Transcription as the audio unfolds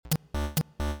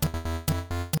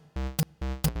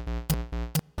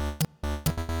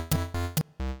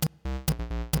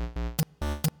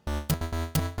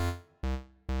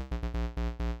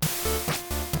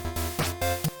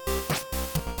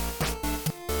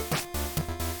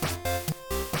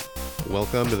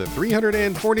Welcome to the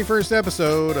 341st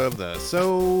episode of the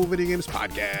Videogames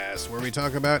podcast, where we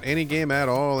talk about any game at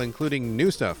all, including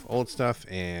new stuff, old stuff,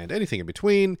 and anything in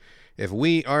between. If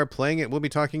we are playing it, we'll be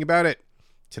talking about it.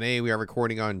 Today we are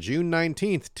recording on June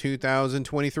 19th,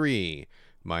 2023.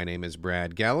 My name is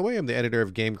Brad Galloway. I'm the editor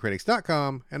of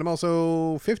GameCritics.com, and I'm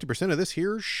also 50% of this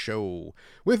here show.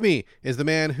 With me is the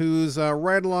man who's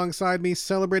right alongside me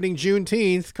celebrating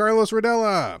Juneteenth, Carlos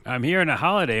Rodella. I'm here on a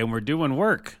holiday, and we're doing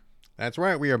work. That's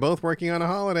right. We are both working on a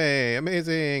holiday.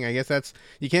 Amazing. I guess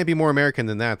you can't be more American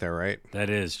than that, though, right? That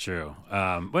is true.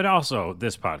 But also,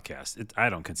 this podcast,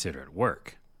 I don't consider it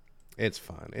work. It's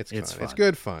fun. It's fun. It's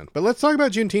good fun. But let's talk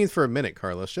about Juneteenth for a minute,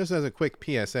 Carlos, just as a quick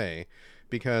PSA,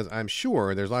 because I'm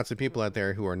sure there's lots of people out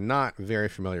there who are not very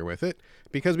familiar with it,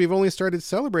 because we've only started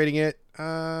celebrating it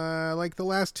like the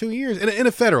last 2 years in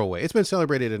a federal way. It's been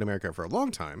celebrated in America for a long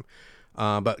time.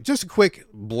 But just a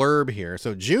quick blurb here.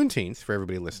 So Juneteenth, for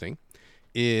everybody listening,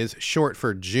 is short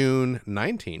for June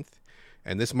 19th.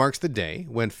 And this marks the day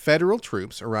when federal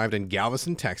troops arrived in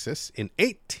Galveston, Texas in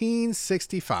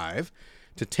 1865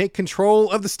 to take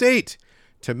control of the state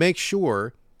to make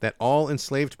sure that all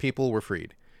enslaved people were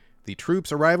freed. The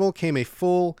troops' arrival came a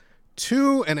full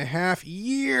 2.5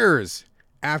 years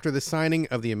after the signing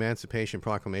of the Emancipation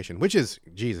Proclamation, which is,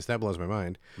 Jesus, that blows my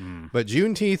mind. But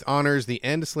Juneteenth honors the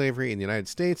end of slavery in the United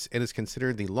States and is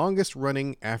considered the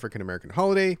longest-running African-American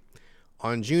holiday.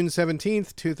 On June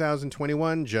 17th,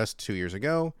 2021, just 2 years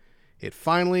ago, it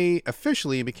finally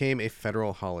officially became a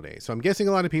federal holiday. So I'm guessing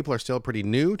a lot of people are still pretty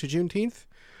new to Juneteenth.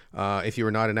 If you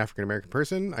were not an African-American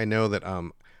person, I know that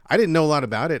I didn't know a lot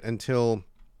about it until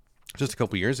just a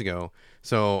couple years ago.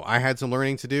 So I had some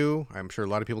learning to do. I'm sure a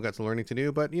lot of people got some learning to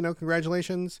do. But,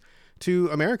 congratulations to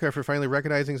America for finally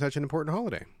recognizing such an important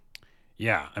holiday.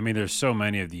 Yeah. I mean, there's so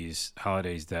many of these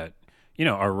holidays that,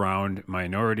 are around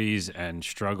minorities and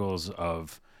struggles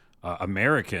of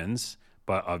Americans,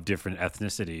 but of different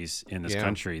ethnicities in this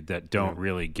country that don't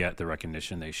really get the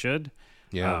recognition they should.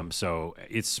 Yeah. So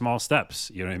it's small steps,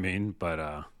 you know what I mean?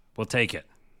 But we'll take it.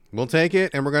 We'll take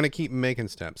it, and we're going to keep making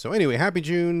steps. So anyway, happy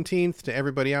Juneteenth to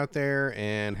everybody out there,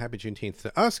 and happy Juneteenth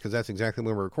to us, because that's exactly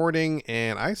when we're recording.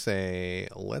 And I say,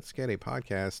 let's get a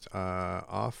podcast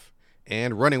off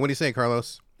and running. What do you say,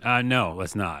 Carlos? No,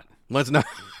 let's not. Let's not.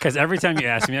 Because every time you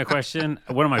ask me that question,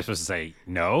 what am I supposed to say?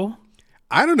 No?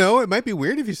 I don't know. It might be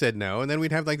weird if you said no, and then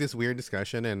we'd have like this weird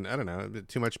discussion, and I don't know,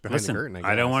 too much behind the curtain.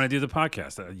 I don't want to do the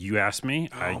podcast. You asked me.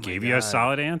 I gave you a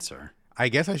solid answer. I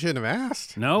guess I shouldn't have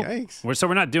asked. No. Yikes. So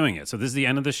we're not doing it. So this is the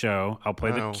end of the show. I'll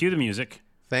play cue the music.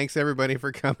 Thanks everybody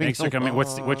for coming. Thanks for coming.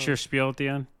 What's your spiel at the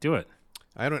end? Do it.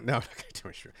 I don't know.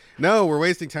 No, we're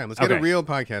wasting time. Let's get a real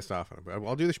podcast off.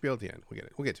 I'll do the spiel at the end.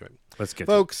 We'll get to it. Let's get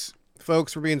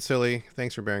Folks, we're being silly.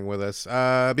 Thanks for bearing with us.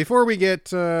 Before we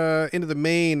get into the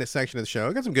main section of the show,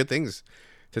 I got some good things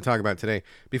to talk about today.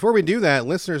 Before we do that,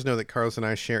 listeners know that Carlos and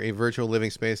I share a virtual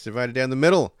living space divided down the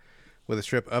middle with a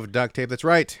strip of duct tape. That's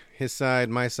right. His side,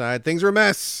 my side. Things are a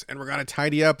mess, and we're going to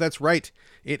tidy up. That's right.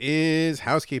 It is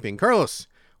housekeeping. Carlos,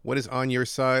 what is on your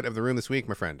side of the room this week,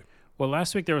 my friend? Well,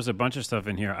 last week there was a bunch of stuff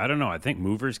in here. I don't know. I think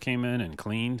movers came in and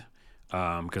cleaned.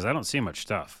 Because I don't see much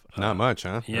stuff. Not much,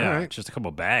 huh? Yeah, just a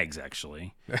couple bags,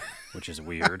 actually, which is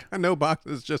weird. No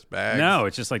boxes, just bags. No,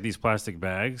 it's just like these plastic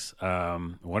bags.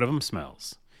 One of them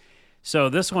smells. So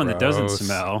this one that doesn't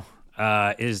smell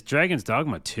is Dragon's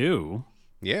Dogma 2.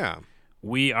 Yeah.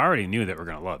 We already knew that we're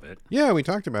going to love it. Yeah, we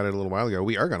talked about it a little while ago.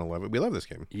 We are going to love it. We love this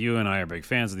game. You and I are big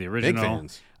fans of the original. Big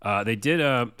fans. They did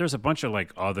there's a bunch of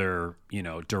like other,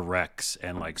 directs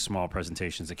and like small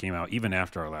presentations that came out even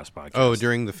after our last podcast. Oh,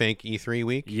 during the fake E3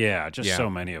 week? Yeah, so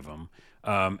many of them.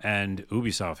 And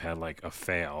Ubisoft had like a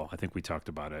fail. I think we talked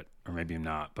about it, or maybe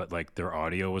not, but like their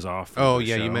audio was off. Oh,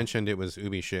 yeah, you mentioned it was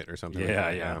Ubi shit or something.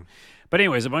 Yeah. But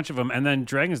anyways, a bunch of them. And then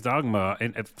Dragon's Dogma,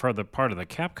 for the part of the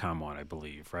Capcom one, I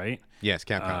believe, right? Yes,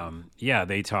 Capcom.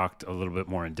 They talked a little bit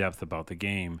more in depth about the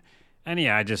game. And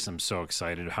yeah, I just am so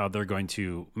excited how they're going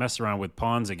to mess around with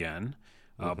pawns again.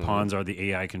 Pawns are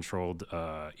the AI-controlled,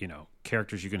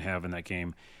 characters you can have in that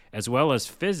game, as well as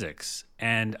physics.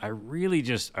 And I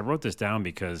wrote this down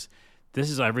because this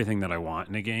is everything that I want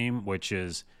in a game, which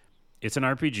is it's an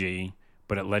RPG,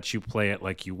 but it lets you play it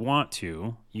like you want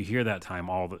to. You hear that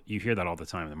all the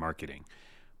time in the marketing.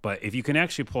 But if you can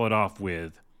actually pull it off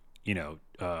with,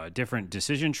 different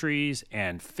decision trees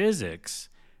and physics,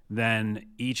 then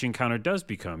each encounter does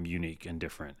become unique and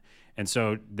different. And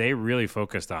so they really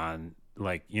focused on,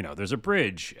 there's a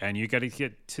bridge and you got to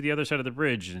get to the other side of the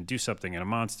bridge and do something in a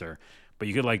monster. But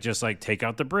you could just take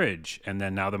out the bridge and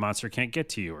then now the monster can't get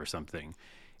to you or something.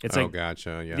 It's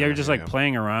gotcha. Yeah. They're just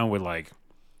playing around with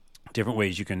different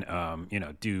ways you can,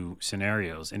 do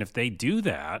scenarios. And if they do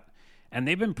that, and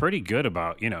they've been pretty good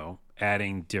about,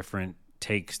 adding different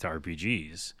takes to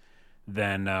RPGs,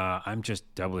 then I'm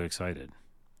just doubly excited.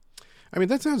 I mean,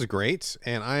 that sounds great,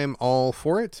 and I am all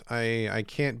for it. I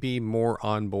can't be more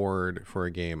on board for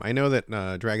a game. I know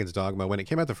that Dragon's Dogma, when it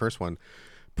came out, the first one,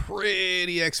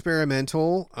 pretty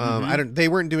experimental. They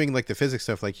weren't doing like the physics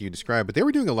stuff like you described, but they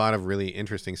were doing a lot of really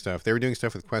interesting stuff. They were doing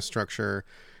stuff with quest structure.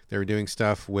 They were doing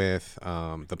stuff with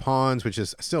the pawns, which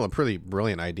is still a pretty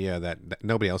brilliant idea that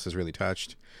nobody else has really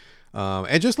touched.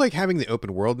 And just like having the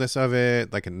open worldness of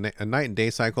it, like a night and day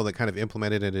cycle that kind of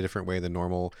implemented in a different way than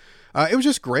normal. It was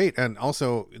just great. And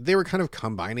also they were kind of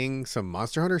combining some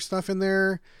Monster Hunter stuff in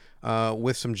there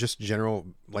with some just general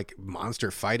like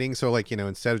monster fighting. So like,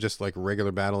 instead of just like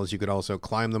regular battles, you could also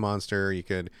climb the monster, you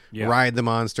could ride the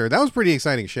monster. That was pretty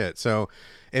exciting shit. So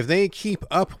if they keep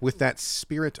up with that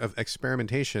spirit of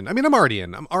experimentation, I mean, I'm already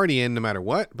in no matter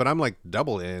what, but I'm like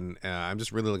double in. I'm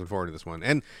just really looking forward to this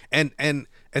one. And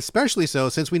especially so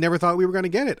since we never thought we were going to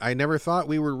get it. I never thought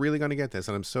we were really going to get this,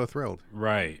 and I'm so thrilled.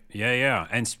 Right. Yeah.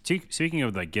 And speaking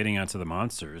of like getting onto the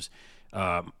monsters,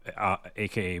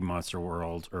 aka Monster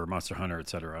World or Monster Hunter,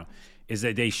 etc., is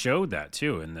that they showed that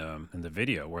too in the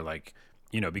video where like,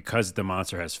 because the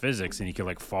monster has physics and you can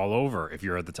like fall over if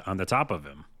you're on the top of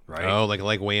him. Right. Oh,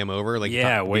 like weigh him over, like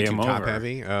weigh him over. Top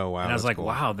heavy. Oh wow! And I was like, cool.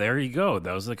 wow, there you go.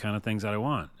 Those are the kind of things that I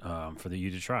want for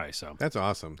you to try. So that's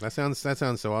awesome. That sounds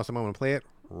so awesome. I'm gonna play it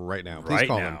right now. Please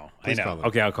call them. I know.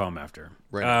 Okay, I'll call him after.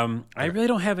 Right. I really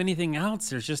don't have anything else.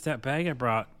 There's just that bag I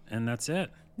brought, and that's it.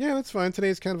 Yeah, that's fine.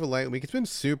 Today's kind of a light week. It's been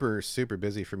super, super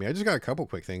busy for me. I just got a couple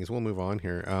quick things. We'll move on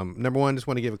here. Number one, just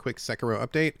want to give a quick Sekiro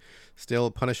update. Still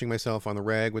punishing myself on the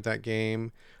reg with that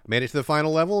game. Made it to the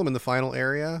final level. I'm in the final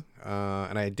area.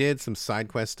 And I did some side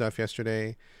quest stuff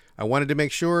yesterday. I wanted to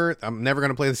make sure I'm never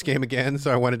going to play this game again,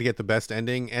 so I wanted to get the best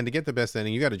ending. And to get the best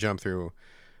ending, you got to jump through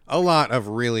a lot of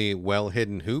really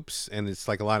well-hidden hoops. And it's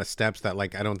like a lot of steps that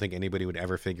like I don't think anybody would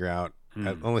ever figure out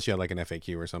unless you had like an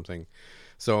FAQ or something.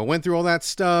 So I went through all that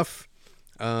stuff.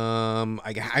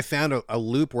 I found a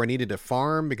loop where I needed to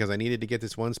farm because I needed to get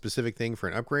this one specific thing for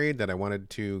an upgrade that I wanted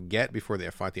to get before I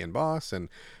fought the end boss. And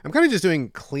I'm kind of just doing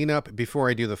cleanup before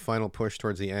I do the final push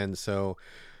towards the end. So,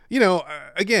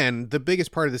 again, the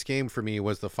biggest part of this game for me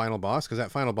was the final boss, because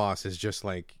that final boss is just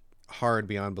like hard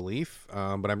beyond belief.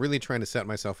 But I'm really trying to set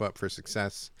myself up for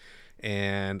success,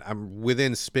 and I'm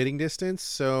within spitting distance.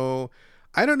 So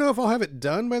I don't know if I'll have it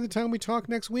done by the time we talk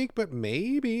next week, but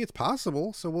maybe it's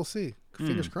possible. So we'll see.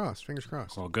 Fingers crossed. Fingers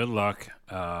crossed. Well, good luck.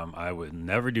 I would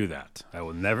never do that. I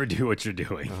will never do what you're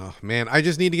doing. Oh, man. I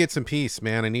just need to get some peace,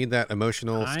 man. I need that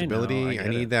emotional stability. I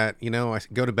need that, I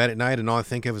go to bed at night and all I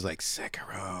think of is like,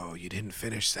 Sekiro, you didn't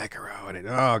finish Sekiro. And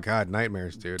oh, God,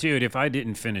 nightmares, dude. Dude, if I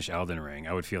didn't finish Elden Ring,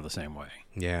 I would feel the same way.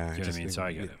 Yeah. You know what I mean? So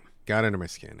I get it. Got under my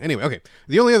skin. Anyway, okay.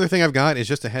 The only other thing I've got is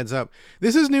just a heads up.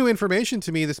 This is new information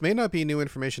to me. This may not be new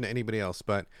information to anybody else,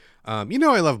 but I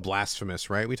love Blasphemous,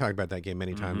 right? We talked about that game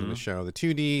many times on the show. The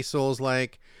 2D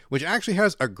Souls-like, which actually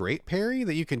has a great parry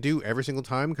that you can do every single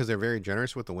time because they're very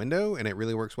generous with the window, and it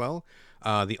really works well.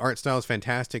 The art style is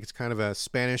fantastic. It's kind of a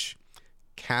Spanish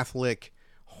Catholic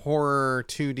horror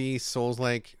 2D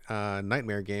Souls-like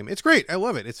nightmare game. It's great. I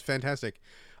love it. It's fantastic.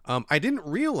 I didn't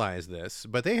realize this,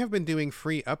 but they have been doing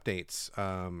free updates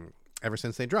ever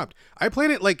since they dropped. I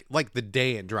played it like the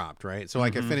day it dropped, right? So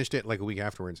like I finished it like a week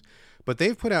afterwards. But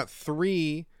they've put out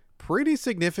 3 pretty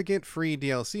significant free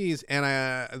DLCs,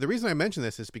 and the reason I mention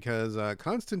this is because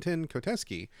Konstantin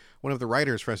Koteski, one of the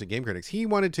writers for us at Game Critics, he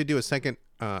wanted to do a second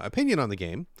opinion on the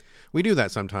game. We do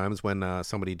that sometimes when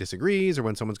somebody disagrees or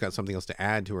when someone's got something else to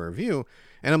add to a review.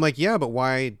 And I'm like, yeah, but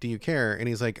why do you care? And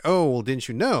he's like, oh, well, didn't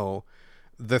you know?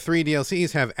 The 3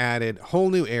 DLCs have added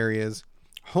whole new areas,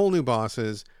 whole new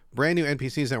bosses, brand new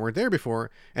NPCs that weren't there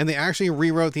before, and they actually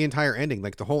rewrote the entire ending.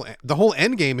 Like the whole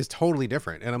end game is totally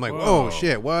different. And I'm like, whoa,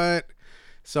 shit, what?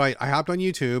 So I hopped on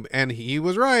YouTube, and he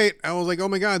was right. I was like, oh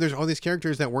my God, there's all these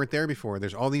characters that weren't there before.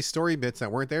 There's all these story bits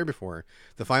that weren't there before.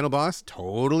 The final boss,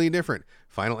 totally different.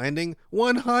 Final ending,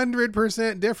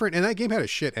 100% different. And that game had a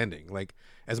shit ending. Like,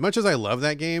 as much as I love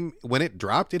that game, when it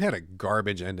dropped, it had a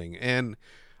garbage ending. And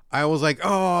I was like,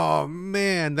 oh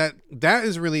man, that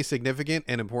is really significant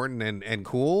and important and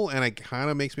cool, and it kind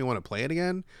of makes me want to play it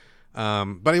again.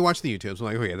 But I watched the YouTube, so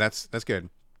I'm like, okay, that's good.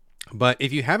 But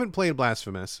if you haven't played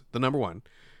Blasphemous, the number 1,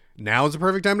 now is the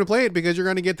perfect time to play it because you're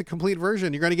going to get the complete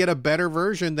version. You're going to get a better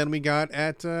version than we got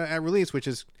at release, which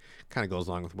is kind of goes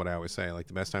along with what I always say. Like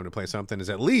the best time to play something is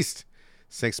at least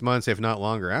 6 months, if not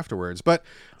longer, afterwards. But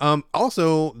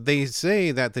also, they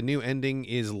say that the new ending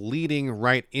is leading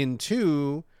right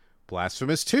into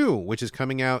Blasphemous 2, which is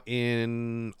coming out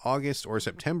in August or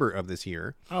September of this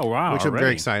year. Oh, wow. Which I'm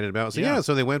very excited about. So, Yeah.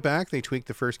 so they went back, they tweaked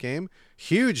the first game.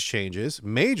 Huge changes,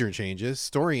 major changes,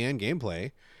 story and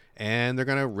gameplay. And they're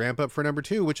going to ramp up for number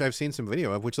 2, which I've seen some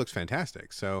video of, which looks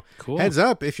fantastic. So, cool. Heads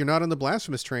up, if you're not on the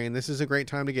Blasphemous train, this is a great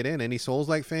time to get in. Any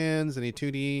Souls-like fans, any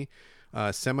 2D,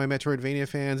 semi-Metroidvania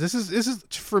fans. This is,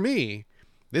 for me,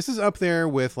 this is up there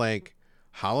with, like,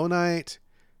 Hollow Knight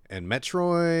and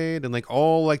Metroid and like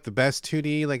all like the best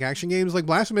 2D like action games. Like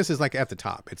Blasphemous is like at the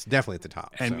top. It's definitely at the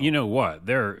top. And you know what?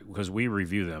 Because we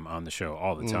review them on the show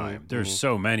all the time. There's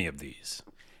so many of these.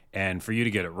 And for you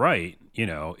to get it right,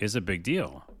 is a big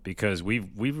deal because we've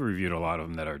reviewed a lot of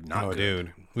them that are not good.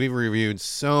 Dude. We've reviewed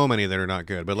so many that are not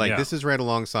good. But like this is right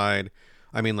alongside,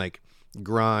 I mean like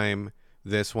Grime,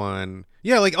 this one.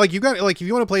 Yeah, like you got like if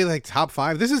you want to play like top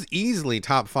 5, this is easily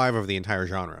top 5 of the entire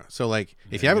genre. So like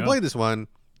if you haven't played this one,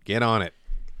 get on it.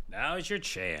 Now's your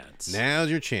chance.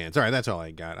 Now's your chance. All right, that's all I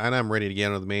got. And I'm ready to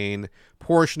get on the main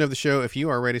portion of the show if you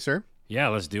are ready, sir. Yeah,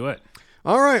 let's do it.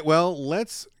 All right, well,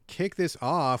 let's kick this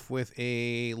off with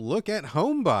a look at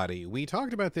Homebody. We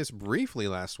talked about this briefly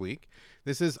last week.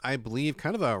 This is, I believe,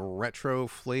 kind of a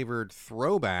retro-flavored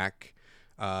throwback,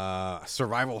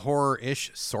 survival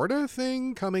horror-ish sort of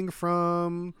thing coming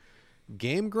from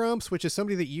Game Grumps, which is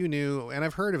somebody that you knew, and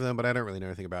I've heard of them, but I don't really know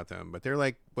anything about them. But they're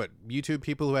like, what, YouTube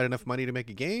people who had enough money to make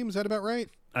a game? Is that about right?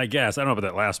 I guess. I don't know about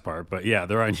that last part, but yeah,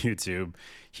 they're on YouTube.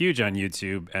 Huge on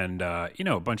YouTube. And,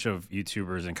 a bunch of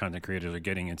YouTubers and content creators are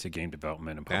getting into game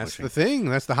development and publishing. That's the thing.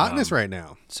 That's the hotness right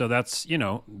now. So that's,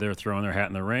 they're throwing their hat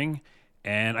in the ring.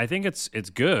 And I think it's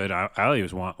good. I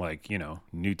always want, like,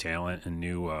 new talent and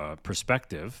new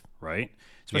perspective, right?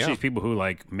 Especially people who,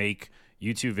 like, make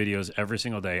YouTube videos every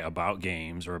single day about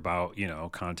games or about,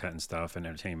 content and stuff and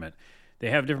entertainment. They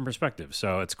have different perspectives,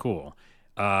 so it's cool.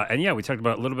 And we talked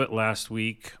about it a little bit last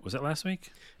week. Was that last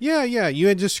week? Yeah. You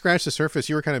had just scratched the surface.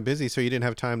 You were kind of busy, so you didn't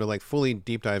have time to like fully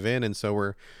deep dive in. And so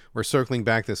we're circling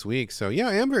back this week. So yeah,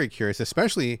 I am very curious,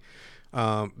 especially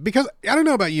because I don't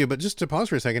know about you, but just to pause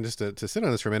for a second, just to sit on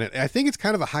this for a minute. I think it's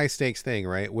kind of a high stakes thing,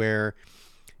 right? Where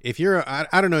if you're,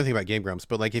 I don't know anything about Game Grumps,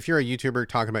 but like if you're a YouTuber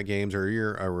talking about games or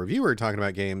you're a reviewer talking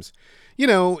about games,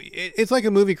 it's like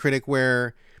a movie critic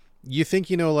where you think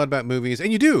you know a lot about movies,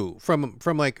 and you do from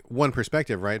like one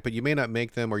perspective, right? But you may not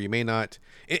make them, or you may not.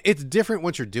 It's different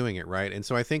once you're doing it, right? And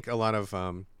so I think a lot is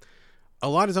on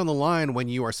the line when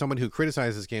you are someone who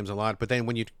criticizes games a lot, but then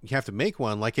when you have to make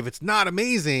one, like if it's not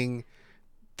amazing,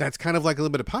 that's kind of like a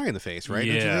little bit of pie in the face, right?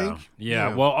 Yeah. Don't you think?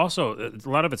 Yeah. Well, also a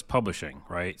lot of it's publishing,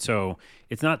 right? So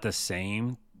it's not the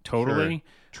same totally.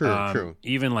 True.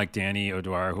 Even like Danny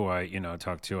O'Dwyer, who I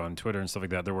talked to on Twitter and stuff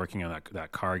like that, they're working on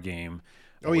that car game.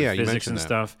 Oh yeah, you physics mentioned and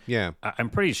that. Stuff. Yeah,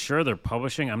 I'm pretty sure they're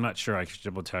publishing. I'm not sure. I should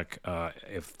double check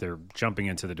if they're jumping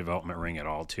into the development ring at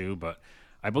all too. But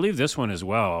I believe this one as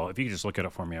well. If you could just look it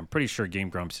up for me, I'm pretty sure Game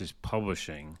Grumps is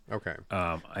publishing. Okay.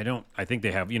 I think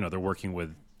they have. They're working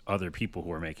with other people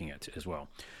who are making it as well.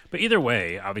 But either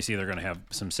way, obviously they're going to have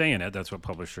some say in it. That's what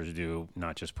publishers do,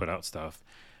 not just put out stuff.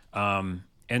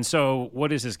 And so,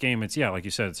 what is this game? It's like you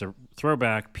said, it's a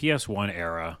throwback PS1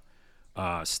 era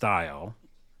style.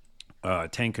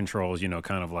 10 controls,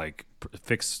 kind of like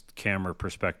fixed camera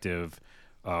perspective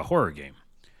horror game.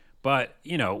 But,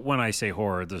 when I say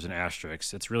horror, there's an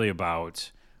asterisk. It's really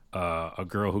about a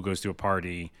girl who goes to a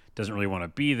party, doesn't really want to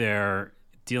be there,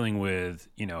 dealing with,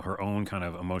 her own kind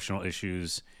of emotional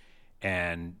issues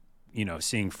and,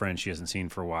 seeing friends she hasn't seen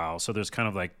for a while. So there's kind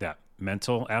of like that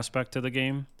mental aspect to the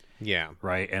game. Yeah.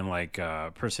 Right. And like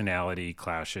personality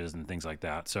clashes and things like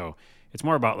that. So it's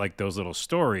more about like those little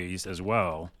stories as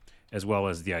well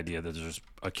as the idea that there's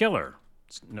a killer.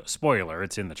 No, spoiler,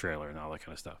 it's in the trailer and all that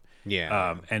kind of stuff.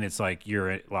 Yeah. And it's like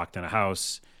you're locked in a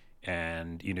house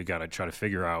and, got to try to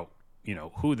figure out,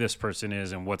 who this person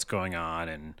is and what's going on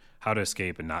and how to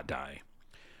escape and not die.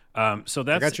 So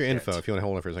that's I got your info. If you want to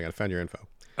hold it for a second, I found your info.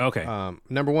 Okay.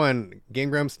 Number one, Game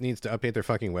Grumps needs to update their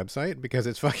fucking website because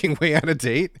it's fucking way out of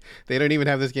date. They don't even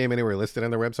have this game anywhere listed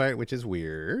on their website, which is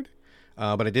weird.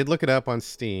 But I did look it up on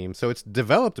Steam. So it's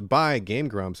developed by Game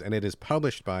Grumps, and it is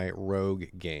published by Rogue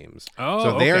Games. Oh,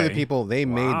 so they are the okay. people, they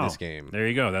made this game. There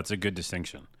you go. That's a good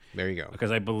distinction. There you go.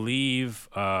 Because I believe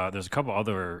there's a couple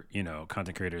other,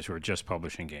 content creators who are just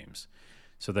publishing games.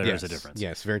 So there's a difference.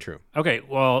 Yes, very true. Okay,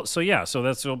 well, so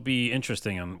this will be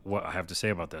interesting on what I have to say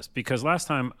about this. Because last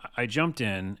time I jumped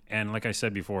in, and like I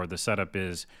said before, the setup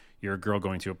is you're a girl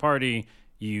going to a party.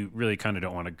 You really kind of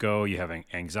don't want to go. You have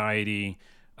anxiety.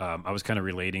 I was kind of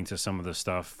relating to some of the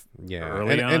stuff Yeah.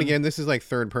 early on. And again, this is like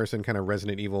third person kind of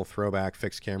Resident Evil throwback,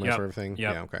 fixed camera sort of thing.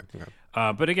 Yep. Yeah, okay.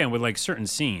 But again, with like certain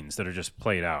scenes that are just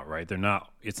played out, right?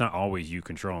 It's not always you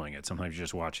controlling it. Sometimes you're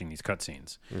just watching these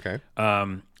cutscenes. Okay.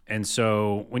 And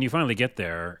so when you finally get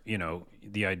there,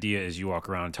 the idea is you walk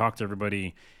around, talk to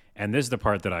everybody. And this is the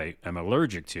part that I am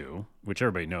allergic to, which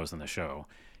everybody knows on the show.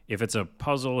 If it's a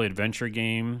puzzle adventure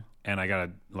game and I got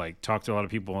to like talk to a lot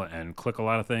of people and click a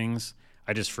lot of things,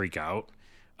 I just freak out,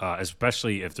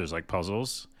 especially if there's like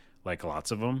puzzles, like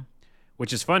lots of them,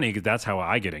 which is funny because that's how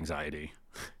I get anxiety.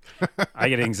 I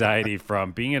get anxiety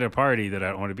from being at a party that I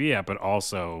don't want to be at, but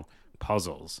also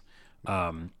puzzles.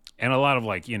 And a lot of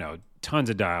like,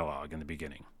 tons of dialogue in the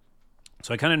beginning.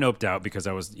 So I kind of noped out because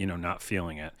I was, not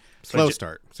feeling it. Slow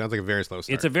start. Sounds like a very slow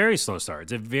start. It's a very slow start.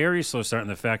 It's a very slow start in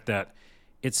the fact that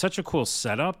it's such a cool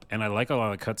setup, and I like a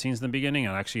lot of the cutscenes in the beginning.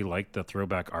 I actually like the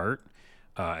throwback art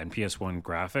and PS1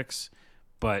 graphics,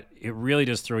 but it really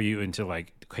does throw you into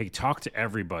like, hey, talk to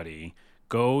everybody.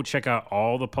 Go check out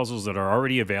all the puzzles that are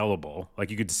already available. Like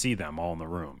you could see them all in the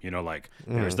room.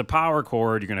 There's the power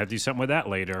cord. You're going to have to do something with that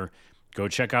later. Go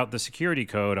check out the security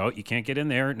code. Oh, you can't get in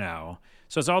there now.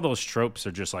 So it's all those tropes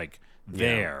are just like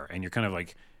there. Yeah. And you're kind of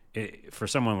like, for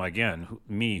someone like,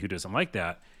 me who doesn't like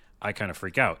that, I kind of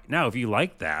freak out. Now, if you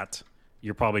like that,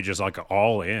 you're probably just like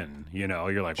all in, you're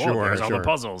like, oh, there's all the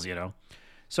puzzles,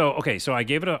 So, okay, so I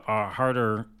gave it a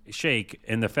harder shake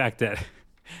in the fact that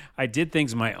I did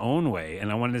things my own way,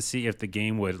 and I wanted to see if the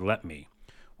game would let me.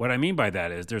 What I mean by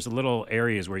that is there's little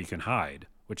areas where you can hide,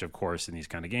 which, of course, in these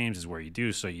kind of games is where you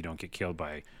do so you don't get killed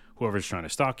by whoever's trying to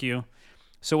stalk you.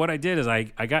 So what I did is I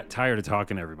got tired of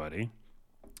talking to everybody,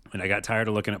 and I got tired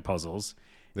of looking at puzzles.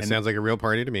 This sounds like a real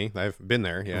party to me. I've been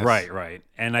there, yes. Right.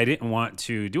 And I didn't want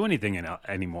to do anything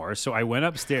anymore, so I went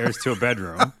upstairs to a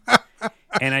bedroom.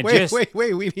 And wait.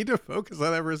 We need to focus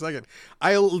on that for a second.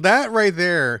 That right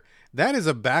there, that is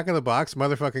a back of the box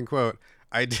motherfucking quote.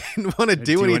 I didn't want to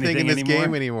do anything in this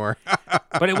game anymore.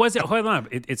 But it wasn't. Hold on.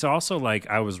 It's also like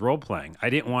I was role playing. I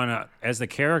didn't want to, as the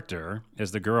character,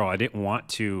 as the girl, I didn't want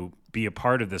to be a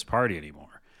part of this party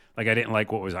anymore. Like I didn't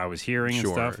like what I was hearing and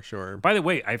stuff. Sure. By the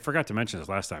way, I forgot to mention this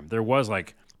last time. There was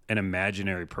like an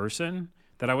imaginary person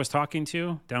that I was talking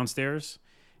to downstairs.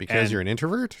 Because you're an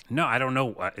introvert? No, I don't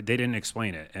know. They didn't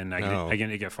explain it, and I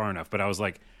didn't get far enough. But I was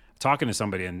like talking to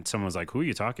somebody, and someone was like, "Who are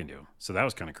you talking to?" So that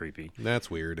was kind of creepy.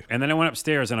 That's weird. And then I went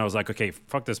upstairs, and I was like, "Okay,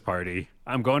 fuck this party.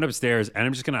 I'm going upstairs, and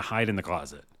I'm just gonna hide in the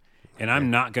closet, and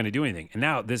I'm not gonna do anything." And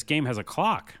now this game has a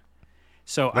clock,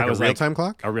 so I was like, a real-time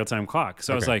clock. A real-time clock.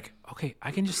 So I was like, "Okay,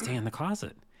 I can just stay in the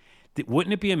closet."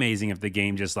 Wouldn't it be amazing if the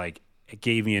game just like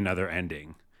gave me another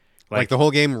ending? Like the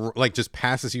whole game like just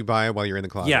passes you by while you're in the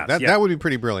closet. Yeah, that would be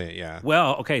pretty brilliant, yeah.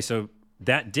 Well, okay, so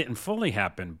that didn't fully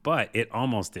happen, but it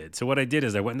almost did. So what I did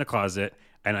is I went in the closet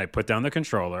and I put down the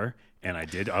controller and I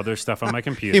did other stuff on my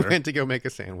computer. You went to go make a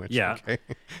sandwich. Yeah. Okay.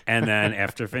 And then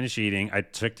after finished eating, I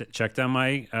checked on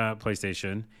my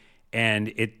PlayStation, and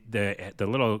the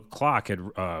little clock had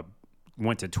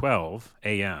went to 12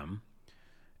 a.m.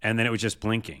 and then it was just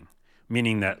blinking,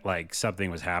 meaning that like something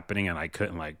was happening and I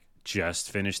couldn't like just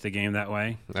finish the game that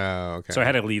way. Oh, okay. So I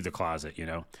had to leave the closet,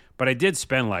 But I did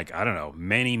spend like, I don't know,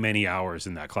 many hours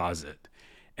in that closet.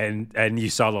 And you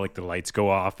saw like the lights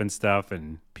go off and stuff,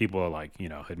 and people like,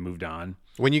 had moved on.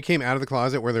 When you came out of the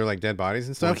closet, were there like dead bodies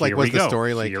and stuff? Well, like was the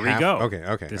story like here we go.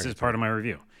 Okay. This is part of my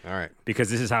review. All right. Because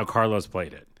this is how Carlos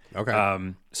played it.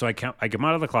 Okay. So I come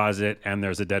out of the closet and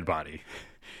there's a dead body.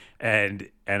 And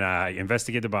I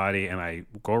investigate the body and I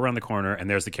go around the corner and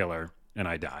there's the killer and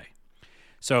I die.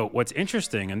 So what's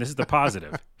interesting, and this is the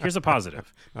positive. Here's the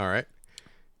positive. All right.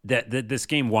 That this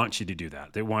game wants you to do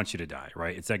that. They want you to die,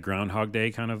 right? It's that Groundhog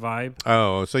Day kind of vibe.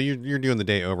 Oh, so you're doing the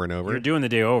day over and over. You're doing the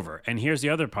day over. And here's the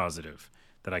other positive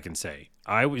that I can say.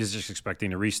 I was just expecting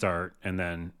to restart and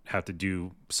then have to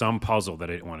do some puzzle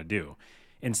that I didn't want to do.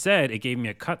 Instead, it gave me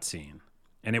a cutscene,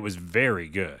 and it was very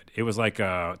good. It was like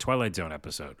a Twilight Zone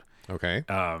episode. Okay.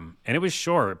 And it was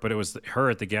short, but it was her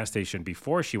at the gas station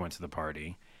before she went to the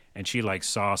party. And she like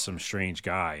saw some strange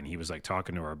guy and he was like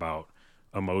talking to her about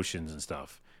emotions and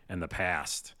stuff and the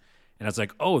past. And I was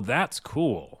like, oh, that's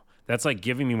cool. That's like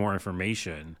giving me more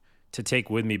information to take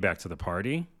with me back to the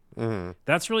party. Mm-hmm.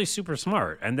 That's really super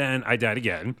smart. And then I died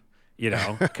again,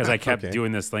 because I kept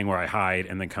doing this thing where I hide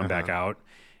and then come back out.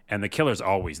 And the killer's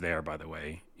always there, by the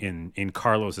way, in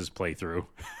Carlos's playthrough.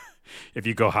 If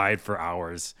you go hide for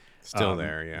hours, still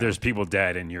there, yeah. There's people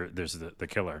dead and there's the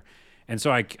killer. And so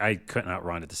I couldn't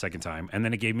outrun it the second time. And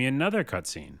then it gave me another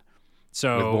cutscene.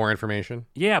 So with more information?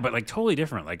 Yeah, but like totally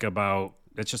different. Like about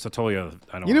it's just a totally other.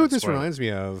 I don't. You know what this reminds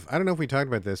me of? I don't know if we talked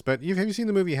about this, but have you seen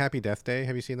the movie Happy Death Day?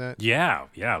 Have you seen that? Yeah,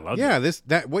 I love it.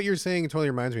 Yeah, what you're saying totally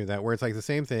reminds me of that, where it's like the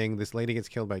same thing. This lady gets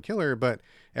killed by a killer, but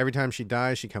every time she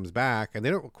dies, she comes back, and they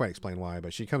don't quite explain why,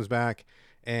 but she comes back,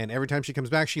 and every time she comes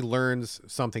back, she learns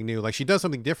something new. Like she does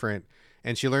something different,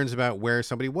 and she learns about where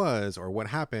somebody was, or what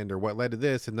happened, or what led to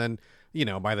this, and then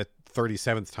by the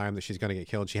 37th time that she's going to get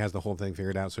killed, she has the whole thing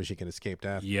figured out so she can escape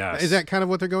death. Yes. Is that kind of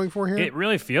what they're going for here? It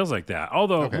really feels like that.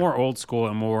 Although more old school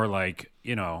and more like,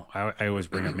 I always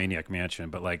bring up Maniac Mansion,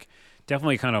 but like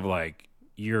definitely kind of like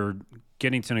you're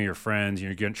getting to know your friends,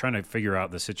 you're trying to figure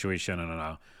out the situation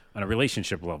on a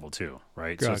relationship level too,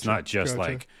 right? Gotcha. So it's not just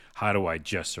like, how do I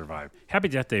just survive? Happy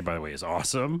Death Day, by the way, is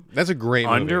awesome. That's a great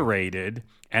movie. Underrated.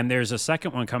 And there's a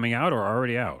second one coming out or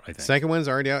already out, I think. Second one's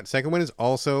already out. Second one is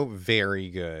also very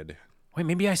good. Wait,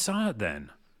 maybe I saw it then.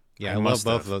 Yeah, I love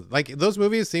both of those. Like those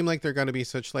movies seem like they're going to be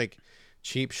such like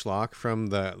cheap schlock from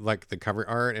the cover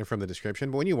art and from the description,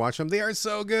 but when you watch them, they are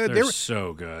so good. They're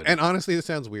so good. And honestly, this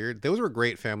sounds weird. Those were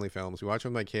great family films. We watched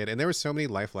them with my kid, and there were so many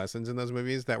life lessons in those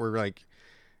movies that were like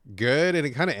good, and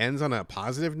it kind of ends on a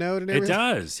positive note. And everything. It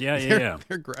does. Yeah.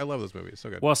 They're great. I love those movies.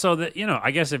 So good. Well, so I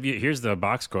guess here's the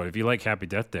box quote. If you like Happy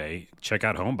Death Day, check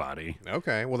out Homebody.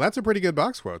 Okay. Well, that's a pretty good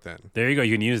box quote then. There you go.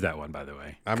 You can use that one, by the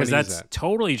way, because that's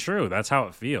totally true. That's how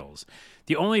it feels.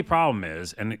 The only problem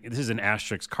is, and this is an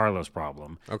asterisk Carlos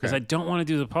problem, is I don't want to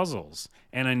do the puzzles,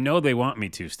 and I know they want me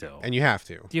to still. And you have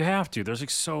to. You have to. There's like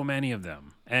so many of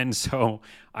them, and so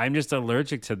I'm just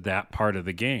allergic to that part of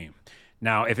the game.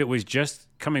 Now, if it was just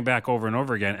coming back over and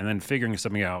over again and then figuring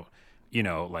something out,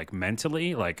 like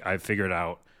mentally, like I figured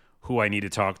out who I need to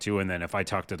talk to, and then if I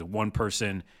talk to the one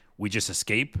person, we just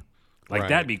escape. Like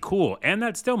that'd be cool, and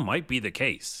that still might be the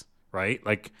case, right?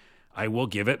 Like I will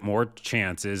give it more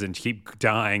chances and keep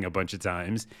dying a bunch of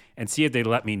times and see if they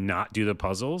let me not do the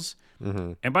puzzles.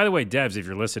 Mm-hmm. And by the way, devs, if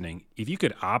you're listening, if you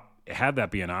could have that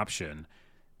be an option,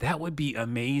 that would be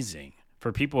amazing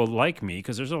for people like me,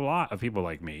 because there's a lot of people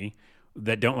like me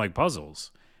that don't like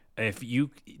puzzles. If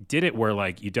you did it where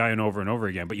like you die over and over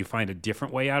again, but you find a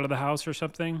different way out of the house or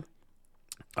something.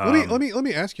 Let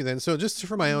me ask you then. So just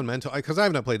for my own mental, because I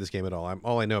have not played this game at all.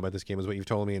 All I know about this game is what you've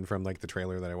told me and from like the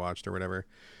trailer that I watched or whatever.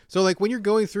 So like when you're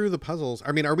going through the puzzles,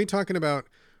 I mean, are we talking about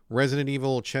Resident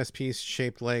Evil chess piece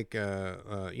shaped like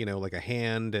like a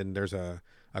hand, and there's a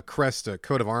crest, a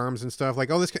coat of arms and stuff? Like,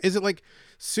 is it like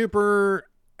super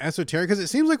esoteric? Because it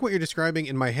seems like what you're describing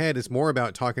in my head is more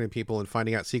about talking to people and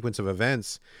finding out sequence of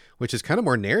events, which is kind of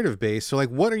more narrative based. So like,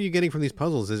 what are you getting from these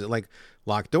puzzles? Is it like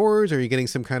locked doors? Are you getting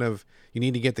some kind of, you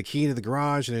need to get the key to the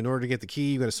garage, and in order to get the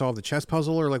key, you got to solve the chess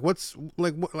puzzle? Or like,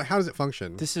 how does it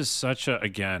function? This is such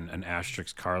an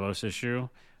asterisk Carlos issue.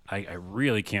 I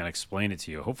really can't explain it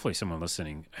to you. Hopefully someone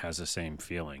listening has the same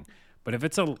feeling. But if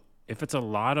it's a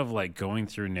lot of like going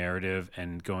through narrative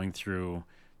and going through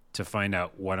to find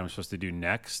out what I'm supposed to do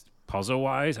next,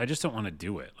 puzzle-wise, I just don't want to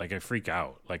do it. Like, I freak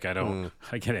out. Like, I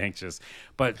get anxious.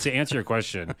 But to answer your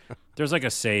question, there's like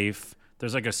a safe.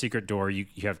 There's like a secret door you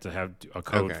have to have a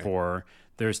code for.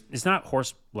 It's not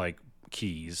horse, like,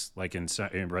 keys, like in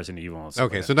Resident Evil. And stuff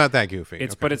okay, like so not that goofy.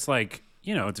 But it's like,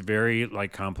 it's very,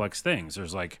 like, complex things.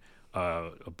 There's, like,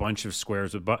 a bunch of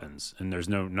squares with buttons, and there's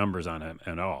no numbers on it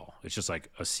at all. It's just, like,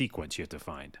 a sequence you have to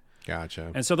find.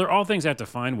 Gotcha. And so they're all things I have to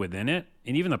find within it.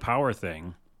 And even the power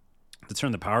thing, to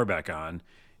turn the power back on,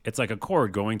 it's like a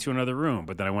cord going to another room.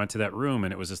 But then I went to that room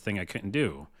and it was this thing I couldn't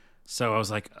do. So I was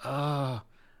like,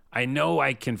 I know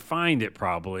I can find it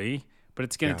probably, but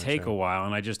it's going to take a while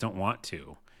and I just don't want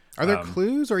to. Are there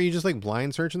clues, or are you just like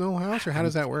blind searching the whole house, or how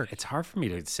does that work? It's hard for me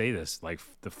to say this like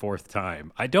the fourth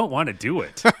time. I don't want to do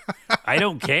it. I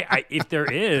don't care. If there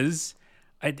is...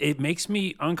 it makes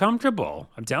me uncomfortable.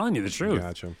 I'm telling you the truth.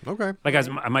 Gotcha. Okay. Like as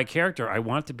my character, I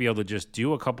want to be able to just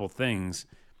do a couple things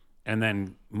and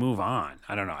then move on.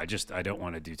 I don't know. I don't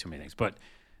want to do too many things. But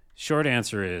short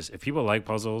answer is, if people like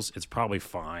puzzles, it's probably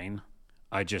fine.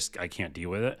 I can't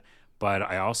deal with it. But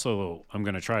I'm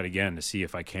going to try it again to see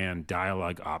if I can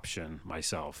dialogue option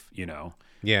myself,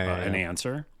 an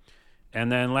answer.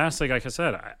 And then lastly, like I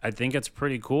said, I think it's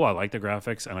pretty cool. I like the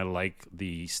graphics, and I like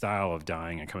the style of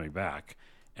dying and coming back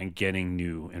and getting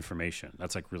new information.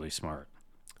 That's like really smart.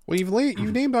 Well,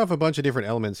 you've named off a bunch of different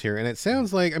elements here, and it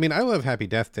sounds like, I mean, I love Happy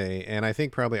Death Day, and I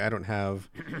think probably I don't have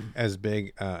as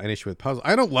big an issue with puzzles.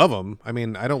 I don't love them. I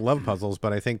mean, I don't love puzzles,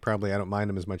 but I think probably I don't mind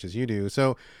them as much as you do.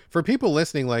 So for people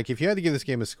listening, like, if you had to give this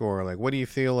game a score, like, what do you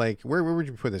feel like, where would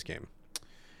you put this game?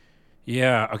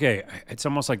 Yeah, okay. It's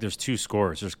almost like there's two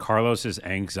scores. There's Carlos's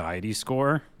anxiety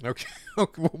score. Okay.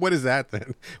 What is that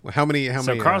then? How many?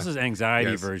 So Carlos's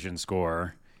anxiety version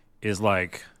score is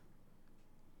like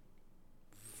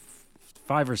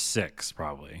 5 or 6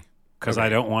 probably. Because I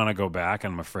don't want to go back.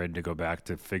 I'm afraid to go back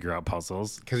to figure out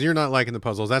puzzles. Because you're not liking the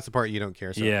puzzles. That's the part you don't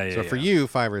care. So for you,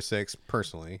 5 or 6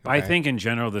 personally. Okay. I think in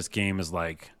general, this game is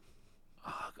like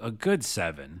a good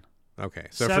 7. Okay.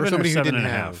 So for somebody who didn't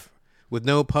have, with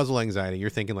no puzzle anxiety, you're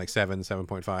thinking like 7,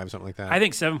 7.5, something like that? I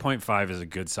think 7.5 is a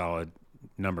good solid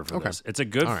number for this. It's a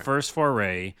good first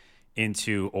foray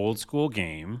into old school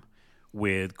game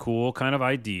with cool kind of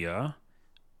idea.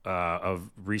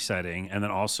 Of resetting, and then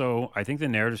also I think the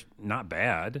narrative's not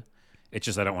bad. It's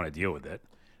just I don't want to deal with it.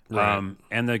 Right.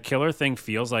 And the killer thing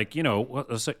feels like, what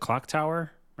was it, Clock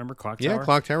Tower? Remember Clock Tower? Yeah,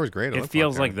 Clock Tower was great. It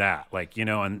feels like that, like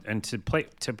and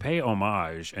to pay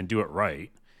homage and do it right.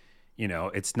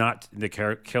 It's not the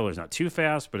killer's not too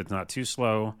fast, but it's not too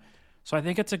slow. So I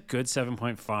think it's a good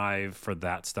 7.5 for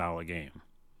that style of game.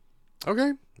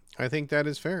 Okay. I think that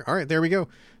is fair. All right, there we go.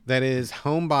 That is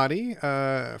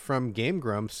Homebody from Game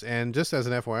Grumps. And just as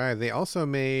an FYI, they also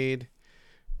made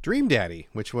Dream Daddy,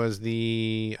 which was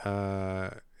the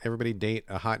Everybody Date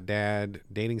a Hot Dad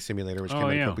dating simulator, which came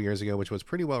out a couple years ago, which was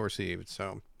pretty well received.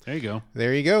 So there you go.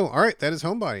 There you go. All right, that is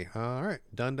Homebody. All right,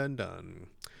 done.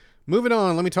 Moving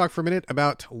on, let me talk for a minute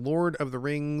about Lord of the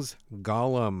Rings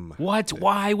Gollum. What?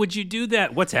 Why would you do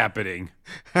that? What's happening?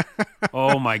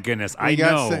 Oh, my goodness. I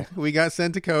know. We got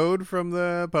sent a code from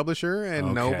the publisher,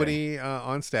 and nobody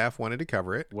on staff wanted to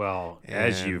cover it. Well,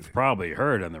 as you've probably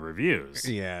heard on the reviews.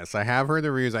 Yes, I have heard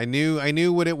the reviews. I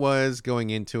knew what it was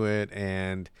going into it,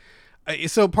 and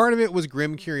so part of it was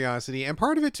grim curiosity, and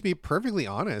part of it, to be perfectly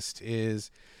honest,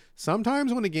 is...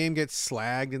 sometimes when a game gets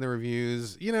slagged in the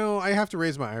reviews, I have to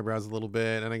raise my eyebrows a little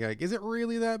bit, and I go, like, is it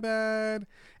really that bad?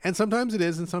 And sometimes it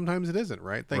is, and sometimes it isn't,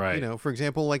 right? Like, right. For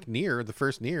example, like Nier, the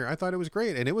first Nier, I thought it was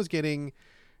great, and it was getting,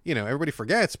 everybody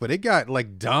forgets, but it got,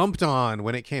 like, dumped on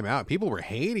when it came out. People were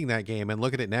hating that game, and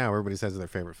look at it now, everybody says it's their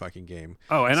favorite fucking game.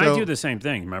 Oh, and I do the same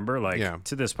thing, remember? Like,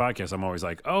 to this podcast, I'm always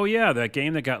like, oh, yeah, that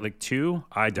game that got, like, 2,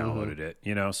 I downloaded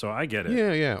it, so I get it.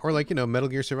 Yeah. Or, like, Metal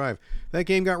Gear Survive. That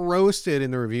game got roasted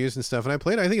in the reviews and stuff, and I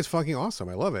played it. I think it's fucking awesome.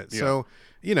 I love it. Yeah. So,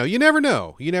 you never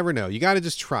know. You got to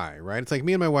just try, right? It's like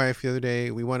me and my wife the other day,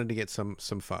 we wanted to get some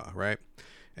pho, right?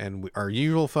 And our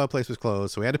usual pho place was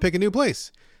closed, so we had to pick a new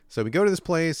place. So we go to this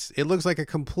place. It looks like a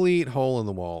complete hole in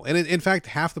the wall. And in fact,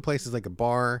 half the place is like a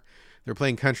bar. They're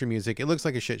playing country music. It looks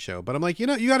like a shit show. But I'm like, you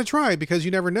got to try it because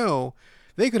you never know.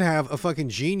 They could have a fucking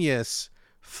genius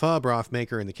pho broth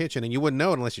maker in the kitchen, and you wouldn't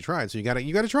know it unless you tried. So you got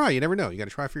to try. You never know. You got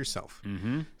to try for yourself.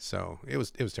 Mm-hmm. So it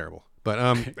was terrible.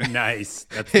 But nice.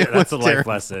 That's a life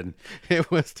lesson.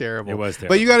 It was terrible.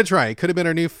 But you got to try. It could have been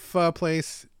our new pho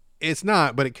place. It's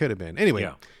not, but it could have been. Anyway.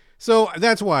 Yeah. So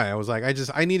that's why I was like,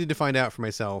 I needed to find out for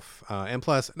myself. And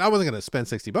plus, I wasn't going to spend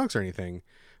 $60 or anything.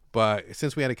 But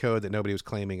since we had a code that nobody was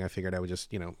claiming, I figured I would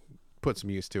just, put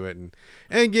some use to it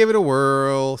and give it a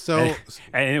whirl. So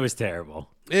and it was terrible.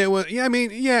 It was,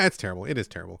 it's terrible. It is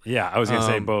terrible. Yeah, I was going to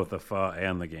say both the pho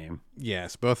and the game.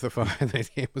 Yes, both the pho and the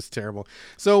game was terrible.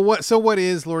 So what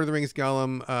is Lord of the Rings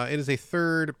Gollum? It is a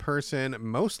third person,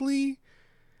 mostly...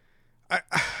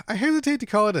 I hesitate to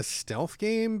call it a stealth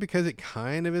game because it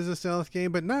kind of is a stealth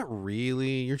game, but not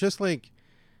really. You're just like,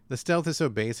 the stealth is so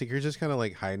basic. You're just kind of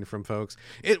like hiding from folks.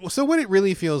 So what it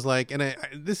really feels like, and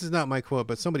this is not my quote,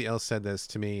 but somebody else said this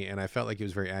to me, and I felt like it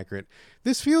was very accurate.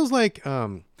 This feels like,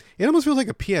 it almost feels like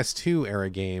a PS2 era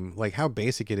game, like how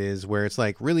basic it is, where it's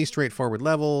like really straightforward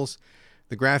levels.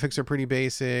 The graphics are pretty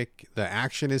basic. The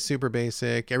action is super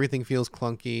basic. Everything feels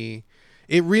clunky.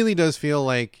 It really does feel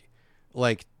like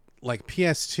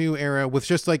PS2 era with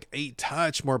just like a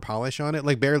touch more polish on it,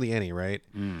 like barely any, right?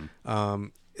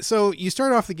 So you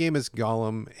start off the game as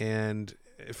Gollum, and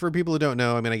for people who don't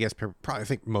know, I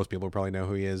think most people probably know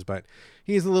who he is, but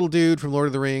he's the little dude from Lord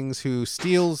of the Rings who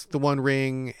steals the One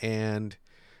Ring, and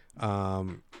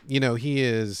he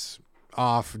is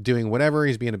off doing whatever.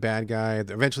 He's being a bad guy.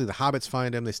 Eventually the hobbits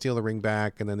find him, they steal the ring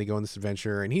back, and then they go on this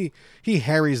adventure, and he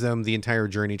harries them the entire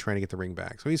journey trying to get the ring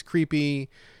back. So he's creepy.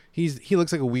 He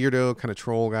looks like a weirdo kind of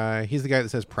troll guy. He's the guy that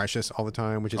says precious all the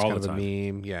time, which is kind of a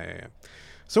meme. Yeah.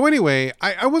 So anyway,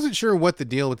 I wasn't sure what the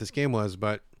deal with this game was,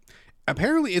 but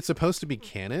apparently it's supposed to be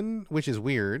canon, which is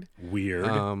weird.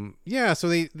 Yeah, so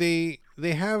they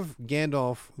have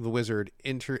Gandalf the wizard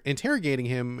interrogating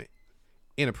him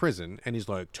in a prison, and he's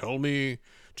like, tell me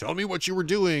what you were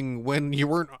doing when you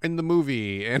weren't in the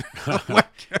movie. And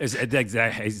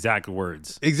exact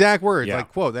words. Yeah.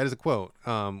 Like, quote. That is a quote,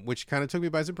 which kind of took me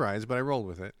by surprise, but I rolled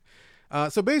with it.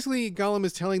 So basically, Gollum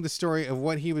is telling the story of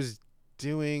what he was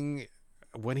doing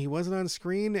when he wasn't on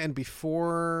screen and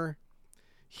before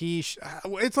he...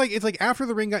 it's like after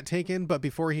the ring got taken, but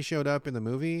before he showed up in the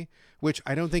movie, which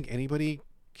I don't think anybody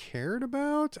cared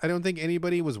about. I don't think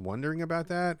anybody was wondering about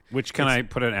that. Which can I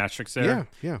put an asterisk there?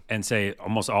 Yeah. And say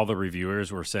almost all the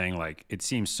reviewers were saying like it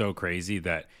seems so crazy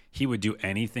that he would do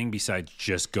anything besides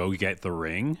just go get the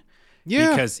ring.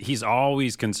 Yeah. Because he's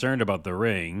always concerned about the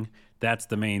ring. That's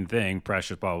the main thing,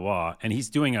 precious, blah, blah, blah. And he's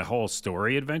doing a whole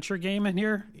story adventure game in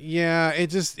here. Yeah, he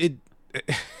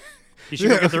should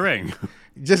go get the ring.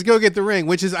 Just go get the ring,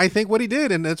 which is, I think, what he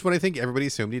did. And that's what I think everybody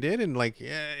assumed he did. And like,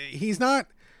 he's not.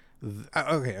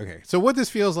 Okay. So what this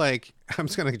feels like, I'm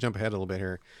just going to jump ahead a little bit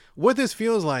here. What this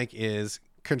feels like is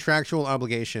contractual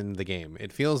obligation, the game.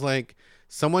 It feels like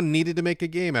someone needed to make a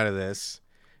game out of this.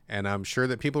 And I'm sure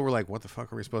that people were like, what the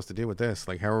fuck are we supposed to do with this?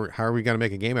 Like, how are we going to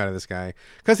make a game out of this guy?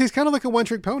 Because he's kind of like a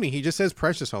one-trick pony. He just says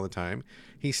precious all the time.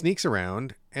 He sneaks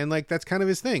around, and, like, that's kind of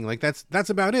his thing. Like, that's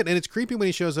about it. And it's creepy when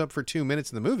he shows up for 2 minutes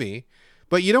in the movie,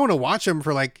 but you don't want to watch him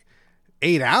for, like,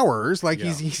 8 hours. Like,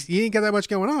 he ain't got that much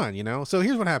going on, you know? So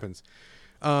here's what happens.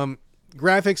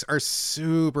 Graphics are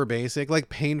super basic, like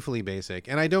painfully basic.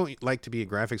 And I don't like to be a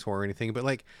graphics whore or anything, but,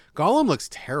 like, Gollum looks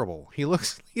terrible. He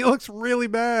looks really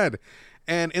bad.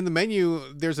 And in the menu,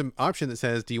 there's an option that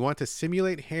says, do you want to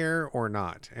simulate hair or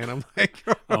not? And I'm like,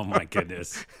 oh my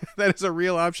goodness. That is a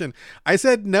real option. I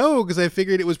said no, because I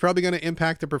figured it was probably going to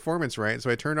impact the performance, right?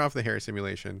 So I turned off the hair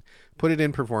simulation, put it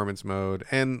in performance mode.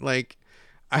 And like,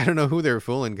 I don't know who they were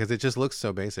fooling because it just looks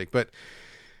so basic. But,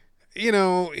 you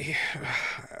know,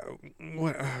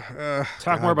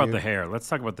 talk more about the hair. Let's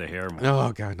talk about the hair more.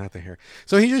 Oh, God, not the hair.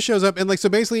 So he just shows up and like, so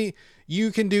basically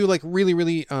you can do like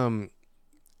really,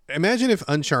 imagine if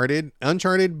Uncharted,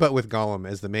 but with Gollum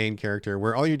as the main character,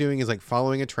 where all you're doing is like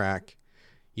following a track.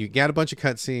 You got a bunch of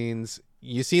cutscenes.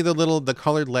 You see the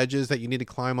colored ledges that you need to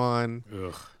climb on.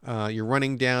 You're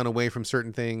running down away from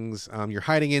certain things. You're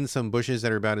hiding in some bushes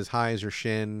that are about as high as your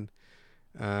shin.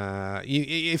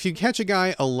 If you catch a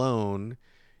guy alone,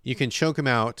 you can choke him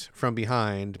out from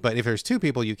behind. But if there's two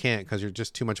people, you can't because you're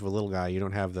just too much of a little guy. You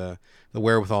don't have the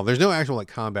wherewithal. There's no actual like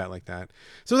combat like that.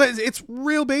 So it's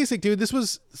real basic, dude. This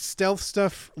was stealth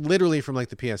stuff literally from like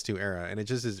the PS2 era. And it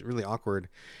just is really awkward.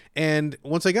 And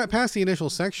once I got past the initial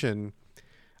section,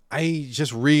 I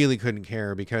just really couldn't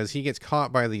care because he gets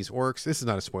caught by these orcs. This is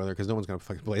not a spoiler because no one's going to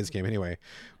fucking play this game anyway.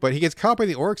 But he gets caught by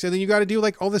the orcs, and then you got to do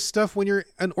like all this stuff when you're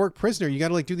an orc prisoner. You got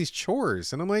to like do these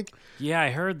chores. And I'm like, yeah, I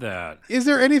heard that. Is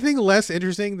there anything less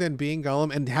interesting than being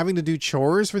Gollum and having to do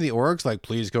chores for the orcs? Like,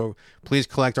 please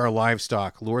collect our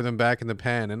livestock, lure them back in the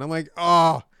pen. And I'm like,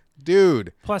 oh,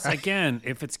 dude. Plus, again,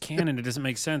 if it's canon, it doesn't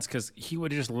make sense because he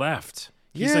would have just left.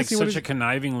 He's like such a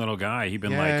conniving little guy. He'd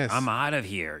been like, I'm out of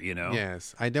here, you know?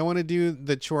 Yes. I don't want to do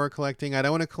the chore collecting. I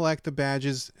don't want to collect the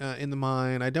badges in the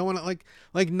mine. I don't want to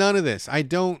like none of this. I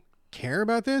don't care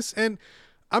about this. And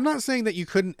I'm not saying that you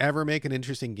couldn't ever make an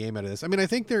interesting game out of this. I mean, I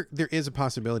think there is a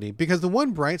possibility because the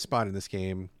one bright spot in this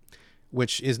game,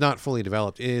 which is not fully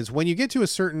developed, is when you get to a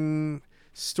certain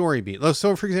story beat.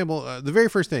 So, for example, the very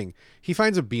first thing, he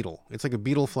finds a beetle. It's like a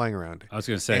beetle flying around. I was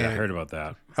going to say, I heard about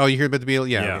that. Oh, you heard about the beetle?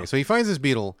 Yeah. Okay. So he finds this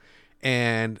beetle,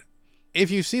 and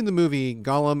if you've seen the movie,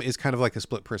 Gollum is kind of like a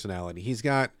split personality. He's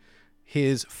got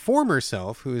his former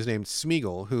self, who is named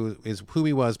Smeagol, who is who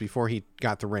he was before he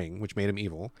got the ring, which made him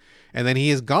evil. And then he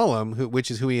is Gollum, which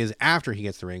is who he is after he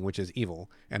gets the ring, which is evil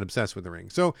and obsessed with the ring.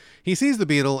 So he sees the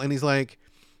beetle, and he's like,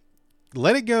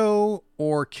 let it go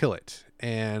or kill it.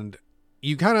 And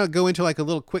you kind of go into like a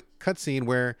little quick cutscene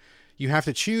where you have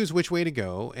to choose which way to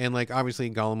go. And like,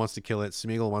 obviously Gollum wants to kill it.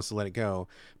 Smeagol wants to let it go.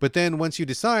 But then once you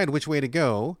decide which way to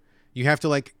go, you have to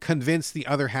like convince the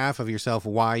other half of yourself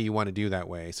why you want to do that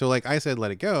way. So like I said, let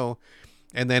it go.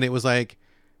 And then it was like,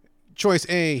 choice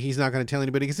A, he's not going to tell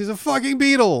anybody because he's a fucking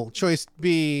beetle. Choice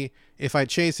B, if I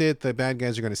chase it, the bad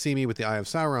guys are going to see me with the Eye of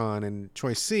Sauron. And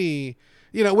choice C,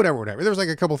 you know, whatever. There was like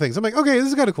a couple things. I'm like, okay, this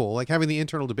is kind of cool. Like having the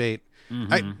internal debate.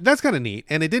 Mm-hmm. That's kind of neat.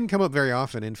 And it didn't come up very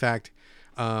often. In fact,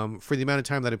 for the amount of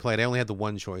time that I played, I only had the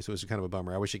one choice. It was kind of a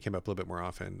bummer. I wish it came up a little bit more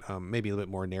often. Maybe a little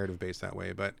bit more narrative based that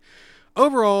way. But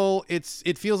overall, it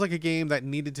feels like a game that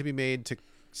needed to be made to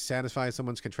satisfy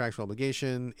someone's contractual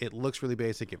obligation. It looks really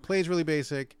basic. It plays really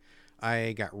basic.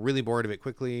 I got really bored of it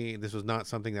quickly. This was not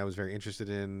something that I was very interested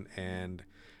in. And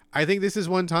I think this is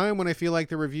one time when I feel like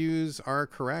the reviews are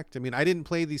correct. I mean, I didn't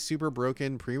play the super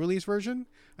broken pre-release version.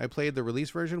 I played the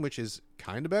release version, which is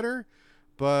kind of better.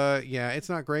 But yeah, it's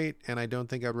not great, and I don't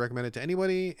think I would recommend it to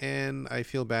anybody. And I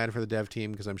feel bad for the dev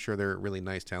team because I'm sure they're really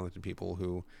nice, talented people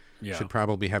who should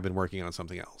probably have been working on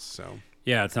something else. So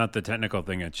yeah, it's not the technical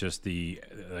thing; it's just the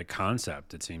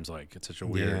concept. It seems like it's such a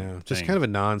weird, just kind of a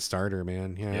non-starter,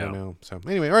 man. Yeah, I know. So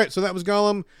anyway, all right. So that was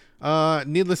Gollum.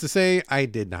 Needless to say, I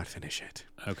did not finish it.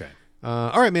 Okay.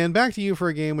 All right, man, back to you for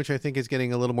a game which I think is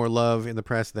getting a little more love in the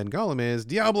press than Gollum is.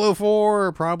 Diablo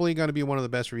 4, probably going to be one of the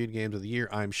best reviewed games of the year,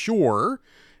 I'm sure.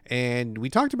 And we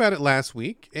talked about it last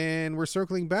week, and we're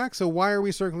circling back. So why are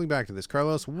we circling back to this,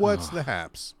 Carlos? What's the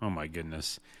haps? Oh, my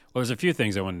goodness. Well, there's a few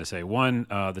things I wanted to say. One,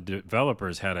 the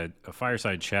developers had a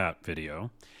fireside chat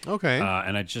video. Okay.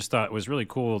 And I just thought it was really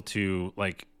cool to,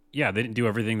 like, yeah, they didn't do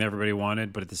everything that everybody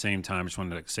wanted, but at the same time, I just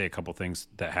wanted to say a couple things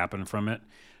that happened from it.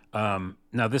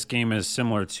 Now, this game is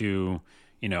similar to,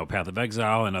 Path of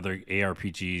Exile and other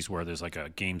ARPGs where there's like a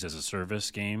games as a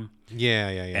service game. Yeah.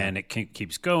 And it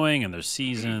keeps going, and there's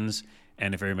seasons.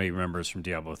 And if everybody remembers from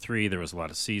Diablo 3, there was a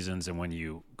lot of seasons. And when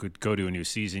you could go to a new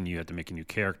season, you had to make a new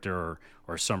character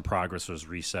or some progress was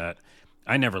reset.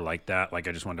 I never liked that. Like,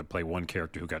 I just wanted to play one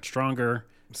character who got stronger.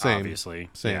 Same. Obviously.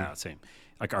 Same. Yeah, same.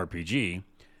 Like RPG.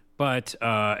 But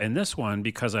in this one,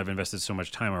 because I've invested so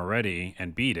much time already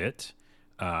and beat it,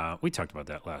 we talked about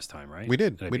that last time, right? We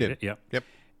did. We did. Yep.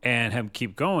 And have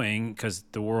keep going because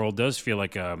the world does feel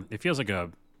like it feels like a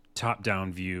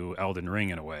top-down view Elden Ring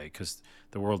in a way because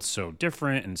the world's so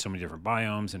different and so many different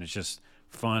biomes and it's just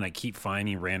fun. I keep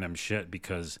finding random shit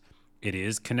because it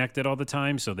is connected all the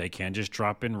time, so they can just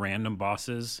drop in random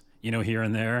bosses, here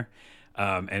and there,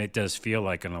 and it does feel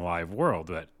like an alive world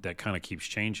that kind of keeps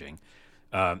changing.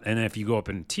 And then if you go up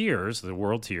in tiers, the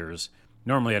world tiers,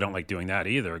 normally I don't like doing that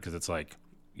either because it's like,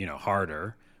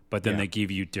 harder. But then they give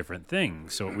you different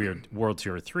things. So at World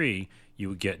Tier 3, you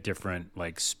would get different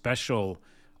like special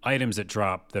items that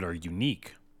drop that are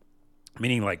unique,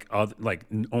 meaning like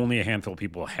only a handful of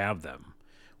people have them,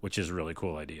 which is a really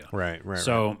cool idea. Right.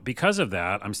 So because of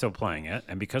that, I'm still playing it.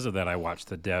 And because of that, I watched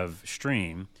the dev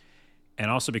stream. And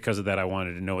also because of that, I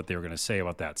wanted to know what they were going to say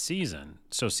about that season.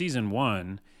 So season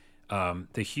 1,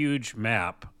 the huge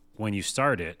map, when you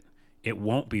start it, it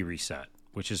won't be reset,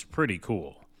 which is pretty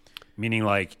cool. Meaning,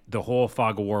 like, the whole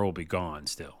Fog of War will be gone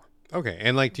still. Okay.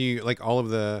 And, like, do you, like, all of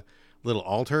the little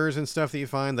altars and stuff that you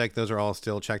find, like, those are all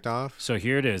still checked off? So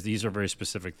here it is. These are very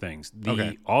specific things.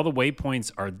 Okay. All the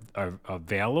waypoints are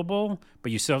available,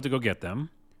 but you still have to go get them.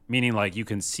 Meaning, like, you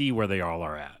can see where they all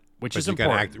are at, which is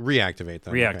important. Reactivate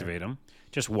them. Reactivate them.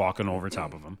 Just walking over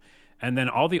top of them. And then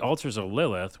all the altars of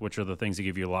Lilith, which are the things that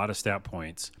give you a lot of stat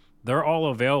points, they're all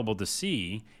available to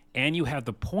see, and you have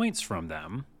the points from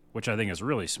them, which I think is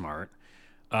really smart.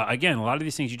 Again, a lot of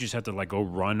these things you just have to like go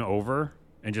run over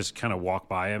and just kind of walk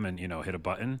by them and hit a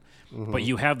button. Mm-hmm. But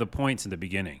you have the points in the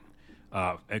beginning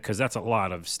because that's a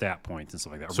lot of stat points and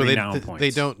stuff like that. So points.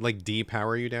 They don't like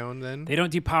depower you down then? They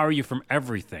don't depower you from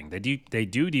everything. They do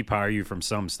depower you from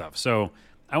some stuff. So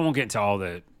I won't get into all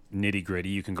the nitty gritty.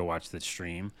 You can go watch the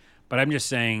stream. But I'm just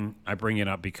saying I bring it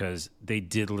up because they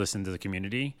did listen to the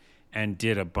community and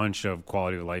did a bunch of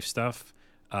quality of life stuff.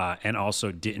 And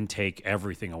also didn't take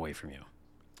everything away from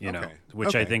you,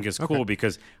 which I think is cool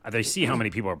because they see how many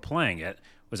people are playing it.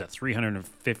 Was it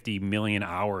 350 million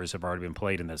hours have already been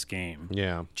played in this game?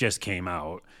 Yeah. Just came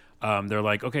out. They're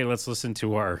like, okay, let's listen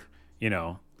to our,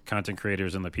 content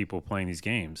creators and the people playing these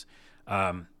games.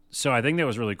 So I think that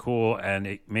was really cool, and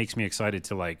it makes me excited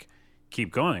to, like,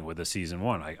 keep going with the season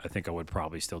 1. I think I would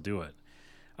probably still do it.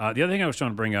 The other thing I was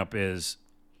trying to bring up is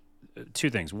two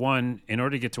things. One, in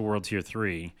order to get to World Tier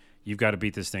 3, you've got to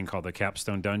beat this thing called the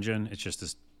Capstone Dungeon. It's just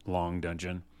this long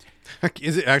dungeon.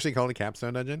 Is it actually called a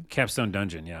Capstone Dungeon? Capstone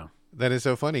Dungeon, yeah. That is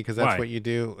so funny because that's Why? What you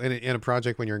do in a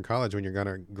project when you're in college, when you're going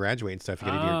to graduate and stuff. You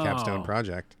get to do your capstone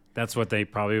project. That's what they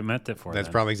probably meant it for. That's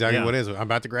probably exactly what it is. I'm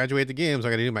about to graduate the game, so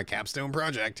I got to do my capstone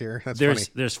project here. That's funny.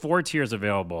 There's 4 tiers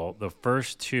available. The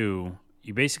first 2,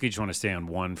 you basically just want to stay on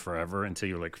 1 forever until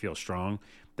you like feel strong.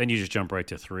 Then you just jump right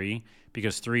to 3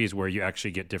 because 3 is where you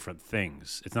actually get different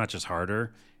things. It's not just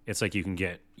harder. It's like you can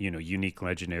get, unique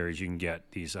legendaries. You can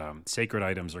get these sacred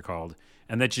items are called.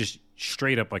 And that's just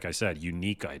straight up, like I said,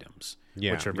 unique items,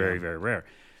 which are very, very rare.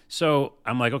 So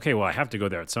I'm like, okay, well, I have to go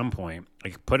there at some point.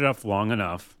 I put it off long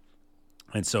enough.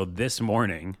 And so this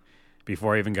morning,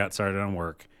 before I even got started on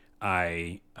work,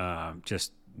 I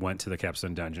just went to the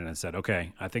Capstone Dungeon and said,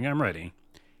 okay, I think I'm ready.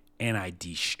 And I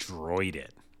destroyed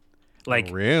it. Like,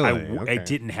 really? I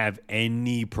didn't have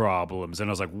any problems. And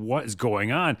I was like, what is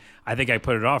going on? I think I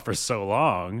put it off for so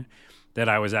long that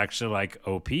I was actually like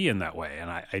OP in that way. And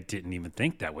I didn't even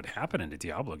think that would happen in a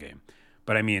Diablo game.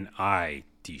 But I mean, I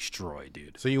destroyed,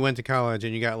 dude. So you went to college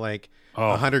and you got like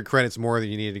 100 credits more than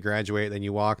you needed to graduate. Then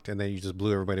you walked and then you just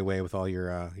blew everybody away with all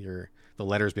the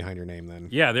letters behind your name then.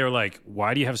 Yeah, they were like,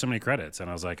 why do you have so many credits?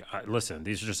 And I was like, listen,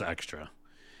 these are just extra.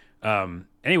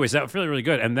 Anyways, that was really, really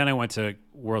good. And then I went to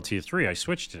World Tier 3. I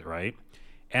switched it, right?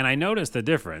 And I noticed the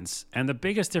difference. And the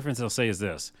biggest difference I'll say is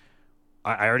this.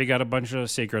 I already got a bunch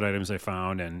of sacred items I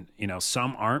found, and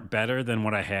some aren't better than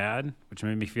what I had, which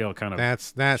made me feel kind of that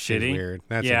shitty. seems weird.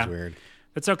 That seems weird.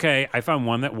 It's okay. I found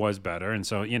one that was better, and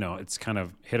so it's kind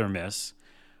of hit or miss.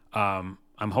 I'm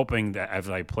hoping that as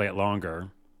I play it longer,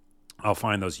 I'll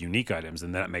find those unique items,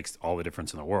 and that makes all the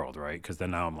difference in the world, right? Because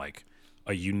then now I'm like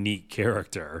a unique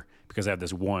character because I have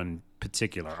this one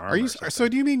particular armor. So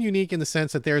do you mean unique in the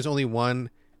sense that there's only one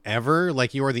ever?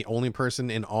 Like you are the only person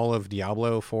in all of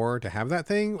Diablo 4 to have that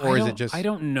thing? Or is it just... I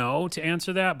don't know to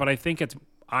answer that, but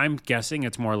I'm guessing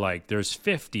it's more like there's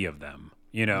 50 of them,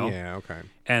 Yeah, okay.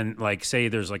 And like say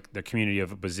there's like the community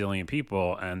of a bazillion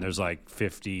people and there's like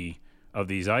 50 of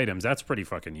these items. That's pretty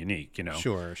fucking unique,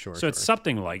 Sure. So it's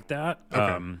something like that.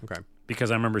 Okay.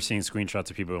 Because I remember seeing screenshots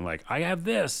of people and like, I have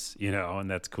this, and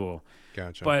that's cool.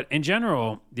 Gotcha. But in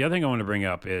general, the other thing I want to bring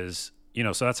up is,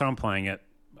 so that's how I'm playing it.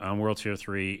 On World Tier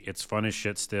 3, it's fun as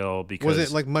shit still. Because was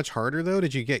it like much harder though?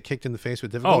 Did you get kicked in the face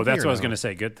with difficulty? Oh, that's what I was going to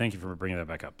say. Good, thank you for bringing that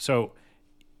back up. So,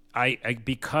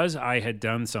 because I had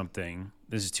done something.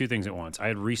 This is two things at once. I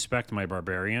had respect my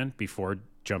barbarian before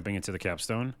jumping into the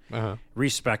capstone.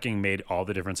 Respecking made all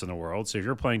the difference in the world. So if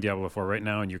you're playing Diablo 4 right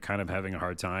now and you're kind of having a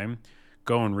hard time,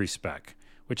 go and respec,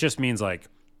 which just means like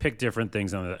pick different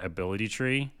things on the ability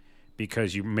tree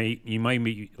because you might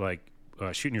be like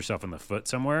shooting yourself in the foot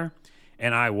somewhere.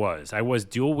 And I was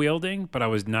dual wielding, but I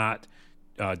was not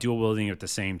dual wielding at the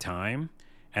same time.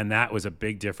 And that was a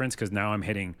big difference because now I'm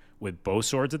hitting with both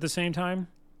swords at the same time.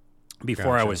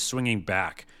 Before I was swinging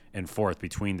back and forth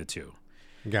between the two.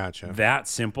 Gotcha. That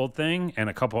simple thing and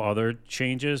a couple other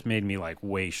changes made me like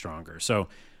way stronger. So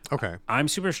okay, I'm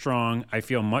super strong. I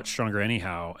feel much stronger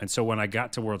anyhow. And so when I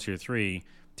got to World Tier 3,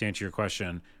 to answer your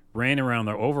question, ran around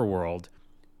the overworld,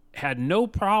 had no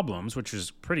problems, which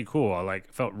was pretty cool. I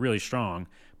felt really strong.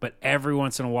 But every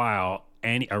once in a while,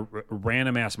 a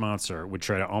random ass monster would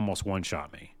try to almost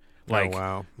one-shot me. Like, oh,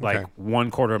 wow. Okay. Like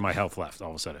 1/4 of my health left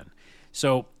all of a sudden.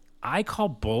 So I call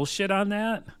bullshit on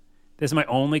that. This is my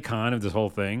only con of this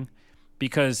whole thing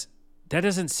because that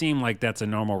doesn't seem like that's a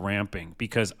normal ramping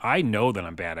because I know that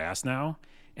I'm badass now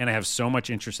and I have so much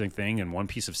interesting thing in one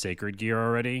piece of sacred gear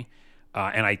already.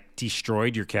 And I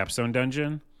destroyed your capstone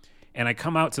dungeon and I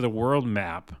come out to the world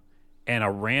map and a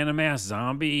random ass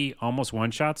zombie almost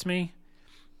one-shots me.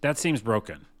 That seems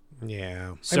broken.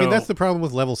 Yeah. So, I mean, that's the problem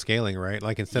with level scaling, right?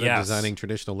 Like instead of designing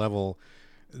traditional level,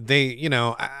 they,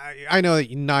 I know that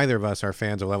neither of us are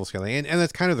fans of level scaling, and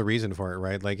that's kind of the reason for it,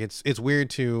 right? Like it's weird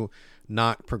to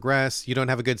not progress. You don't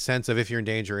have a good sense of if you're in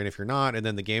danger and if you're not, and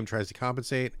then the game tries to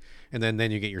compensate, and then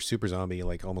you get your super zombie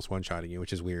like almost one-shotting you,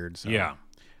 which is weird. So. Yeah,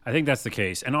 I think that's the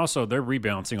case. And also they're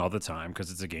rebalancing all the time because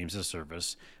it's a games as a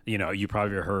service. You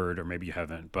probably heard, or maybe you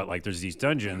haven't, but like there's these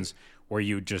dungeons where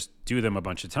you just do them a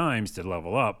bunch of times to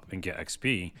level up and get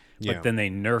XP, but then they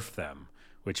nerf them,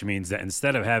 which means that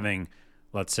instead of having,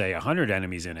 let's say 100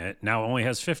 enemies in it, now it only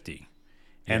has 50.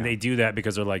 And they do that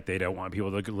because they're like, they don't want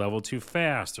people to level too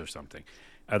fast or something.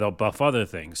 They'll buff other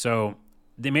things. So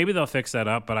maybe they'll fix that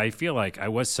up, but I feel like I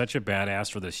was such a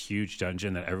badass for this huge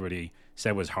dungeon that everybody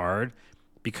said was hard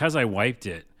because I wiped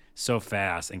it so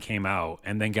fast and came out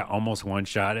and then got almost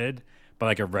one-shotted by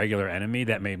like a regular enemy.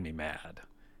 That made me mad.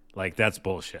 Like, that's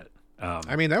bullshit.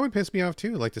 I mean, that would piss me off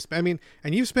too. Like, and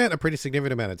you've spent a pretty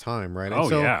significant amount of time, right?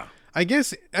 And yeah. I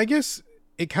guess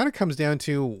it kind of comes down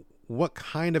to what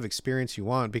kind of experience you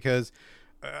want, because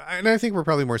and I think we're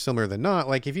probably more similar than not.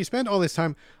 Like if you spend all this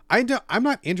time, I'm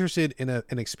not interested in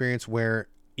an experience where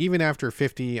even after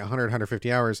 50, 100,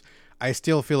 150 hours, I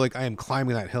still feel like I am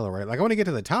climbing that hill, right? Like I want to get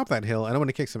to the top of that hill and I want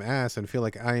to kick some ass and feel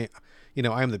like I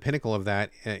am the pinnacle of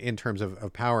that in terms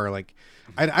of power. Like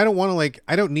I don't want to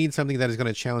I don't need something that is going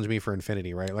to challenge me for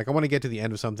infinity, right? Like I want to get to the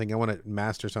end of something. I want to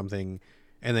master something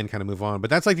and then kind of move on. But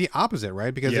that's like the opposite,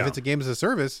 right? Because if it's a game as a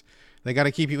service, they got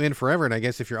to keep you in forever. And I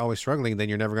guess if you're always struggling, then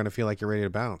you're never going to feel like you're ready to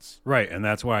bounce. Right. And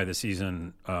that's why the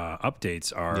season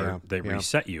updates are, they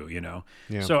reset you,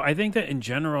 Yeah. So I think that in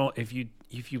general, if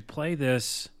you play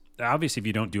this, obviously if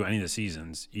you don't do any of the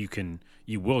seasons,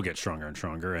 you will get stronger and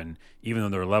stronger. And even though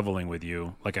they're leveling with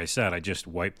you, like I said, I just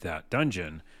wiped that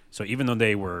dungeon. So even though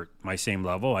they were my same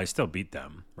level, I still beat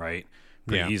them, right?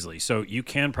 Pretty easily. So you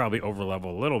can probably overlevel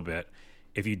a little bit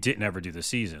if you didn't ever do the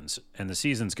seasons. And the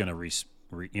season's going to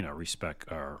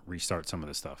respec or restart some of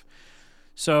the stuff.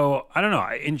 So I don't know.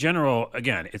 In general,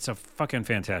 again, it's a fucking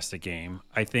fantastic game.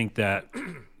 I think that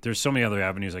there's so many other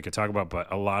avenues I could talk about, but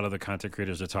a lot of the content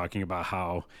creators are talking about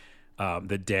how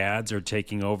the dads are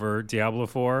taking over Diablo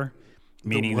 4,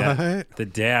 meaning that the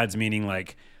dads, meaning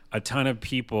like a ton of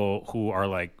people who are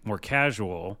like more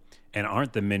casual and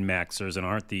aren't the min-maxers and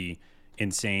aren't the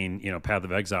insane, Path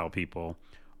of Exile people,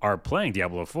 are playing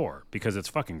Diablo 4 because it's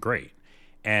fucking great.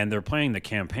 And they're playing the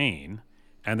campaign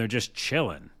and they're just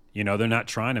chilling. You know, they're not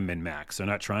trying to min-max. They're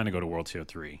not trying to go to World Tier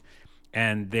 3.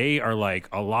 And they are like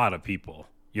a lot of people.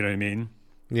 You know what I mean?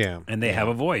 Yeah. And they have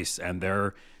a voice and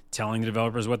they're telling the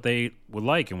developers what they would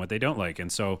like and what they don't like.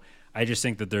 And so I just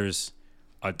think that there's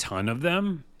a ton of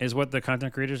them is what the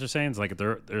content creators are saying. It's like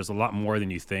there's a lot more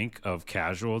than you think of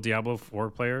casual Diablo 4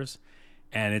 players.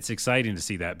 And it's exciting to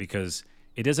see that because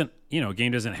it doesn't, you know, a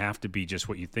game doesn't have to be just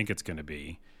what you think it's going to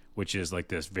be, which is like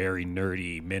this very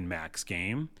nerdy min-max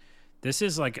game. This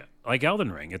is like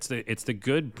Elden Ring. It's the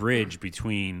good bridge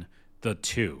between the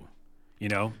two. You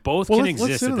know, both can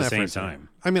exist at the same time.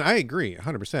 I mean, I agree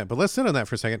 100%, but let's sit on that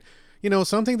for a second. You know,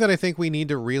 something that I think we need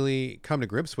to really come to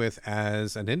grips with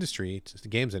as an industry, the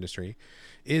games industry,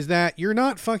 is that you're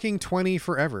not fucking 20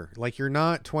 forever. Like, you're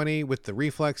not 20 with the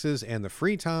reflexes and the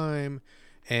free time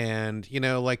and, you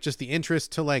know, like just the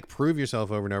interest to like prove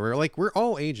yourself over and over. Like, we're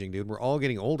all aging, dude. We're all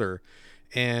getting older.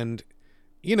 And,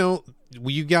 you know,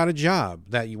 you got a job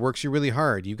that works you really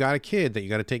hard. You got a kid that you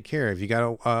got to take care of. You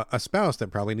got a spouse that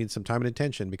probably needs some time and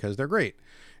attention because they're great.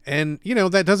 And, you know,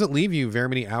 that doesn't leave you very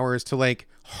many hours to like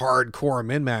hardcore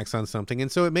min-max on something.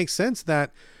 And so it makes sense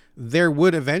that there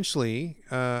would eventually,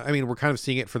 I mean, we're kind of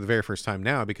seeing it for the very first time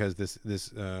now because this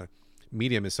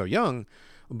medium is so young,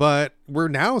 but we're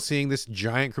now seeing this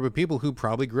giant group of people who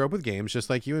probably grew up with games just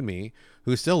like you and me,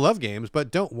 who still love games, but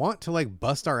don't want to like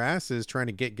bust our asses trying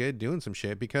to get good doing some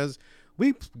shit because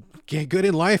we get good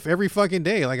in life every fucking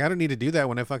day. Like, I don't need to do that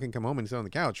when I fucking come home and sit on the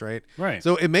couch, right? Right.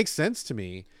 So it makes sense to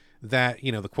me that,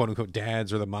 you know, the quote unquote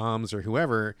dads or the moms or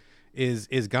whoever is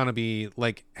gonna be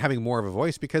like having more of a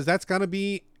voice because that's gonna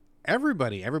be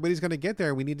everybody. Everybody's gonna get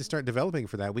there. We need to start developing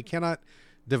for that. We cannot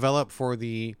develop for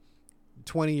the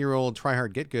 20-year-old try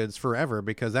hard get goods forever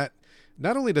because that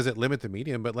not only does it limit the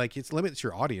medium, but like it limits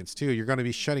your audience too. You're going to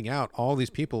be shutting out all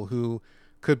these people who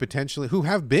could potentially, who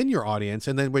have been your audience,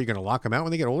 and then you're going to lock them out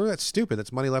when they get older. That's stupid.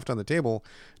 That's money left on the table,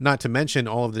 not to mention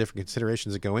all of the different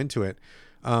considerations that go into it.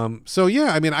 So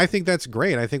yeah, I mean, I think that's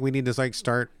great. I think we need to like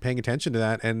start paying attention to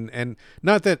that, and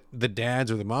not that the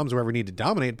dads or the moms or whoever need to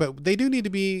dominate, but they do need to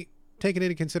be taken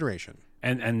into consideration.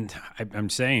 And I'm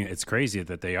saying it's crazy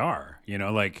that they are, you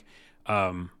know, like,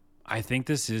 I think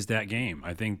this is that game.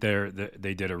 I think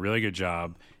they did a really good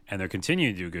job, and they're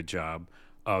continuing to do a good job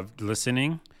of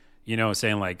listening, you know,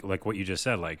 saying like what you just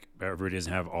said, like everybody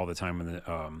doesn't have all the time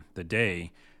in the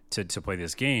day to play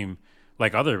this game.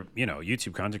 Like other, you know,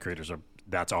 YouTube content creators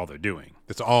that's all they're doing.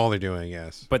 That's all they're doing,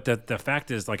 yes. But the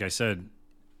fact is, like I said,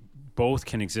 both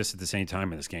can exist at the same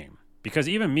time in this game. Because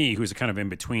even me, who's kind of in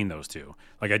between those two,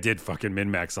 like I did fucking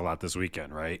min-max a lot this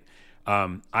weekend, right?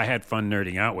 I had fun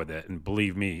nerding out with it, and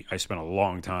believe me, I spent a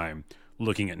long time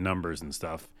looking at numbers and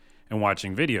stuff and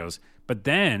watching videos. But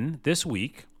then this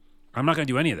week, I'm not going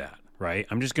to do any of that, right?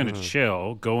 I'm just going to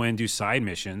chill, go in, do side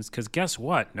missions, because guess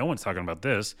what? No one's talking about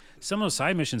this. Some of those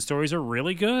side mission stories are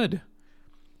really good.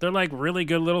 They're like really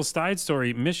good little side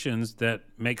story missions that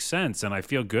make sense, and I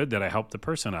feel good that I helped the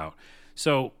person out.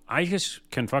 So I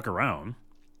just can fuck around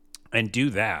and do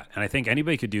that. And I think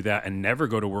anybody could do that and never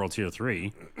go to World Tier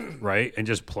 3, right? And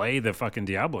just play the fucking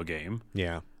Diablo game.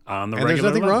 Yeah. On the and regular there's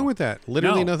nothing level. Wrong with that.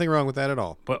 Literally nothing wrong with that at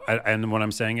all. But and what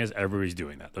I'm saying is everybody's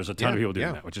doing that. There's a ton of people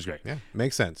doing that, which is great. Yeah,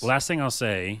 makes sense. Last thing I'll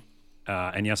say,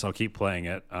 and yes, I'll keep playing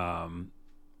it,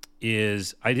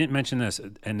 is I didn't mention this,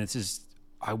 and this is,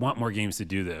 I want more games to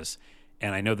do this.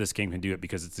 And I know this game can do it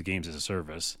because it's the games as a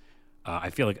service.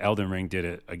 I feel like Elden Ring did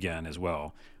it again as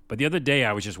well. But the other day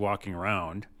I was just walking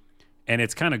around, and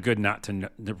it's kind of good not to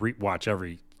watch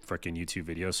every freaking YouTube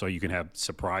video so you can have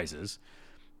surprises.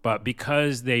 But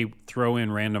because they throw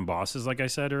in random bosses, like I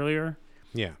said earlier,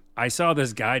 yeah, I saw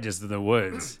this guy just in the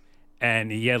woods,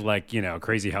 and he had like, you know,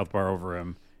 crazy health bar over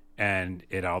him, and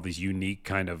it all these unique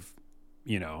kind of,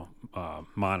 you know,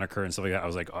 moniker and stuff like that. I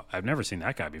was like, oh, I've never seen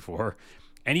that guy before.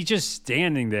 And he's just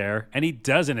standing there, and he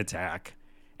doesn't attack,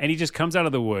 and he just comes out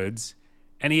of the woods,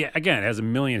 and he, again, has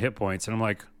 1 million hit points. And I'm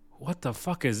like, what the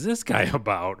fuck is this guy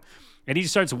about? And he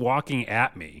just starts walking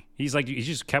at me. He's like, he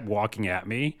just kept walking at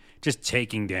me, just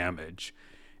taking damage.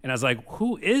 And I was like,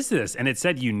 who is this? And it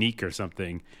said unique or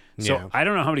something. So I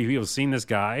don't know how many people have seen this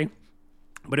guy,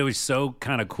 but it was so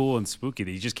kind of cool and spooky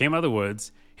that he just came out of the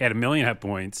woods. He had 1 million hit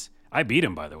points. I beat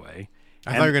him, by the way.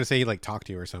 I thought you were going to say he like talked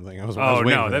to you or something. I was no,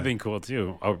 that'd that. been cool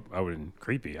too. I would have been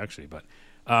creepy actually, but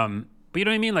you know what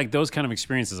I mean? Like those kind of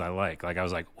experiences I like. Like I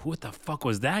was like, what the fuck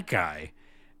was that guy?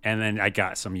 And then I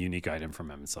got some unique item from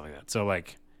him and stuff like that. So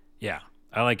like, yeah,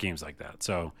 I like games like that.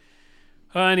 So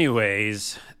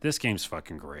anyways, this game's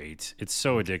fucking great. It's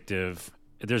so addictive.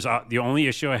 There's the only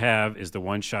issue I have is the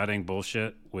one-shotting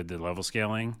bullshit with the level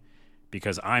scaling,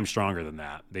 because I'm stronger than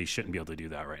that. They shouldn't be able to do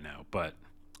that right now, but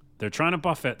they're trying to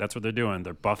buff it. That's what they're doing.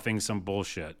 They're buffing some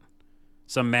bullshit,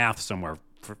 some math somewhere.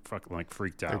 Like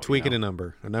freaked out. They're tweaking a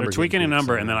number. They're tweaking a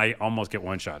number, and then I almost get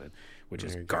one-shotted, which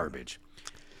is garbage.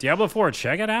 Diablo 4,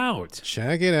 check it out.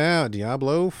 Check it out,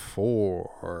 Diablo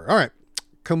 4. All right.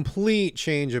 Complete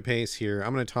change of pace here.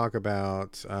 I'm going to talk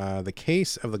about the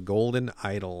Case of the Golden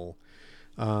Idol.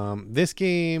 This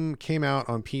game came out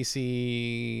on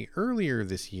PC earlier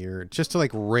this year, just to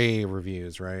like rave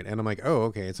reviews, right? And I'm like, oh,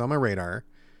 okay, it's on my radar.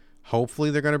 Hopefully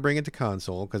they're going to bring it to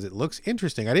console because it looks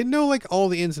interesting. I didn't know like all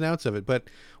the ins and outs of it, but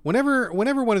whenever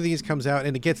one of these comes out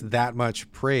and it gets that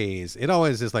much praise, it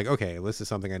always is like, okay, this is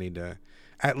something I need to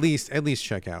at least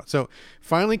check out. So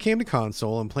finally came to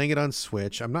console. I'm playing it on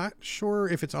Switch. I'm not sure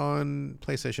if it's on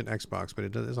PlayStation, Xbox, but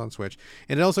it is on Switch.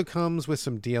 And it also comes with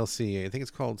some DLC. I think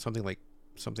it's called something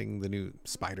the new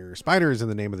Spider is in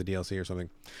the name of the DLC or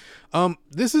something.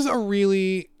 This is a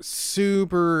really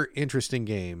super interesting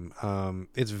game.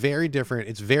 It's very different.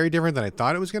 It's very different than I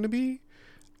thought it was going to be.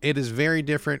 It is very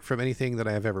different from anything that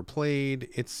I have ever played.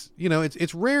 It's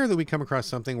rare that we come across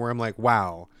something where I'm like,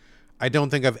 wow, I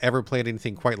don't think I've ever played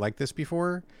anything quite like this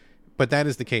before, but that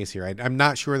is the case here. I'm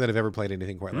not sure that I've ever played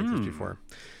anything quite like this before.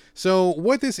 So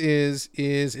what this is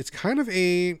it's kind of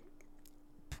a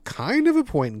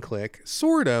point and click,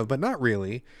 sort of, but not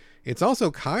really. It's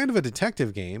also kind of a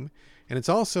detective game, and it's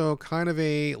also kind of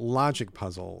a logic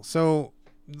puzzle. So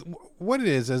what it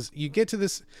is you get to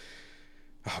this.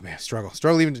 Oh man,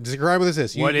 struggle even to describe what this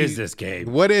is. What is this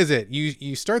game? What is it?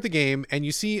 You start the game and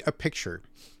you see a picture.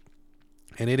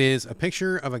 And it is a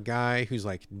picture of a guy who's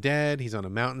like dead. He's on a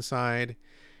mountainside,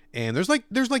 and there's like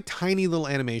tiny little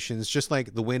animations, just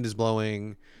like the wind is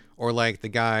blowing, or like the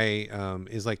guy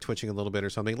is like twitching a little bit or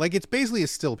something. Like it's basically a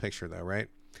still picture though, right?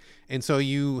 And so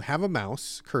you have a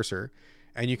mouse cursor,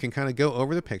 and you can kind of go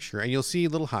over the picture, and you'll see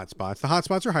little hotspots. The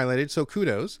hotspots are highlighted, so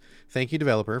kudos. Thank you,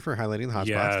 developer, for highlighting the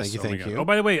hotspots. Yes, Thank you. Oh,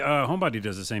 by the way, Homebody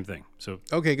does the same thing. So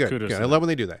okay, good. Kudos. I love when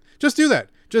they do that. Just do that.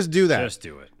 Just do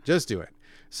it.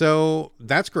 So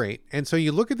that's great. And so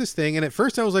you look at this thing, and at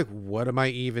first I was like, what am I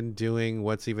even doing?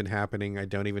 What's even happening? I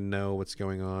don't even know what's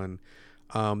going on.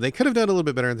 They could have done a little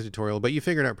bit better in the tutorial, but you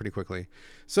figure it out pretty quickly.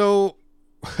 So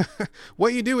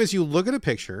what you do is you look at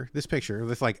this picture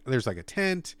with there's like a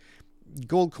tent,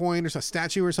 gold coin, or a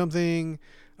statue or something.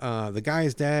 The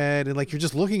guy's dead. And like, you're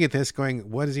just looking at this going,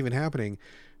 what is even happening?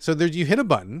 So you hit a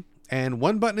button, and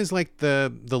one button is like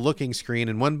the looking screen,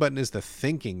 and one button is the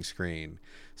thinking screen.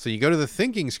 So you go to the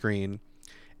thinking screen,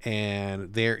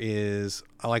 and there is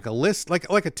like a list, like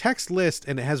a text list,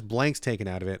 and it has blanks taken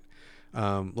out of it,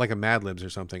 like a Mad Libs or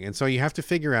something. And so you have to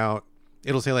figure out,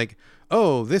 it'll say like,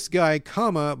 oh, this guy,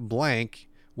 comma, blank,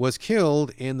 was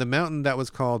killed in the mountain that was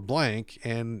called blank,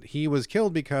 and he was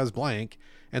killed because blank.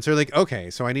 And so you're like, okay,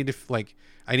 so I need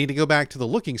to go back to the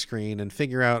looking screen and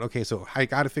figure out, okay, so I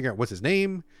got to figure out what's his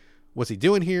name, what's he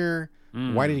doing here,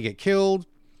 why did he get killed?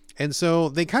 And so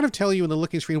they kind of tell you in the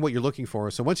looking screen what you're looking for.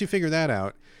 So once you figure that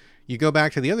out, you go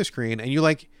back to the other screen, and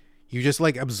you just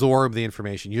absorb the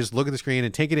information. You just look at the screen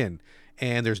and take it in.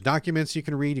 And there's documents you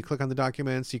can read. You click on the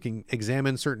documents. You can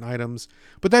examine certain items.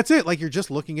 But that's it. Like, you're just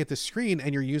looking at the screen,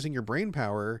 and you're using your brain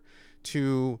power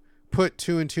to put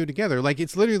two and two together. Like,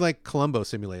 it's literally like Columbo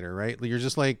Simulator, right? You're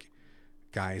just like,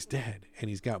 guy's dead, and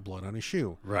he's got blood on his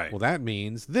shoe. Right. Well, that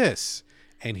means this.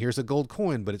 And here's a gold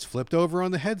coin, but it's flipped over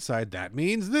on the head side. That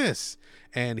means this.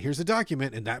 And here's a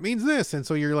document, and that means this. And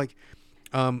so you're like,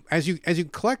 as you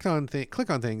click on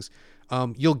things,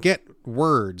 you'll get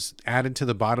words added to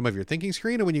the bottom of your thinking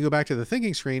screen. And when you go back to the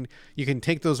thinking screen, you can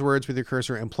take those words with your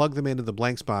cursor and plug them into the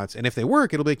blank spots. And if they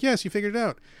work, it'll be like, yes, you figured it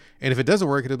out. And if it doesn't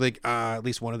work, it'll be like, at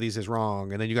least one of these is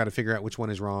wrong. And then you got to figure out which one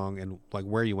is wrong and like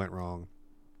where you went wrong.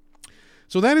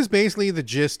 So that is basically the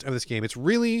gist of this game. It's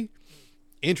really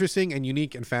interesting and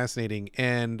unique and fascinating.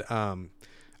 And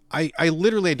I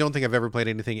literally don't think I've ever played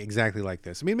anything exactly like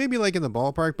this. I mean, maybe like in the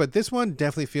ballpark, but this one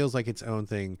definitely feels like its own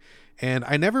thing. And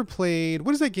I never played,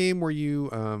 what is that game where you,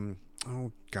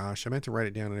 oh gosh, I meant to write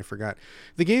it down and I forgot.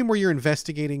 The game where you're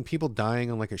investigating people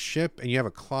dying on like a ship, and you have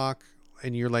a clock,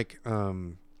 and you're like,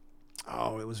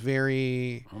 it was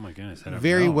very, oh my goodness,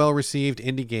 very well received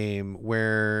indie game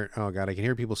where, oh God, I can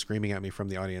hear people screaming at me from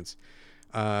the audience.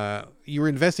 You were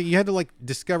investigating, you had to like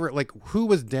discover like who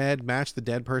was dead, match the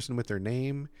dead person with their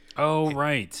name. Oh,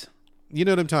 right. You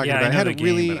know what I'm talking about. I it had know a the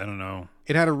really, game, but I don't know.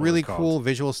 It had a really cool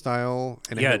visual style.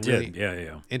 And it did.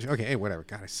 Yeah. Okay. Hey, whatever.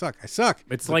 God, I suck.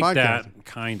 It's like podcast. That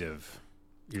kind of.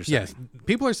 You're saying. Yes.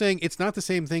 People are saying it's not the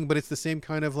same thing, but it's the same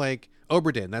kind of like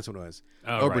Oberdin. That's what it was.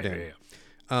 Oh, Oberdin. Right,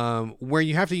 where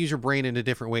you have to use your brain in a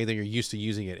different way than you're used to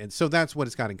using it. And so that's what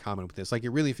it's got in common with this. Like, it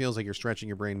really feels like you're stretching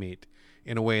your brain meat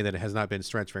in a way that it has not been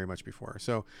stretched very much before.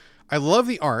 So I love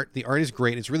the art. The art is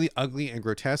great. It's really ugly and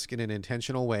grotesque in an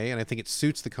intentional way, and I think it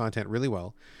suits the content really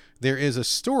well. There is a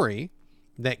story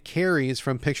that carries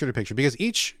from picture to picture, because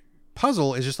each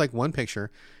puzzle is just like one picture,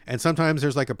 and sometimes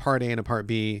there's like a part A and a part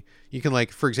B. You can,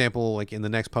 like, for example, like in the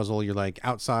next puzzle, you're like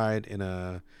outside in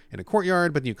a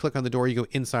courtyard, but you click on the door, you go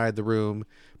inside the room,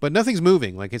 but nothing's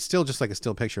moving. Like, it's still just like a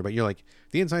still picture, but you're like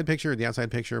the inside picture, the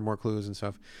outside picture, more clues and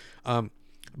stuff.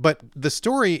 But the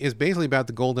story is basically about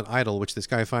the golden idol, which this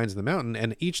guy finds in the mountain.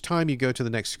 And each time you go to the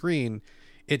next screen,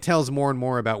 it tells more and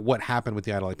more about what happened with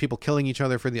the idol, like people killing each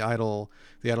other for the idol.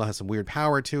 The idol has some weird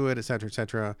power to it, et cetera, et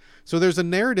cetera. So there's a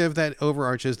narrative that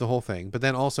overarches the whole thing. But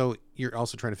then also, you're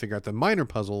also trying to figure out the minor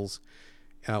puzzles.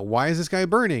 Why is this guy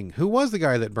burning? Who was the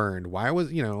guy that burned? Why was,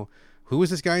 who was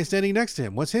this guy standing next to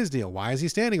him? What's his deal? Why is he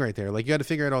standing right there? Like, you got to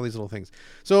figure out all these little things.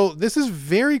 So this is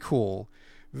very cool,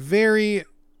 very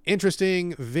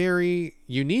interesting, very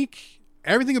unique.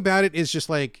 Everything about it is just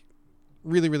like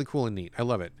really, really cool and neat. I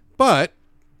love it. But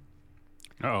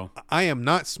I am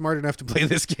not smart enough to play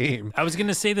this game. I was going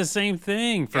to say the same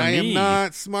thing for me. I am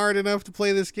not smart enough to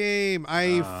play this game.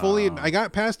 I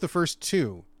got past the first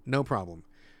two, no problem.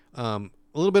 A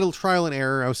little bit of trial and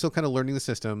error. I was still kind of learning the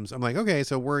systems. I'm like, okay,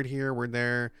 so word here, word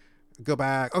there, go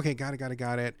back. Okay, got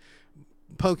it.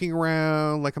 Poking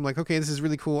around, like, I'm like, okay, this is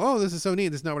really cool. Oh, this is so neat.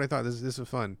 This is not what I thought. This is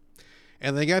fun.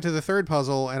 And they got to the third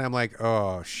puzzle, and I'm like,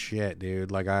 oh shit,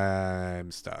 dude, like, I'm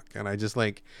stuck. And I just,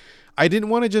 like, I didn't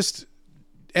want to just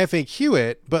FAQ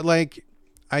it, but like,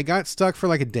 I got stuck for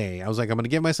like a day. I was like, I'm gonna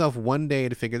give myself one day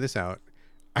to figure this out.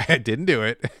 I didn't do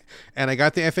it, and I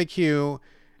got the FAQ,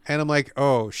 and I'm like,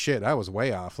 oh shit, I was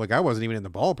way off. Like, I wasn't even in the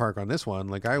ballpark on this one.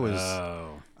 Like, I was.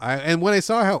 And when I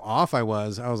saw how off I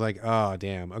was like, oh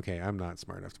damn, okay, I'm not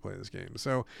smart enough to play this game.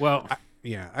 So, well,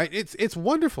 it's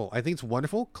wonderful. I think it's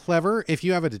wonderful, clever. If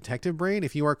you have a detective brain,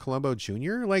 if you are Columbo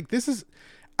Jr., like, this is,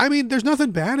 I mean, there's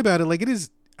nothing bad about it. Like, it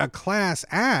is a class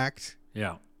act.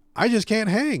 Yeah. I just can't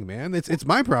hang, man. It's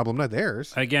my problem, not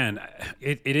theirs. Again,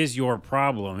 it is your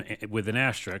problem with an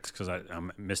asterisk, because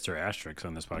I'm Mr. Asterisk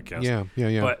on this podcast.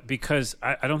 Yeah. But because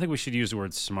I don't think we should use the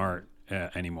word smart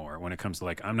anymore when it comes to,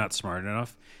 like, I'm not smart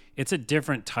enough. It's a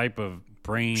different type of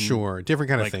brain. Sure, different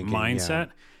kind of thinking. Mindset.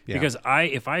 Yeah. Because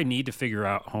if I need to figure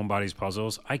out Homebody's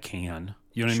puzzles, I can.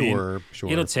 You know what I mean? Sure.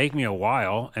 It'll take me a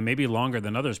while, and maybe longer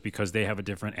than others, because they have a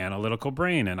different analytical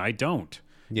brain, and I don't.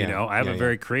 Yeah, I have a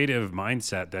very creative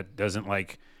mindset that doesn't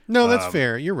like. No, that's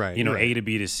fair. You're right. You're right. A to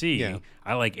B to C. Yeah.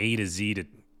 I like A to Z to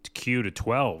Q to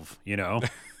 12.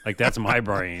 Like, that's my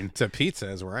brain. To pizza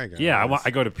is where I go. Yeah,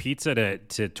 I go to pizza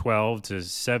to 12 to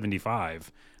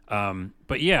 75.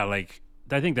 But yeah, like,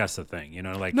 I think that's the thing.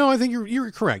 Like. No, I think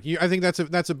you're correct. I think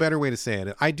that's a better way to say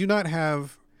it. I do not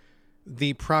have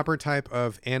the proper type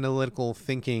of analytical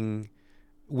thinking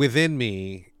within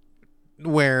me,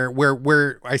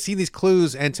 where I see these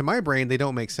clues, and to my brain they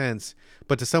don't make sense,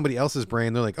 but to somebody else's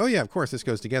brain they're like, oh yeah, of course this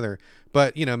goes together.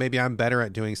 But maybe I'm better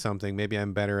at doing something. Maybe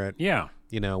I'm better at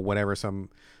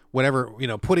whatever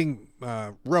putting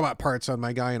robot parts on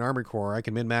my guy in Armored Core. I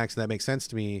can min-max, and that makes sense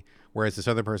to me, whereas this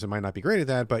other person might not be great at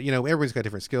that. But everybody's got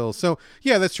different skills. So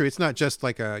yeah, that's true. It's not just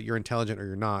like you're intelligent or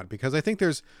you're not, because I think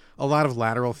there's a lot of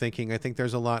lateral thinking. I think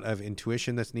there's a lot of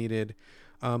intuition that's needed.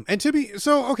 And to be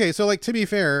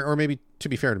fair, or maybe to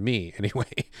be fair to me anyway,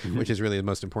 which is really the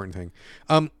most important thing.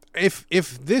 If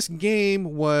this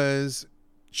game was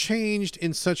changed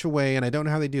in such a way, and I don't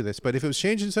know how they do this, but if it was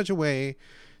changed in such a way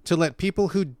to let people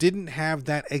who didn't have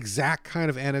that exact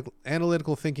kind of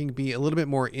analytical thinking be a little bit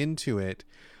more into it,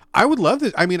 I would love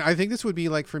this. I mean, I think this would be,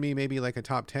 like, for me, maybe like a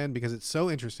top 10, because it's so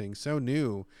interesting, so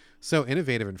new, so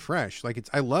innovative and fresh. Like,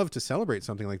 I love to celebrate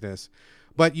something like this.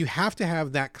 But you have to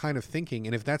have that kind of thinking,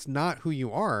 and if that's not who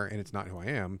you are, and it's not who I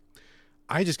am,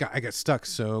 I got stuck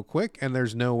so quick, and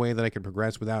there's no way that I could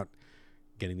progress without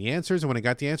getting the answers. And when I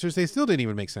got the answers, they still didn't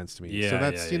even make sense to me. Yeah, so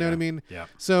that's you know what I mean? Yeah.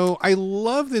 So I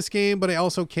love this game, but I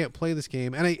also can't play this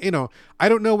game, and I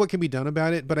don't know what can be done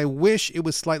about it, but I wish it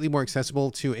was slightly more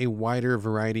accessible to a wider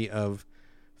variety of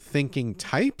thinking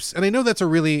types. And I know that's I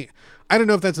don't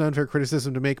know if that's an unfair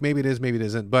criticism to make. Maybe it is, maybe it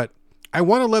isn't, but I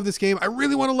want to love this game. I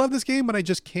really want to love this game, but I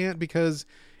just can't, because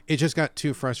it just got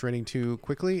too frustrating too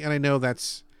quickly. And I know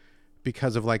that's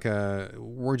because of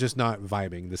we're just not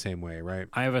vibing the same way, right?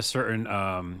 I have a certain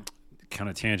kind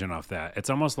of tangent off that. It's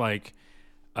almost like,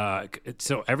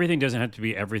 so everything doesn't have to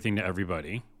be everything to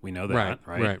everybody. We know that,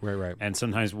 right? Right. And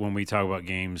sometimes when we talk about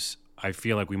games, I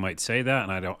feel like we might say that,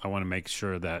 and I want to make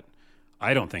sure that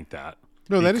I don't think that.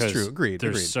 No, that is true. Agreed.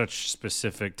 There's such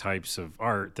specific types of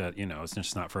art that, it's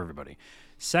just not for everybody.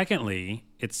 Secondly,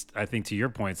 I think to your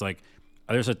point, it's like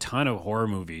there's a ton of horror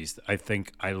movies. I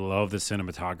think I love the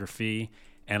cinematography,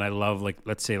 and I love, like,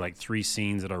 let's say like 3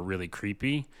 scenes that are really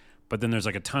creepy, but then there's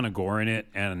like a ton of gore in it,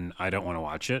 and I don't want to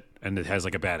watch it, and it has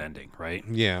like a bad ending, right?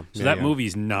 Yeah. So that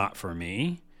movie's not for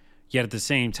me. Yet at the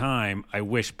same time, I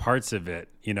wish parts of it,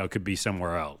 could be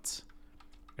somewhere else,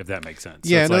 if that makes sense.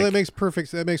 Yeah, so that makes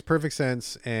perfect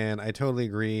sense, and I totally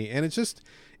agree. And it just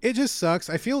sucks.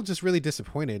 I feel just really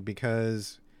disappointed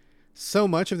because so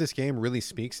much of this game really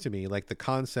speaks to me. Like the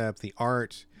concept, the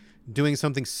art, doing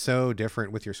something so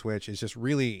different with your Switch is just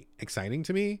really exciting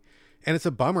to me. And it's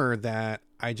a bummer that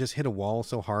I just hit a wall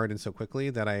so hard and so quickly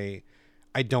that I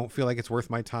don't feel like it's worth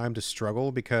my time to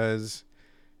struggle, because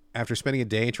after spending a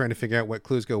day trying to figure out what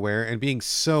clues go where and being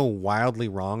so wildly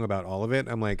wrong about all of it,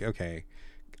 I'm like, okay,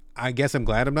 I guess I'm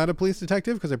glad I'm not a police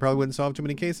detective, because I probably wouldn't solve too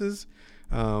many cases.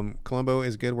 Columbo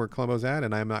is good where Columbo's at,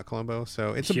 and I'm not Columbo,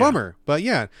 so it's a bummer. But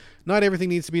yeah, not everything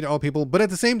needs to be to all people. But at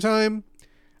the same time,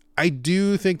 I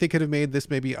do think they could have made this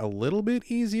maybe a little bit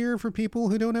easier for people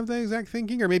who don't have that exact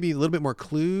thinking, or maybe a little bit more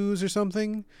clues or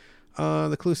something.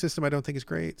 The clue system I don't think is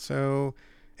great. So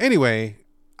anyway,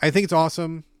 I think it's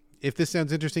awesome. If this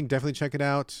sounds interesting, definitely check it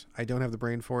out. I don't have the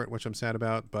brain for it, which I'm sad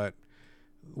about, but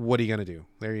what are you going to do?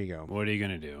 There you go. What are you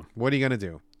going to do? What are you going to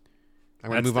do? I'm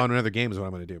going to move on to another game is what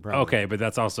I'm going to do. Probably. Okay, but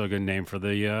that's also a good name for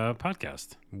the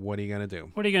podcast. What are you going to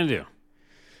do? What are you going to do?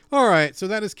 All right, so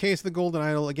that is Case of the Golden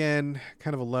Idol. Again,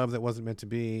 kind of a love that wasn't meant to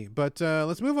be. But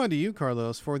let's move on to you,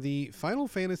 Carlos, for the Final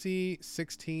Fantasy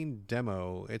 16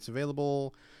 demo. It's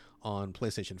available on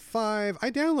PlayStation 5.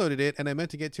 I downloaded it, and I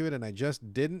meant to get to it, and I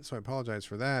just didn't, so I apologize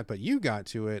for that. But you got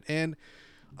to it, and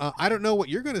I don't know what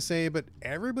you're going to say, but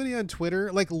everybody on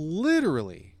Twitter, like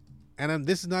literally, and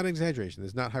this is not an exaggeration,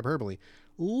 this is not hyperbole,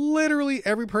 literally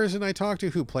every person I talked to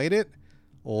who played it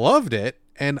loved it,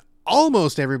 and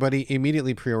almost everybody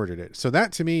immediately pre-ordered it. So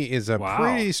that to me is a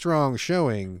pretty strong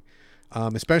showing,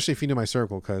 especially if you know my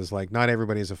circle, because like not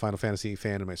everybody is a Final Fantasy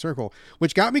fan in my circle,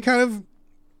 which got me kind of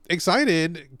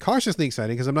excited, cautiously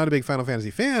excited, because I'm not a big Final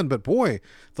Fantasy fan, but boy,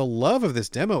 the love of this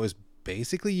demo is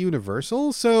basically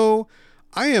universal. So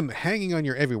I am hanging on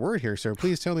your every word here, sir.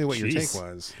 Please tell me what your take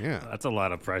was. Yeah, that's a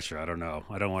lot of pressure. I don't know.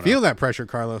 I don't want to feel that pressure,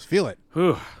 Carlos. Feel it.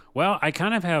 Whew. Well, I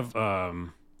kind of have.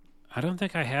 I don't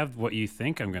think I have what you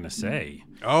think I'm going to say.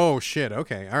 Oh shit.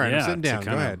 Okay. All right. I'm sitting down.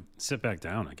 Go ahead. Sit back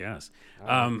down, I guess.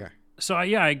 Okay. So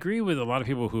I agree with a lot of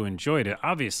people who enjoyed it.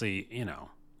 Obviously,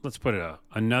 let's put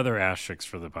another asterisk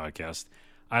for the podcast.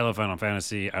 I love Final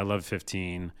Fantasy. I love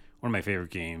 15. One of my favorite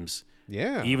games.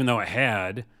 Yeah. Even though it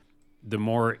had the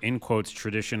more, in quotes,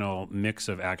 traditional mix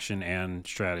of action and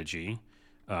strategy,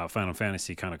 Final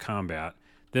Fantasy kind of combat,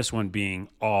 this one being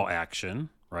all action,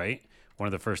 right? One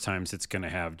of the first times it's going to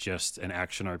have just an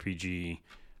action RPG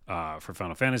for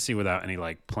Final Fantasy without any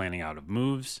like planning out of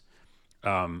moves.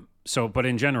 But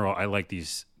in general, I like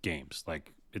these games.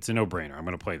 Like, it's a no-brainer. I'm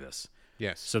going to play this.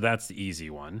 Yes. So that's the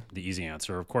easy one, the easy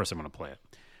answer. Of course I'm going to play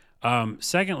it.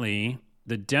 Secondly,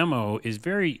 the demo is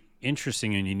very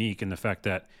interesting and unique in the fact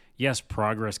that, yes,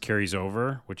 progress carries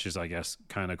over, which is, I guess,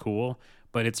 kind of cool,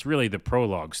 but it's really the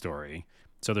prologue story.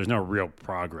 So there's no real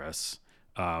progress.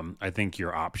 I think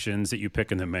your options that you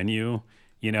pick in the menu,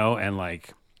 and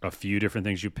like a few different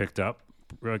things you picked up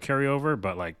carry over,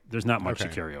 but like there's not much to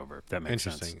carry over, if that makes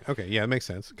sense. Okay, yeah, it makes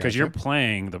sense. Because you're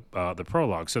playing the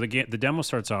prologue. So the demo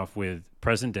starts off with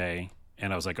present day,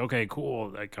 and I was like, okay, cool.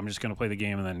 Like, I'm just going to play the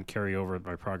game and then carry over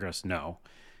my progress. No.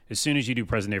 As soon as you do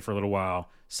present day for a little while,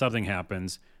 something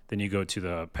happens, then you go to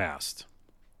the past.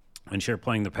 And you're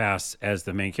playing the past as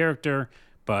the main character,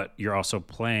 but you're also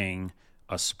playing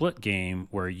a split game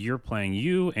where you're playing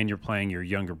you and you're playing your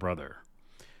younger brother.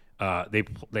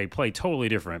 They play totally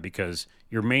different because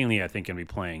you're mainly, I think, going to be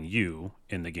playing you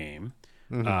in the game.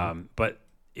 Mm-hmm. But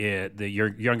your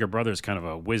younger brother is kind of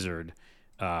a wizard,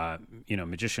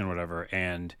 magician or whatever,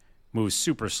 and moves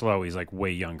super slow. He's like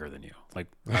way younger than you. Like,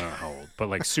 I don't know how old, but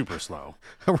like super slow.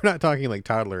 We're not talking like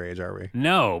toddler age, are we?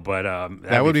 No, but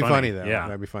that would be funny though. Yeah,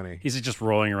 that'd be funny. He's just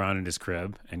rolling around in his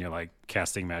crib, and you're like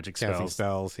casting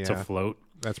spells yeah, to float.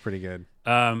 That's pretty good.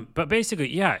 But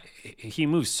basically, yeah, he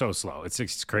moves so slow.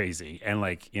 It's crazy, and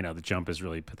like the jump is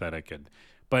really pathetic.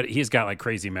 But he's got like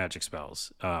crazy magic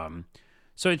spells.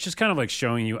 So it's just kind of like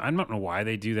showing you. I don't know why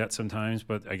they do that sometimes,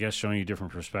 but I guess showing you a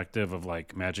different perspective of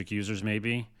like magic users,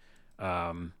 maybe.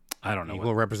 I don't know.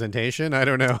 Equal representation? I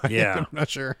don't know. Yeah. I'm not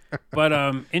sure. But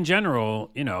in general,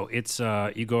 it's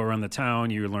you go around the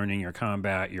town, you're learning your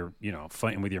combat, you're,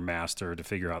 fighting with your master to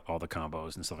figure out all the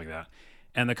combos and stuff like that.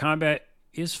 And the combat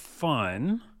is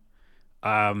fun.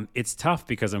 It's tough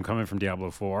because I'm coming from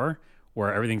Diablo 4,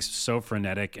 where everything's so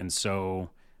frenetic and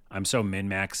I'm so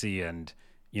min-maxy, and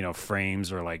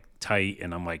frames are like tight,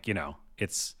 and I'm like,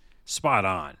 it's spot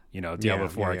on. Diablo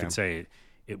 4, I could say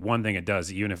one thing it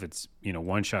does, even if it's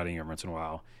one-shotting every once in a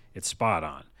while, it's spot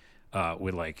on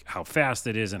with like how fast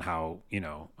it is and how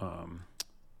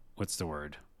what's the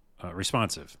word,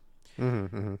 responsive.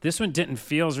 This one didn't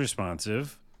feel as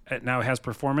responsive. Now it has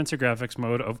performance or graphics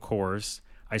mode, of course.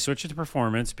 I switched it to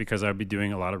performance because I'd be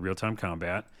doing a lot of real-time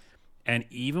combat. And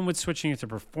even with switching it to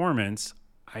performance,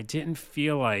 I didn't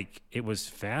feel like it was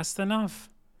fast enough.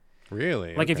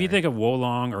 Really? Like if you think of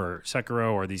Wolong or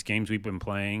Sekiro or these games we've been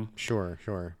playing. Sure.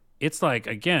 It's like,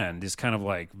 again, this kind of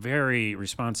like very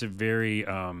responsive, very,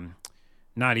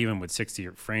 not even with 60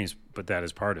 frames, but that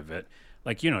is part of it.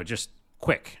 Like, just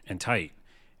quick and tight.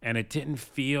 And it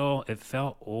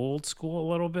felt old school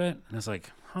a little bit. And it's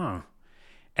like, huh.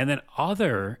 And then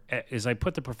is I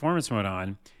put the performance mode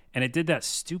on, and it did that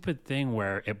stupid thing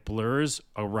where it blurs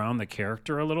around the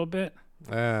character a little bit.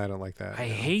 I don't like that. I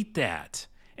hate that.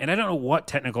 And I don't know what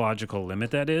technological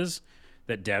limit that is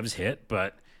that devs hit,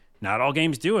 but not all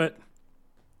games do it.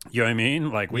 You know what I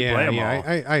mean? Like, we play them all.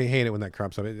 I hate it when that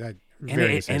crops up. And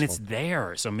it's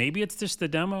there. So maybe it's just the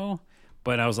demo,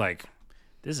 but I was like,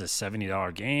 this is a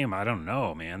 $70 game. I don't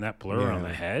know, man. That blur on the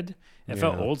head, it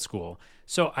felt old school.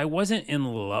 So I wasn't in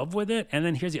love with it. And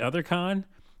then here's the other con.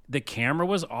 The camera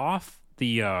was off,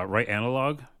 the right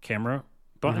analog camera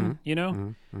button,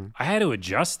 I had to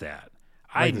adjust that.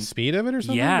 Like the speed of it or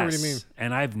something? Yes. What do you mean?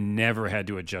 And I've never had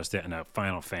to adjust it in a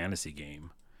Final Fantasy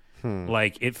game.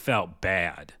 Like, it felt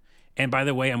bad. And by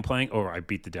the way, I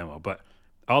beat the demo, but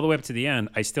all the way up to the end,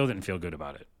 I still didn't feel good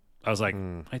about it. I was like,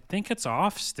 I think it's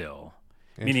off still.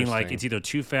 Meaning like it's either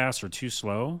too fast or too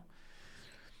slow.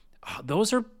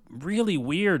 Those are really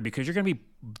weird because you're going to be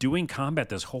doing combat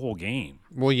this whole game.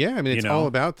 Well, yeah. I mean, it's all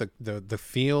about the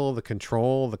feel, the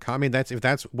control, the combat. If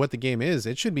that's what the game is,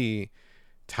 it should be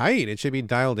tight. It should be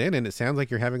dialed in. And it sounds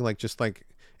like you're having just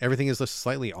everything is just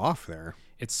slightly off there.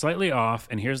 It's slightly off.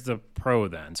 And here's the pro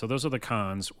then. So those are the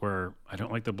cons where I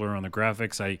don't like the blur on the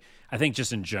graphics. I think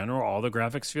just in general, all the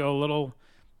graphics feel a little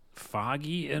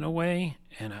foggy in a way.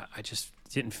 And I just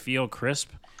didn't feel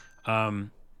crisp.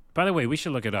 By the way, we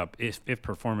should look it up if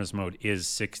performance mode is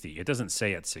 60. It doesn't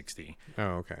say it's 60. Oh,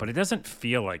 okay. But it doesn't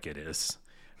feel like it is.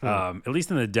 At least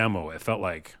in the demo, it felt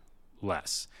like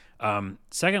less.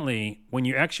 Secondly, when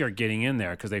you actually are getting in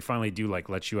there, because they finally do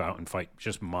let you out and fight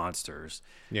just monsters.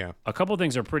 Yeah. A couple of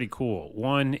things are pretty cool.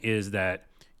 One is that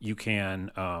you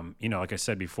can, like I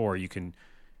said before, you can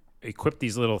equip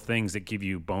these little things that give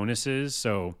you bonuses.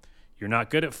 So you're not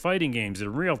good at fighting games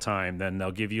in real time, then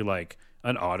they'll give you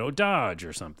an auto dodge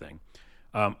or something.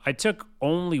 I took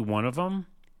only one of them,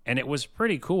 and it was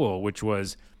pretty cool, which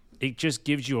was it just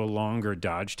gives you a longer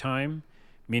dodge time.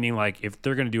 Meaning, if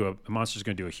they're going to do a monster's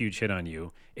going to do a huge hit on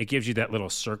you, it gives you that little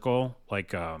circle,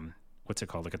 what's it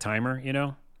called, like a timer,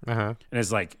 And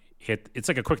it's hit. It's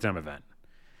like a quick time event,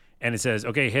 and it says,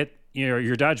 okay, hit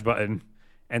your dodge button,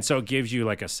 and so it gives you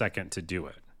a second to do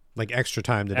it, extra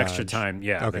time to extra dodge. time,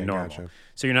 than normal. Gotcha.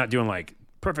 So you're not doing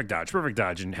perfect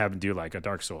dodge, and having to do a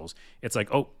Dark Souls. It's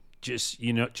just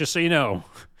so you know,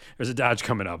 there's a dodge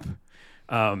coming up.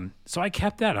 So I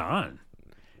kept that on.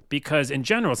 Because in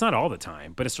general, it's not all the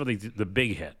time, but it's really the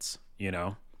big hits, Yeah.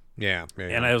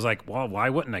 And I was like, well, why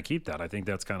wouldn't I keep that? I think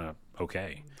that's kind of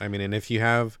okay. I mean, and if you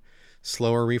have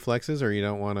slower reflexes or you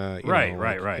don't want to, right.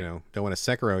 Don't want to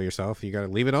Sekiro yourself, you got to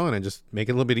leave it on and just make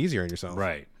it a little bit easier on yourself.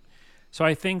 Right. So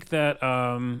I think that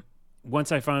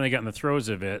once I finally got in the throes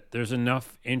of it, there's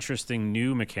enough interesting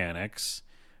new mechanics.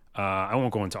 I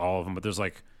won't go into all of them, but there's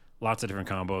lots of different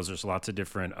combos. There's lots of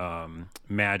different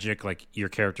magic. Your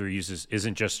character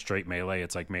isn't just straight melee.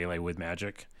 It's melee with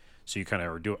magic. So you kind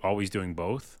of are always doing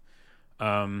both.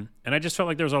 And I just felt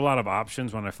like there was a lot of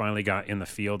options when I finally got in the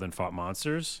field and fought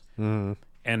monsters. And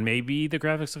maybe the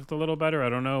graphics looked a little better. I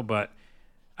don't know. But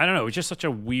I don't know. It was just such a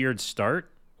weird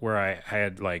start where I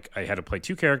had to play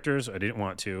two characters. I didn't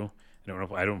want to.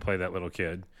 I don't play that little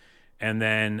kid. And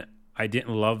then I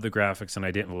didn't love the graphics and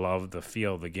I didn't love the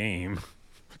feel of the game.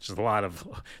 Which is a lot of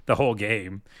the whole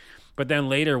game. But then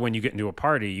later when you get into a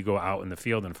party, you go out in the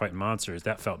field and fight monsters.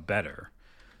 That felt better.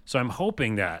 So I'm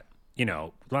hoping that,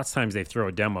 lots of times they throw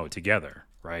a demo together,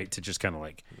 right? To just kind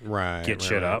of get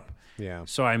shit up. Yeah.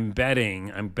 So I'm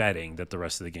betting that the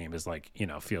rest of the game is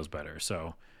feels better.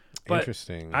 So, but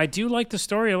interesting. I do like the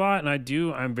story a lot,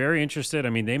 and I'm very interested. I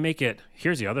mean, they make it,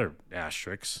 here's the other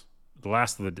asterisk, the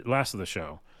last of the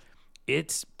show.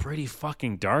 It's pretty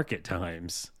fucking dark at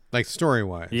times. Like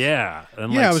story-wise. Yeah.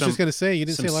 And yeah, I was just going to say, you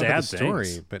didn't say a lot about the story,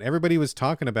 things. but everybody was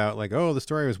talking about like, oh, the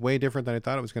story was way different than I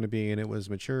thought it was going to be, and it was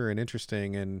mature and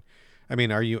interesting. And I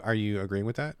mean, are you agreeing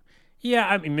with that? Yeah,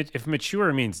 I mean, if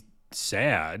mature means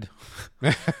sad.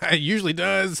 It usually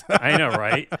does. I know,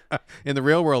 right? In the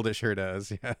real world, it sure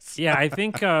does, yes. Yeah, I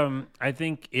think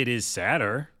it is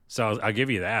sadder. So I'll give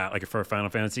you that. Like for a Final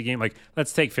Fantasy game, like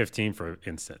let's take 15 for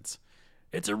instance.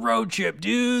 It's a road trip,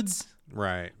 dudes.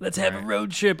 Right. Let's have a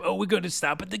road trip. Oh, we're going to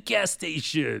stop at the gas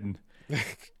station.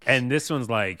 And this one's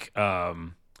like,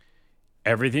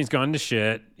 everything's gone to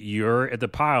shit. You're at the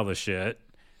pile of shit.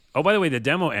 Oh, by the way, the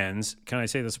demo ends. Can I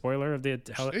say the spoiler of the?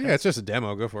 How yeah, it's just a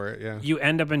demo. Go for it. Yeah. You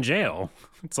end up in jail.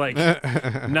 It's like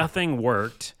nothing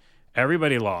worked.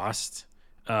 Everybody lost.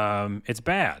 It's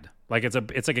bad. Like it's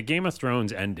like a Game of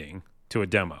Thrones ending to a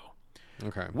demo.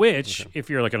 Okay. Which, if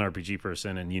you're like an RPG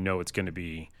person and you know it's going to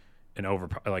be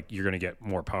like you're going to get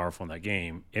more powerful in that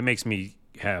game, it makes me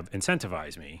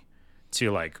incentivize me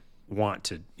to like want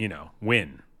to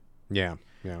win. Yeah.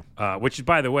 Which is,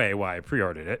 by the way, why I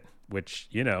pre-ordered it. Which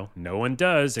no one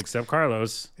does except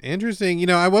Carlos. Interesting.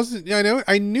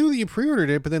 I knew that you pre-ordered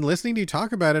it, but then listening to you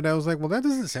talk about it, I was like, well, that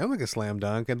doesn't sound like a slam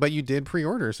dunk. But you did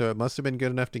pre-order, so it must have been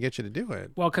good enough to get you to do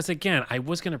it. Well, because again, I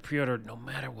was going to pre-order no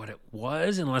matter what it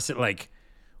was, unless it like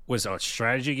was a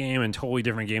strategy game and totally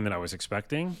different game than I was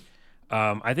expecting.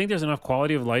 I think there's enough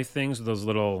quality of life things with those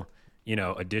little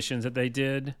additions that they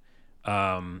did.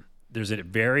 There's a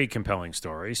very compelling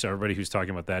story, so everybody who's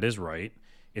talking about that is right.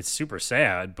 It's super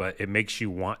sad, but it makes you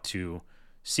want to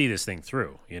see this thing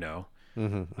through,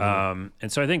 And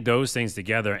so I think those things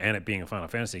together, and it being a Final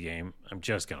Fantasy game, I'm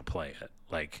just going to play it.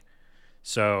 Like,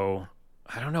 so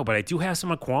I don't know, but I do have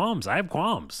some qualms. I have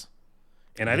qualms.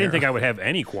 And I didn't think I would have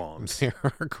any qualms. There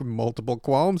are multiple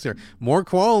qualms here. More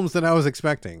qualms than I was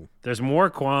expecting. There's more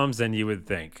qualms than you would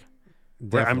think.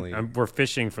 Definitely. We're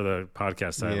fishing for the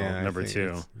podcast title, number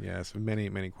 2. Yes, many,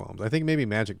 many qualms. I think maybe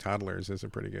Magic Toddlers is a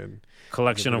pretty good...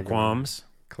 Collection of qualms.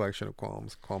 Collection of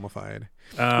qualms. Qualmified.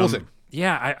 We'll see.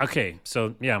 Yeah, okay.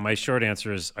 So, yeah, my short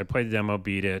answer is I played the demo,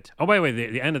 beat it. Oh, by the way,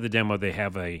 the end of the demo, they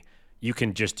have you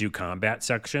can just do combat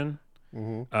section.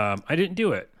 Mm-hmm. I didn't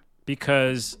do it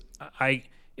because I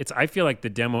feel like the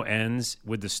demo ends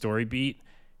with the story beat,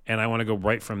 and I want to go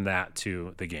right from that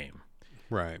to the game.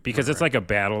 Right. Because it's like a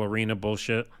battle arena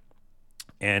bullshit.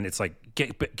 And it's like,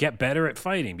 get better at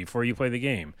fighting before you play the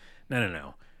game.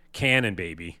 No. Canon,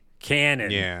 baby. Canon.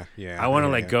 Yeah. I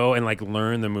want to go and like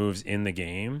learn the moves in the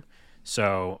game.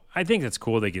 So I think it's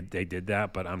cool they did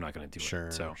that, but I'm not going to do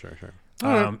it. So,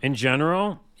 sure. In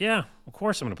general, yeah, of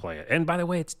course I'm going to play it. And by the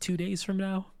way, it's 2 days from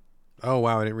now. Oh,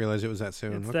 wow. I didn't realize it was that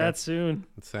soon. It's that soon.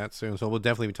 It's that soon. So we'll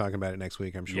definitely be talking about it next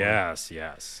week, I'm sure.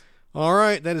 Yes. All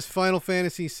right, that is Final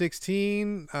Fantasy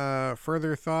 16.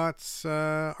 Further thoughts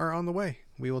are on the way.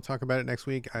 We will talk about it next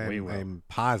week. I'm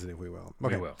positive we will.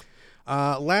 Okay. We will.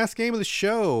 Last game of the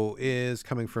show is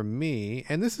coming from me,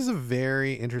 and this is a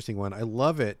very interesting one. I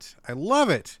love it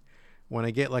when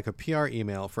I get like a PR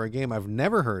email for a game I've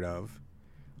never heard of.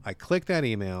 I click that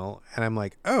email, and I'm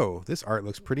like, oh, this art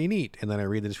looks pretty neat. And then I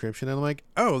read the description, and I'm like,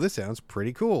 oh, this sounds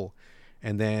pretty cool.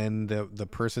 And then the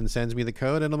person sends me the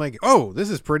code, and I'm like, oh,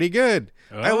 this is pretty good.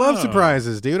 Oh. I love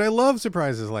surprises, dude. I love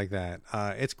surprises like that.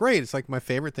 It's great. It's like my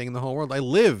favorite thing in the whole world. I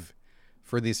live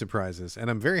for these surprises.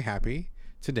 And I'm very happy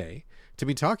today to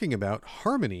be talking about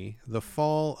Homebody, the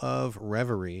Fall of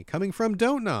Reverie, coming from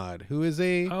Don't Nod, who is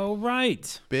a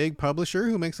big publisher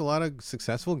who makes a lot of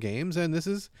successful games. And this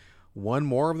is one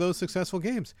more of those successful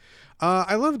games.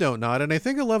 I love Don't Nod, and I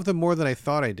think I love them more than I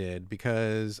thought I did,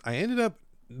 because I ended up...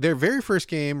 Their very first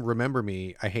game, Remember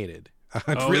Me, I hated.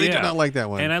 I did not like that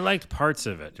one. And I liked parts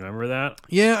of it. Do you remember that?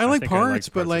 Yeah, I like parts,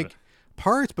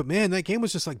 but man, that game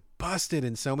was just like busted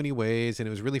in so many ways, and it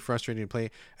was really frustrating to play.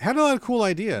 It had a lot of cool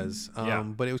ideas,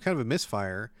 but it was kind of a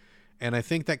misfire. And I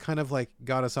think that kind of like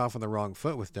got us off on the wrong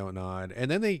foot with Don't Nod.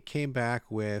 And then they came back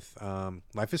with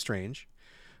Life is Strange,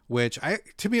 which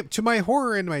to my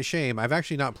horror and my shame, I've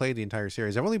actually not played the entire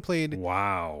series. I've only played,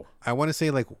 I want to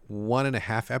say like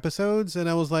 1.5 episodes, and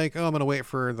I was like, oh, I'm going to wait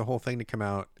for the whole thing to come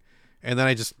out. And then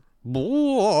I just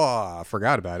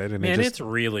forgot about it. And it's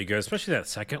really good, especially that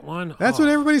second one. That's what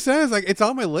everybody says. Like, it's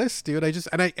on my list, dude.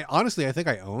 I honestly, I think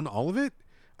I own all of it.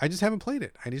 I just haven't played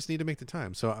it. I just need to make the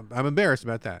time. So I'm embarrassed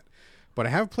about that. But I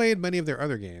have played many of their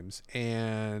other games,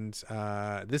 and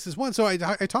this is one. So I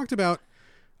talked about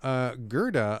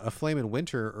Gerda, A Flame in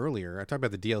Winter earlier. I talked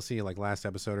about the DLC like last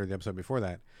episode or the episode before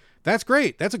that. That's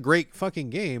great. That's a great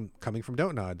fucking game coming from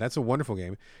Don't Nod. That's a wonderful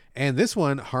game. And this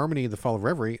one, Homebody, The Fall of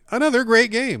Reverie, another great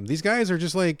game. These guys are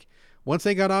just like, once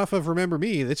they got off of Remember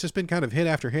Me, it's just been kind of hit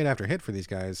after hit after hit for these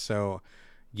guys. So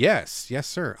Yes,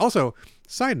 sir. Also,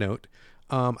 side note,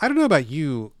 I don't know about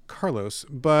you, Carlos,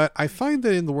 but I find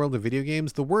that in the world of video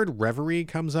games, the word reverie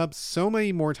comes up so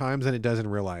many more times than it does in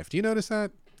real life. Do you notice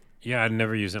that? Yeah, I'd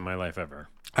never used it in my life ever.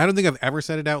 I don't think I've ever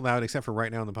said it out loud except for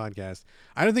right now on the podcast.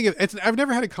 I don't think I've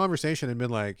never had a conversation and been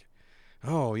like,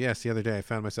 oh yes, the other day I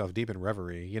found myself deep in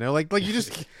reverie. You know, like you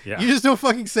just Yeah. you just don't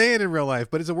fucking say it in real life,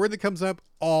 but it's a word that comes up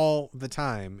all the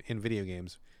time in video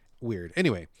games. Weird.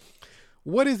 Anyway,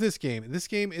 what is this game? This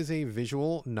game is a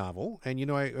visual novel, and you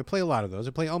know I play a lot of those.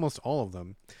 I play almost all of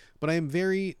them, but I am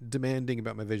very demanding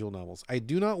about my visual novels. I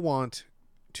do not want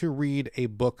to read a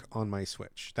book on my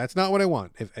Switch. That's not what I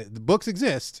want. If the books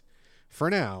exist, for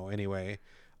now anyway.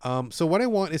 So what I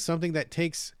want is something that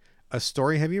takes a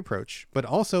story heavy approach, but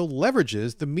also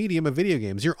leverages the medium of video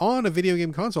games. You're on a video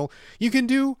game console. You can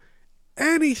do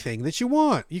anything that you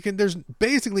want. There's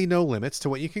basically no limits to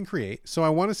what you can create. So I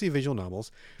want to see visual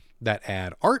novels that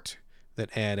add art, that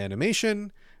add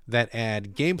animation, that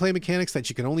add gameplay mechanics that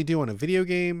you can only do on a video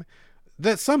game,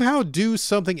 that somehow do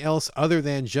something else other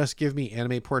than just give me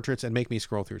anime portraits and make me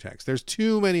scroll through text. There's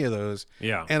too many of those,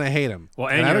 and I hate them. Well,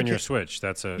 and you're on your Switch.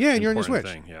 That's a and you're on your Switch.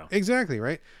 Thing. Yeah, exactly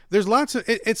right. There's lots of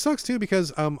it sucks too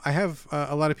because I have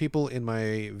a lot of people in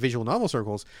my visual novel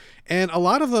circles, and a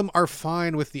lot of them are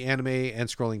fine with the anime and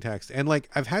scrolling text. And like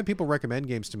I've had people recommend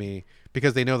games to me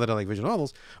because they know that I like visual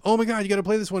novels. Oh my god, you got to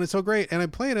play this one! It's so great. And I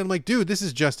play it, and I'm like, dude, this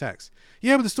is just text.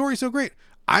 Yeah, but the story's so great.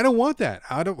 I don't want that.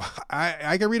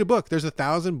 I can read a book. There's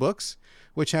 1,000 books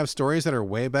which have stories that are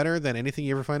way better than anything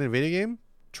you ever find in a video game.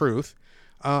 Truth.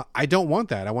 I don't want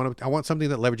that. I want something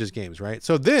that leverages games, right?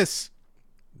 So this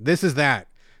is that.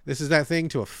 This is that thing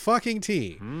to a fucking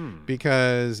T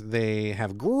because they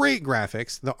have great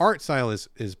graphics. The art style is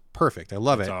perfect. I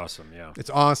love it. It's awesome. Yeah. It's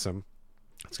awesome.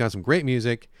 It's got some great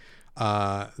music.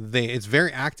 It's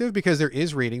very active because there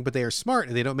is reading, but they are smart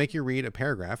and they don't make you read a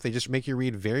paragraph. They just make you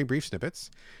read very brief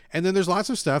snippets. And then there's lots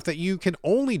of stuff that you can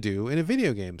only do in a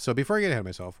video game. So before I get ahead of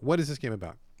myself, what is this game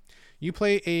about? You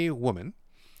play a woman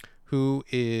who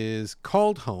is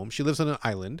called home. She lives on an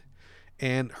island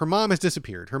and her mom has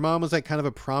disappeared. Her mom was like kind of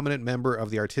a prominent member of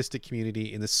the artistic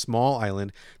community in this small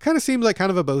island. Kind of seems like kind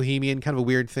of a bohemian, kind of a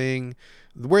weird thing.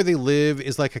 Where they live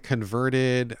is like a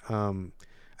converted,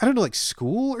 I don't know, like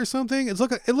school or something. It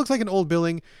looks like an old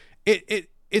building. It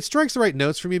strikes the right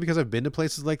notes for me because I've been to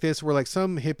places like this where like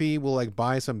some hippie will like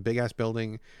buy some big ass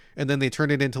building and then they turn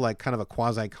it into like kind of a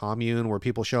quasi commune where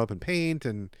people show up and paint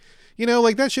and you know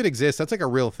like that shit exists. That's like a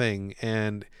real thing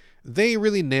and they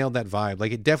really nailed that vibe.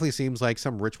 Like it definitely seems like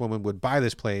some rich woman would buy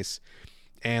this place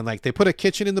and like they put a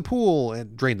kitchen in the pool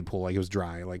and drained the pool like it was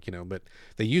dry, like you know, but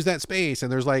they use that space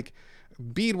and there's like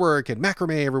beadwork and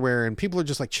macrame everywhere and people are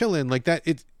just like chilling like that.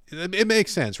 It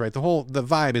makes sense, right? The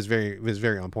vibe is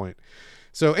very on point.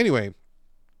 So anyway,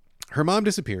 her mom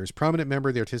disappears, prominent member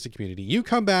of the artistic community. You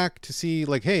come back to see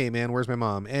like, hey man, where's my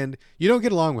mom? And you don't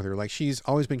get along with her. Like she's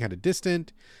always been kind of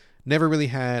distant, never really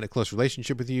had a close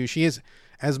relationship with you. She has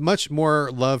as much more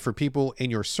love for people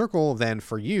in your circle than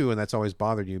for you. And that's always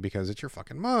bothered you because it's your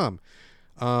fucking mom.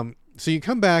 So you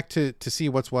come back to see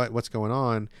what's going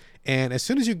on. And as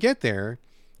soon as you get there,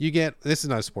 this is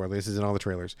not a spoiler. This is in all the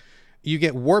trailers. You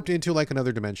get warped into like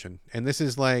another dimension. And this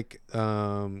is like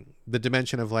the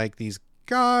dimension of like these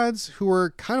gods who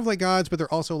are kind of like gods, but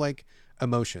they're also like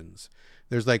emotions.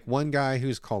 There's like one guy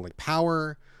who's called like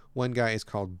power. One guy is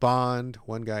called bond.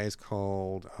 One guy is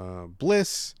called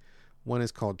bliss. One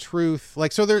is called truth.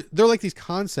 Like, so they're like these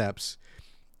concepts,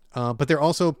 but they're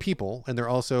also people and they're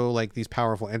also like these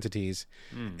powerful entities.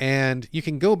 And you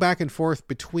can go back and forth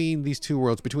between these two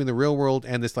worlds, between the real world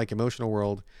and this like emotional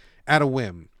world at a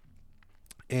whim.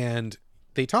 And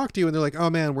they talk to you and they're like, oh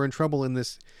man, we're in trouble in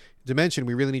this dimension.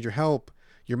 We really need your help.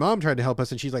 Your mom tried to help us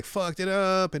and she's like, fucked it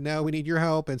up. And now we need your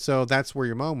help. And so that's where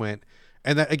your mom went.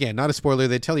 And that, again, not a spoiler.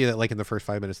 They tell you that like in the first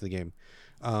 5 minutes of the game.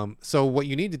 So what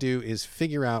you need to do is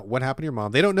figure out what happened to your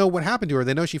mom. They don't know what happened to her.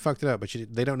 They know she fucked it up, but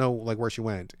they don't know like where she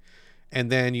went. And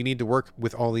then you need to work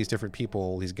with all these different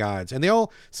people, these gods. And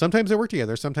sometimes they work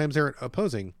together. Sometimes they're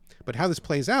opposing. But how this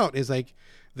plays out is like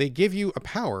they give you a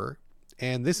power.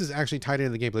 And this is actually tied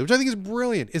into the gameplay, which I think is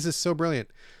brilliant. This is so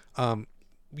brilliant.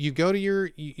 You go to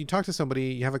you talk to somebody,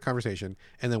 you have a conversation.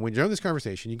 And then when you're on this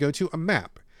conversation, you go to a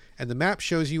map. And the map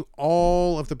shows you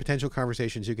all of the potential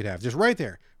conversations you could have. Just right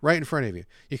there, right in front of you.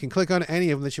 You can click on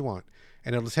any of them that you want.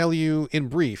 And it'll tell you in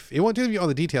brief. It won't tell you all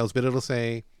the details, but it'll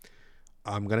say,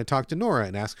 I'm going to talk to Nora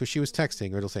and ask who she was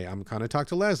texting. Or it'll say, I'm going to talk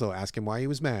to Laszlo, ask him why he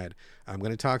was mad. I'm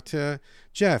going to talk to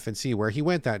Jeff and see where he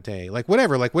went that day. Like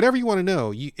whatever you want to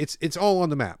know, it's all on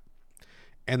the map.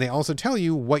 And they also tell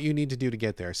you what you need to do to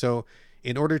get there. So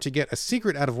in order to get a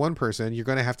secret out of one person, you're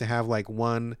going to have like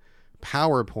one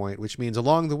power point, which means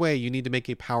along the way, you need to make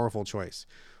a powerful choice.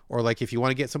 Or like if you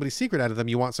want to get somebody's secret out of them,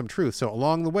 you want some truth. So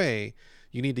along the way,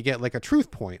 you need to get like a truth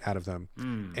point out of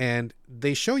them. And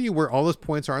they show you where all those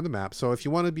points are on the map. So if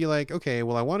you want to be like, okay,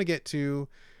 well, I want to get to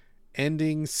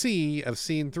ending C of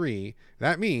scene 3,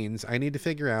 that means I need to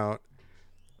figure out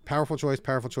powerful choice,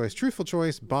 truthful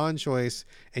choice, bond choice,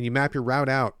 and you map your route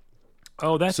out.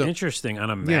 Oh, that's interesting on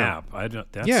a map. That's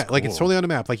cool. Like it's totally on a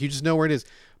map. Like you just know where it is.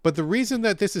 But the reason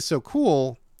that this is so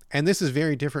cool, and this is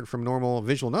very different from normal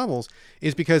visual novels,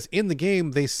 is because in the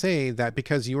game they say that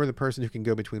because you are the person who can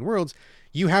go between worlds,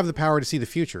 you have the power to see the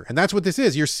future. And that's what this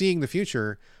is. You're seeing the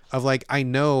future of like, I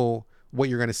know what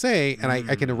you're going to say, and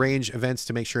I can arrange events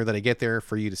to make sure that I get there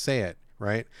for you to say it,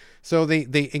 right? So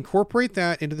they incorporate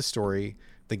that into the story.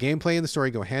 The gameplay and the story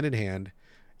go hand in hand.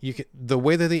 The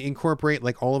way that they incorporate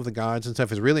like all of the gods and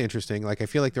stuff is really interesting. Like I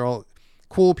feel like they're all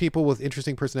cool people with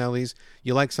interesting personalities.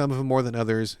 You like some of them more than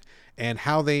others, and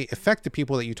how they affect the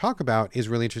people that you talk about is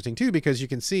really interesting too, because you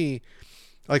can see,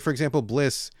 like for example,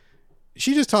 Bliss,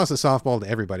 she just tosses a softball to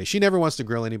everybody. She never wants to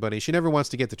grill anybody. She never wants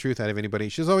to get the truth out of anybody.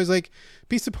 She's always like,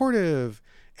 be supportive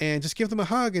and just give them a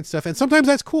hug and stuff. And sometimes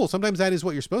that's cool. Sometimes that is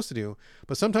what you're supposed to do.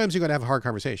 But sometimes you got to have a hard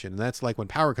conversation. And that's like when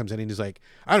Power comes in and he's like,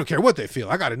 I don't care what they feel.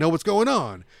 I got to know what's going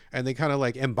on. And they kind of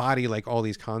like embody like all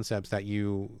these concepts that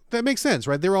makes sense,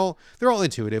 right? They're all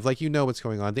intuitive. Like, you know what's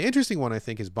going on. The interesting one, I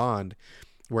think, is Bond,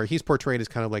 where he's portrayed as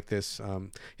kind of like this,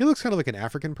 he looks kind of like an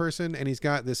African person, and he's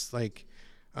got this like,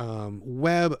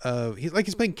 web of,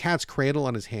 he's playing cat's cradle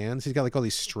on his hands. He's got like all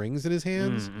these strings in his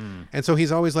hands. And so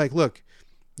he's always like, look,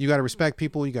 you got to respect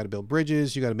people, you got to build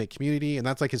bridges, you got to make community. And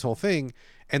that's like his whole thing.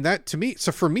 And that, to me,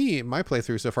 so for me, in my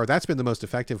playthrough so far, that's been the most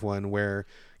effective one, where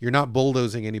you're not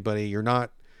bulldozing anybody, you're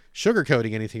not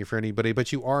sugarcoating anything for anybody,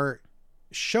 but you are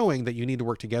showing that you need to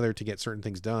work together to get certain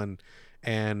things done.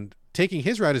 And taking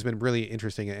his route has been really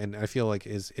interesting, and I feel like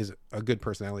is a good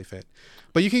personality fit.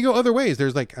 But you can go other ways.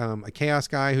 There's like a chaos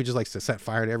guy who just likes to set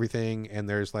fire to everything, and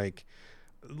there's like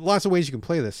lots of ways you can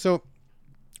play this. So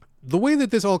the way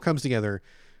that this all comes together,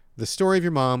 the story of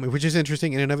your mom, which is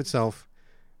interesting in and of itself,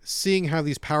 seeing how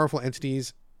these powerful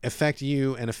entities affect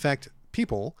you and affect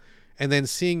people, and then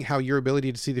seeing how your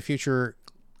ability to see the future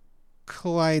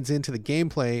collides into the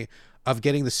gameplay of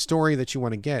getting the story that you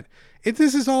want to get.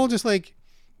 This is all just like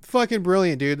fucking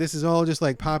brilliant, dude. This is all just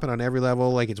like popping on every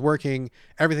level. Like, it's working.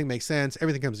 Everything makes sense.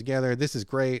 Everything comes together. This is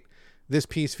great. This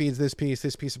piece feeds this piece.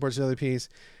 This piece supports the other piece.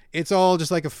 It's all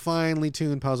just like a finely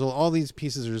tuned puzzle. All these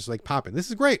pieces are just like popping. This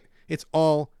is great. It's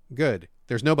all good.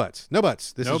 There's no buts. No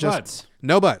buts. This is just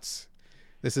no buts.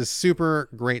 This is super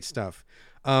great stuff.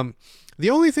 The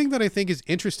only thing that I think is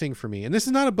interesting for me, and this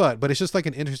is not a but it's just like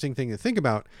an interesting thing to think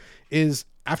about, is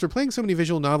after playing so many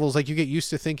visual novels, like, you get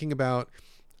used to thinking about,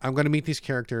 I'm going to meet these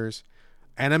characters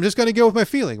and I'm just going to go with my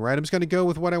feeling, right? I'm just going to go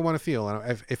with what I want to feel.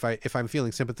 And if I'm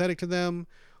feeling sympathetic to them,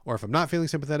 or if I'm not feeling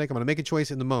sympathetic, I'm going to make a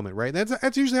choice in the moment, right?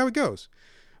 That's usually how it goes.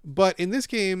 But in this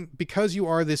game, because you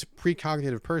are this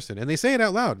precognitive person, and they say it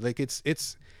out loud, like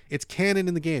it's canon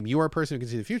in the game, you are a person who can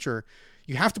see the future,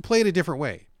 you have to play it a different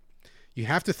way. You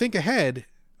have to think ahead,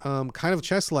 kind of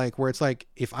chess-like, where it's like,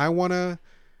 if I want to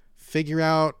figure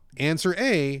out answer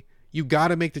A, you got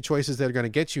to make the choices that are going to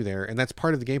get you there. And that's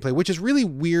part of the gameplay, which is really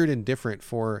weird and different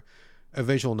for a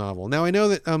visual novel. Now, I know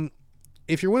that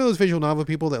if you're one of those visual novel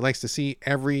people that likes to see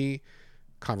every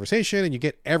conversation and you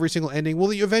get every single ending,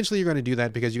 well, eventually you're going to do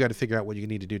that because you got to figure out what you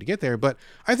need to do to get there. But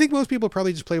I think most people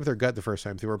probably just play with their gut the first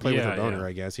time through, or play with their boner,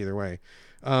 I guess, either way.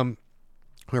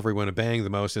 Whoever you want to bang the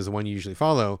most is the one you usually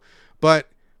follow. But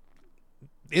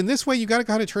in this way, you got to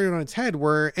kind of turn it on its head,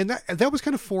 and that was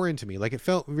kind of foreign to me. Like, it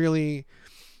felt really,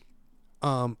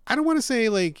 I don't want to say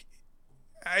like,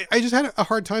 I just had a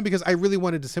hard time because I really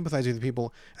wanted to sympathize with the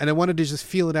people, and I wanted to just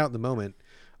feel it out in the moment.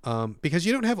 Because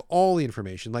you don't have all the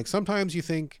information. Like, sometimes you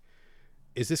think,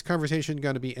 is this conversation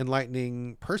going to be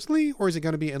enlightening personally, or is it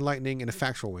going to be enlightening in a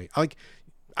factual way? Like,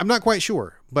 I'm not quite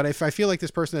sure, but if I feel like this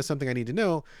person has something I need to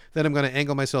know, then I'm going to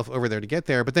angle myself over there to get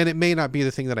there. But then it may not be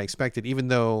the thing that I expected, even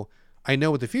though I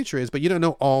know what the future is, but you don't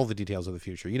know all the details of the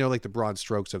future. You know, like the broad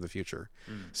strokes of the future.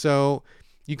 So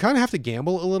you kind of have to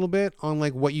gamble a little bit on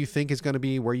like what you think is going to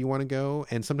be where you want to go.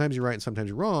 And sometimes you're right and sometimes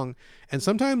you're wrong. And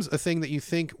sometimes a thing that you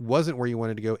think wasn't where you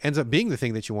wanted to go ends up being the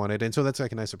thing that you wanted. And so that's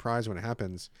like a nice surprise when it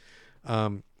happens.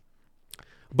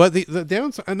 But the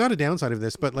downside, not a downside of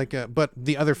this, but like, but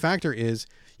the other factor is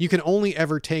you can only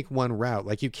ever take one route.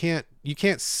 Like, you can't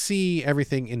see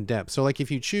everything in depth. So like,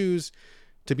 if you choose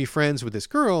to be friends with this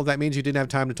girl, that means you didn't have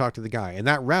time to talk to the guy, and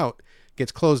that route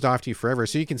gets closed off to you forever.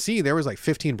 So you can see there was like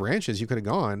 15 branches you could have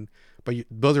gone, but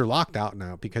those are locked out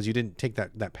now because you didn't take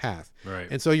that path. Right.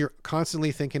 And so you're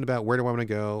constantly thinking about, where do I want to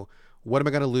go? What am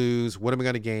I going to lose? What am I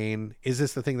going to gain? Is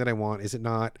this the thing that I want? Is it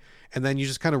not? And then you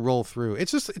just kind of roll through.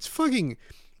 It's fucking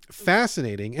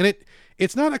fascinating. And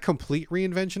it's not a complete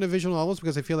reinvention of visual novels,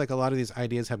 because I feel like a lot of these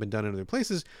ideas have been done in other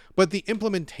places, but the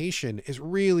implementation is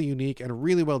really unique and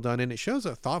really well done. And it shows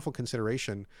a thoughtful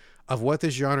consideration of what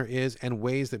this genre is and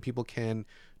ways that people can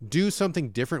do something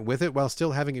different with it while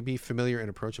still having it be familiar and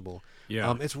approachable.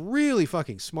 Yeah. It's really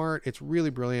fucking smart. It's really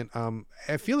brilliant.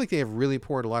 I feel like they have really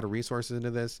poured a lot of resources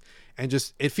into this, and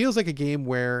just, it feels like a game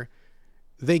where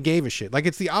they gave a shit. Like,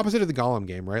 it's the opposite of the Gollum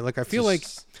game, right? Like, I feel like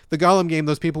the Gollum game,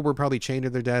 those people were probably chained to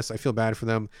their desks. I feel bad for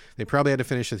them. They probably had to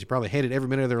finish this. They probably hated every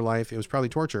minute of their life. It was probably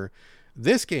torture.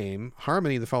 This game,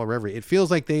 Harmony, the Fall of Reverie, it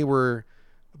feels like they were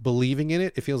believing in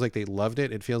it. It feels like they loved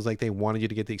it. It feels like they wanted you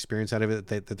to get the experience out of it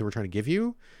that they were trying to give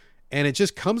you. And it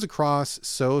just comes across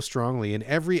so strongly in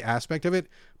every aspect of it.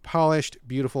 Polished,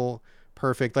 beautiful,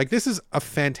 perfect. Like, this is a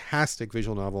fantastic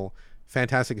visual novel.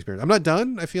 Fantastic experience. I'm not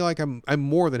done. I feel like I'm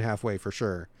more than halfway for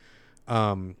sure.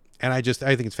 And I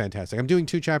think it's fantastic. I'm doing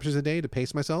 2 chapters a day to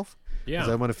pace myself. Yeah.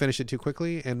 Because I want to finish it too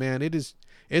quickly. And man,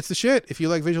 it's the shit. If you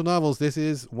like visual novels, this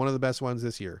is one of the best ones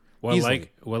this year. Well,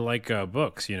 Easily. like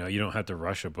books, you don't have to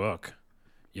rush a book.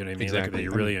 You know what I mean? Exactly. Like, that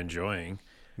you're really enjoying.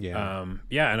 Yeah.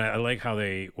 And I like how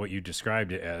what you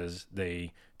described it as,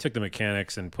 they took the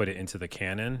mechanics and put it into the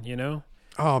canon,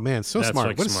 Oh man, so That's smart.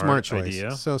 like what a smart choice.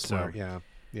 idea. So smart. Yeah.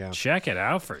 Yeah. Check it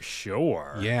out for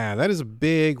sure. Yeah, that is a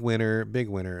big winner.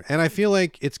 And I feel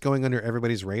like it's going under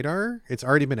everybody's radar. It's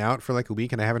already been out for like a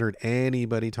week, and I haven't heard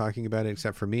anybody talking about it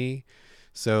except for me.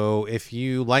 So if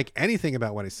you like anything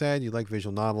about what I said, you like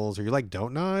visual novels, or you like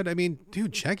Don't Nod, I mean,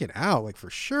 dude, check it out. Like, for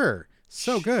sure.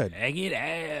 So good. Check it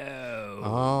out.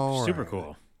 All Super right.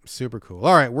 cool. Super cool.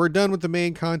 All right, we're done with the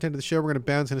main content of the show. We're going to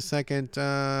bounce in a second.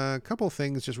 A couple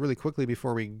things just really quickly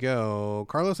before we go.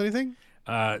 Carlos, anything?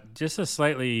 Just a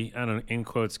slightly, I don't know, in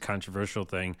quotes, controversial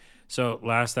thing. So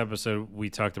last episode, we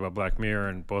talked about Black Mirror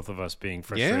and both of us being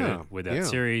frustrated with that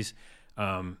series.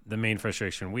 The main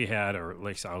frustration we had, or at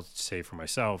least I'll say for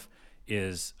myself,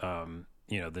 is,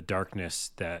 the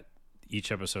darkness that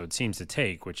each episode seems to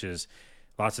take, which is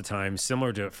lots of times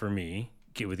similar to, for me,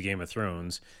 with Game of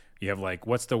Thrones. You have like,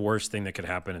 what's the worst thing that could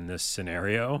happen in this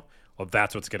scenario? Well,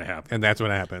 that's what's going to happen. And that's what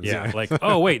happens. Yeah. Like,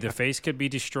 oh, wait, the face could be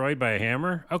destroyed by a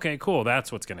hammer? Okay, cool.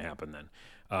 That's what's going to happen then.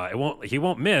 He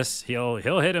won't miss. He'll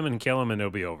hit him and kill him, and it'll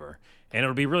be over. And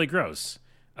it'll be really gross,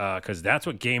 because that's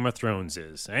what Game of Thrones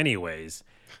is. Anyways,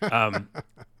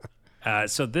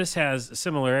 so this has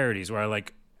similarities where,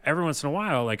 like, every once in a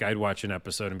while, like, I'd watch an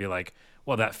episode and be like,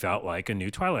 well, that felt like a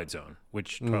new Twilight Zone,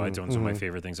 which Twilight Zone is one of my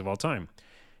favorite things of all time.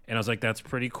 And I was like, that's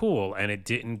pretty cool. And it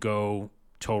didn't go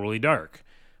totally dark.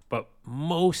 But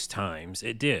most times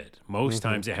it did. Most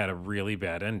times it had a really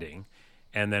bad ending.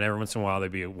 And then every once in a while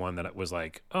there'd be one that was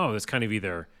like, oh, that's kind of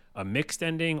either a mixed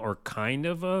ending or kind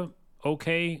of a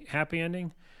okay happy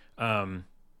ending. I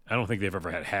don't think they've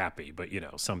ever had happy, but,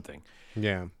 something.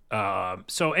 Yeah.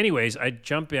 So anyways, I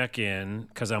jump back in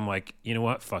because I'm like, you know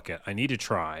what? Fuck it. I need to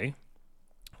try,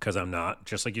 because I'm not,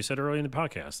 just like you said earlier in the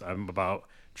podcast, I'm about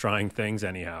trying things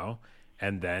anyhow.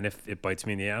 And then if it bites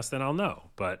me in the ass, then I'll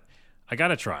know. But I got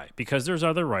to try, because there's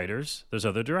other writers, there's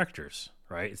other directors,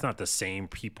 right? It's not the same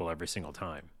people every single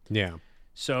time. Yeah.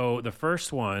 So the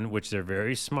first one, which they're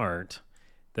very smart,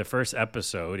 the first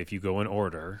episode, if you go in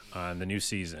order on the new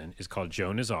season, is called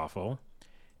Joan is Awful.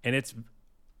 And it's,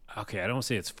 okay, I don't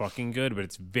say it's fucking good, but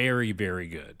it's very, very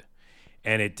good.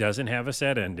 And it doesn't have a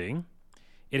sad ending.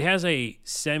 It has a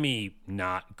semi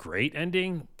not great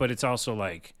ending, but it's also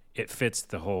like, it fits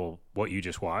the whole what you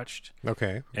just watched.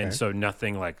 Okay. And so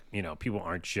nothing like, people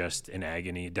aren't just in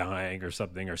agony, dying or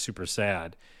something, or super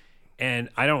sad. And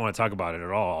I don't want to talk about it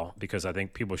at all, because I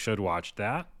think people should watch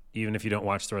that, even if you don't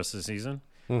watch the rest of the season.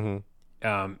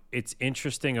 It's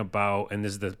interesting about, and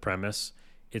this is the premise,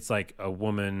 it's like a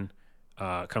woman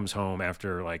comes home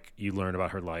after, like, you learn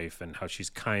about her life and how she's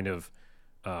kind of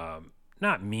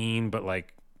not mean, but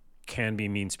like can be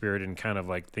mean-spirited and kind of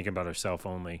like thinking about herself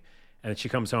only. And she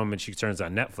comes home and she turns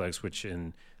on Netflix, which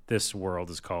in this world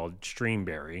is called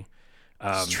Streamberry.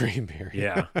 Streamberry.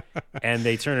 Yeah. And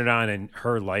they turn it on and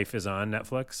her life is on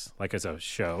Netflix, like as a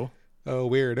show. Oh,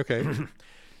 weird. Okay.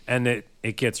 And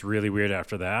it gets really weird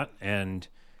after that. And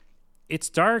it's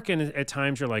dark, and at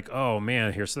times you're like, oh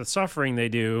man, here's the suffering they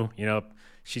do.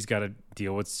 She's got to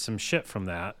deal with some shit from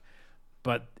that.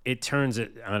 But it turns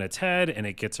it on its head, and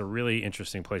it gets a really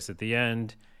interesting place at the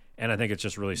end. And I think it's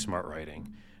just really smart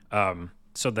writing.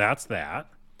 So that's that.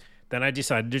 Then I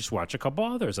decided to just watch a couple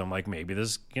others. I'm like, maybe this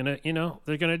is gonna,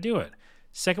 they're gonna do it.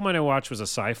 Second one I watched was a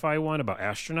sci-fi one about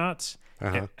astronauts.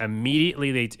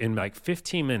 Immediately, in like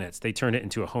 15 minutes, they turned it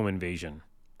into a home invasion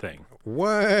thing.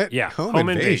 What? Yeah, home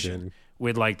invasion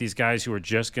with like these guys who were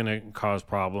just gonna cause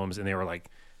problems, and they were like,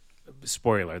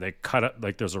 spoiler, they cut up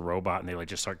like there's a robot, and they like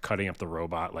just start cutting up the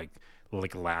robot, like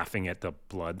laughing at the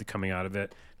blood coming out of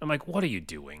it. I'm like, what are you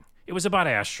doing? It was about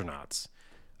astronauts.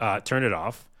 Turn it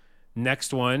off.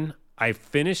 Next one, I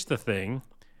finished the thing,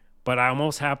 but I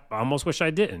almost wish I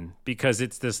didn't, because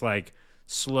it's this like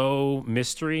slow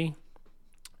mystery.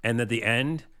 And at the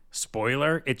end,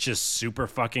 spoiler, it's just super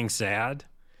fucking sad.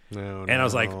 No. I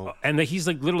was like, and he's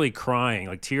like literally crying,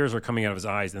 like tears are coming out of his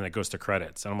eyes, and then it goes to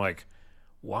credits. And I'm like,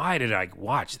 why did I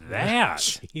watch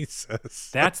that?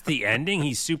 Jesus. That's the ending?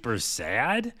 He's super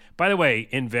sad? By the way,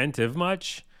 inventive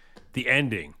much? The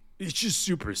ending. It's just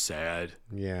super sad.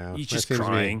 Yeah. He's just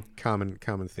crying. Common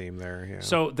theme there. Yeah.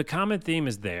 So the common theme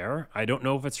is there. I don't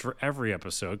know if it's for every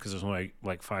episode, because there's only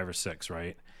like 5 or 6,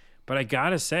 right? But I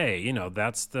gotta say,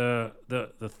 that's the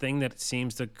thing that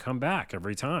seems to come back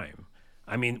every time.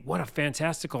 I mean, what a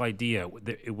fantastical idea,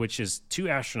 which is 2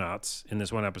 astronauts in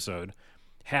this one episode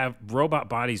have robot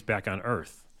bodies back on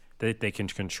Earth that they can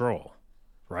control,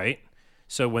 right?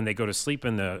 So when they go to sleep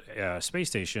in the space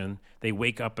station, they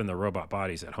wake up in the robot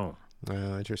bodies at home.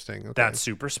 Oh, interesting. Okay. That's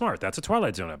super smart. That's a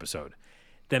Twilight Zone episode.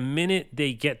 The minute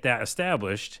they get that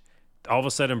established, all of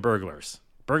a sudden burglars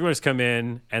come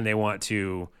in, and they want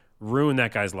to ruin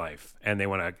that guy's life, and they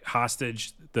want to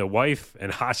hostage the wife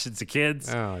and hostage the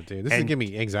kids. Oh, dude, this is giving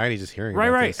me anxiety just hearing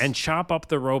about this. And chop up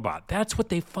the robot. That's what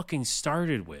they fucking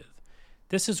started with.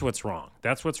 This is what's wrong.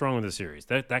 That's what's wrong with the series.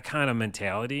 That kind of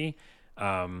mentality.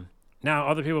 Now,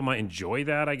 other people might enjoy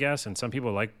that, I guess, and some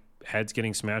people like heads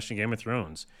getting smashed in Game of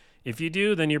Thrones. If you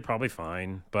do, then you're probably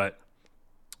fine, but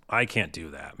I can't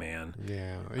do that, man.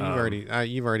 Yeah,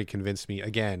 you've already convinced me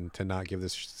again to not give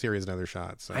this series another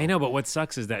shot. So. I know, but what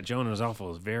sucks is that Joan is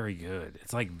Awful is very good.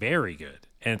 It's like very good,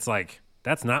 and it's like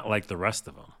that's not like the rest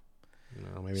of them.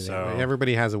 No, maybe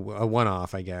everybody has a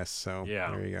one-off, I guess. So yeah,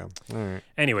 there you go. All right.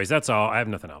 Anyways, that's all. I have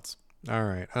nothing else. All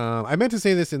right. I meant to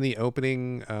say this in the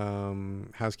opening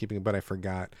housekeeping, but I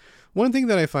forgot. One thing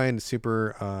that I find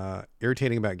super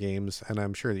irritating about games, and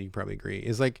I'm sure that you probably agree,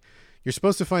 is like, you're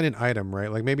supposed to find an item,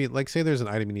 right? Like maybe, like say there's an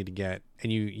item you need to get,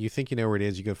 and you think you know where it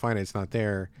is, you go find it, it's not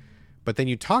there. But then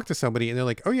you talk to somebody and they're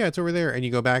like, oh yeah, it's over there. And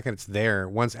you go back and it's there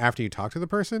once after you talk to the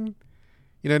person.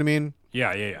 You know what I mean?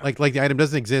 Yeah. Like the item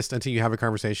doesn't exist until you have a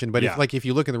conversation. But if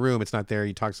you look in the room, it's not there,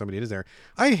 you talk to somebody, it is there.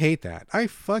 I hate that. I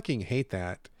fucking hate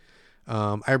that.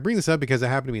 I bring this up because it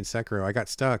happened to me in Sekiro. I got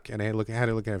stuck and I had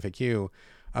to look at FAQ.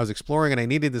 I was exploring and I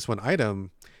needed this one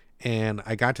item. And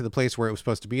I got to the place where it was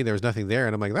supposed to be. There was nothing there.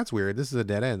 And I'm like, that's weird. This is a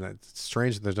dead end. It's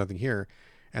strange that there's nothing here.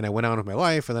 And I went on with my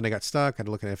life. And then I got stuck. I had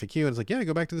to look at FAQ. And it's like, yeah,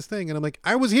 go back to this thing. And I'm like,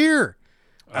 I was here.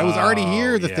 I was already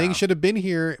here. The thing should have been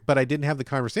here. But I didn't have the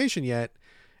conversation yet.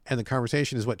 And the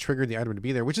conversation is what triggered the item to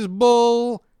be there, which is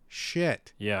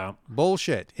bullshit. Yeah.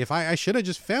 Bullshit. If I should have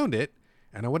just found it.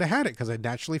 And I would have had it because I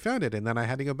naturally found it. And then I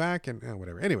had to go back and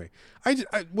whatever. Anyway,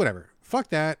 whatever. Fuck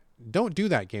that. Don't do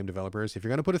that, game developers. If you're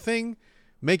going to put a thing,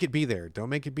 make it be there. Don't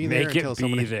make it be there until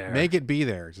someone... Make it be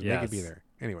there. Just make it be there.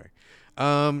 Anyway.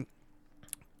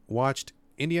 Watched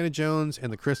Indiana Jones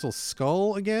and the Crystal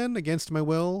Skull again, against my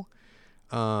will.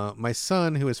 My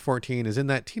son, who is 14, is in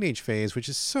that teenage phase, which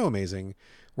is so amazing,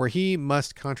 where he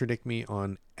must contradict me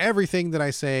on everything that I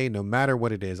say, no matter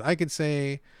what it is. I could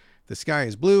say... the sky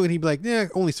is blue, and he'd be like, yeah,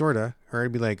 only sorta. Or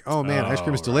I'd be like, oh man, ice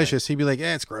cream is delicious. Right. He'd be like,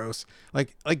 yeah, it's gross.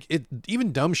 Like it,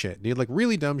 even dumb shit, dude, like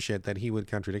really dumb shit that he would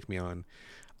contradict me on.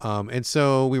 And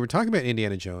so we were talking about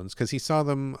Indiana Jones because he saw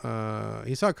them,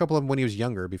 he saw a couple of them when he was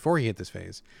younger, before he hit this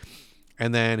phase.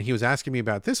 And then he was asking me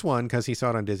about this one because he saw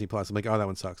it on Disney Plus. I'm like, oh, that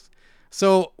one sucks.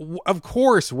 So of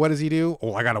course, what does he do?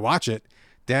 Oh, I got to watch it.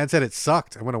 Dad said it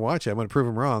sucked. I'm going to watch it. I'm going to prove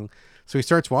him wrong. So he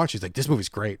starts watching. He's like, this movie's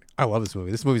great. I love this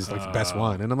movie. This movie's like the best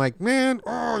one. And I'm like, man,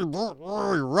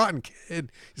 you're rotten,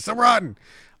 kid. You're so rotten.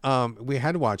 We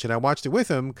had to watch it. I watched it with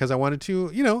him because I wanted to,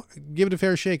 give it a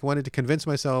fair shake. I wanted to convince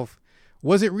myself,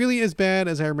 was it really as bad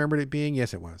as I remembered it being?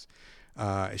 Yes, it was.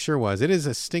 It sure was. It is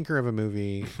a stinker of a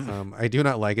movie. I do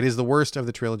not like it. It is the worst of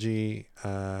the trilogy,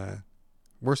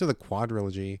 worst of the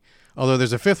quadrilogy. Although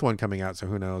there's a 5th one coming out, so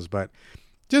who knows. But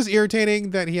just irritating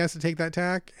that he has to take that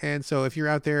tack. And so if you're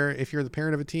out there, if you're the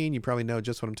parent of a teen, you probably know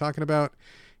just what I'm talking about.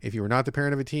 If you were not the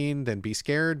parent of a teen, then be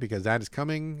scared because that is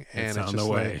coming. And it's on the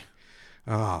way. Like,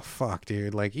 oh, fuck,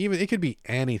 dude. Like, even it could be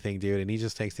anything, dude. And he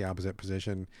just takes the opposite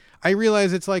position. I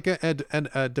realize it's like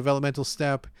a developmental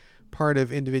step, part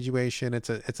of individuation. It's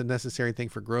a necessary thing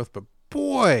for growth. But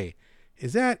boy,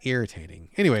 is that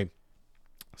irritating. Anyway,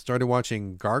 Started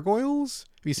watching Gargoyles.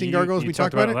 Have you seen Gargoyles? We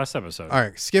talked about it last episode. All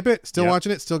right, skip it. Still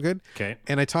watching it. Still good. Okay.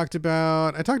 And I talked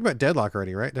about Deadlock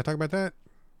already, right? Did I talk about that?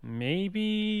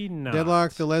 Maybe not.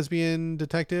 Deadlock, the lesbian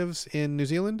detectives in New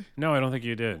Zealand. No, I don't think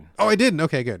you did. Oh, I didn't.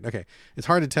 Okay, good. Okay, it's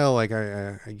hard to tell. Like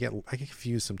I get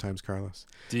confused sometimes, Carlos.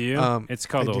 Do you? It's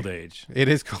called old age. It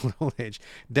is called old age.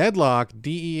 Deadlock,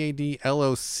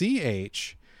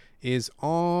 Deadloch, is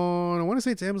on. I want to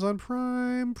say it's Amazon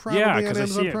Prime. Probably because I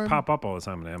see Prime. it pop up all the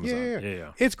time on Amazon.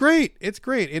 Yeah. It's great. It's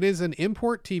great. It is an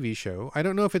import TV show. I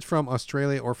don't know if it's from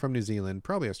Australia or from New Zealand.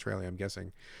 Probably Australia, I'm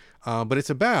guessing. But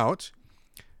it's about.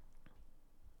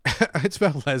 It's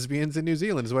about lesbians in New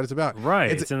Zealand is what it's about.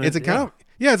 Right. It's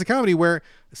a comedy where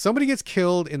somebody gets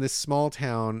killed in this small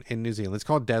town in New Zealand. It's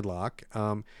called Deadlock.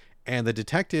 And the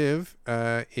detective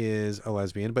is a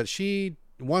lesbian, but she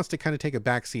wants to kind of take a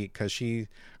back seat because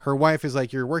her wife is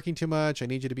like, you're working too much. I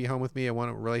need you to be home with me. I want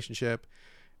a relationship.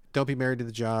 Don't be married to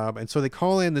the job. And so they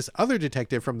call in this other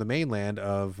detective from the mainland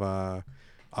of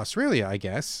Australia, I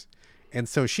guess. And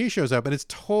so she shows up, and it's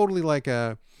totally like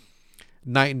a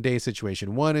night and day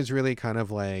situation. One is really kind of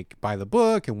like by the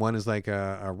book, and one is like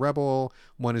a rebel.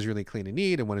 One is really clean and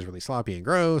neat, and one is really sloppy and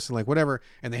gross and like whatever.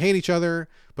 And they hate each other,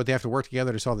 but they have to work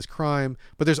together to solve this crime.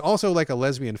 But there's also like a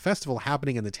lesbian festival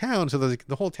happening in the town, so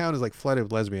the whole town is like flooded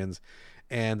with lesbians,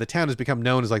 and the town has become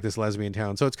known as like this lesbian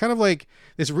town. So it's kind of like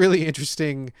this really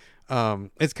interesting.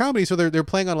 It's comedy, so they're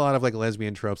playing on a lot of like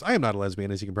lesbian tropes. I am not a lesbian,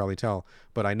 as you can probably tell,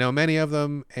 but I know many of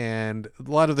them, and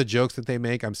a lot of the jokes that they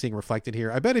make, I'm seeing reflected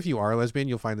here. I bet if you are a lesbian,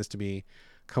 you'll find this to be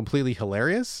completely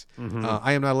hilarious.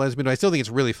 I am not a lesbian, but I still think it's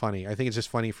really funny. I think it's just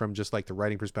funny from just like the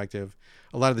writing perspective.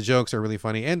 A lot of the jokes are really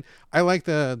funny, and I like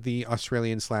the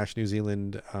Australian / New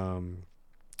Zealand.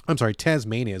 I'm sorry,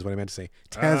 Tasmania is what I meant to say.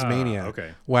 Tasmania.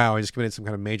 Okay. Wow, I just committed some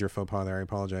kind of major faux pas there. I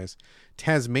apologize.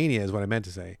 Tasmania is what I meant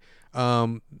to say.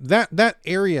 That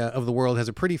area of the world has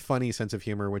a pretty funny sense of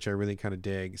humor, which I really kind of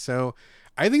dig. So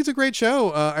I think it's a great show.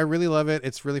 I really love it.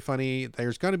 It's really funny.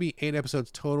 There's going to be 8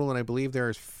 episodes total, and I believe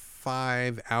there's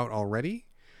 5 out already.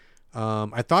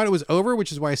 I thought it was over,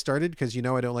 which is why I started, because I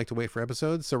don't like to wait for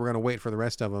episodes, so we're going to wait for the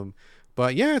rest of them.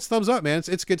 But yeah, it's thumbs up, man.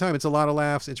 It's a good time. It's a lot of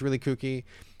laughs. It's really kooky.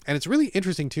 And it's really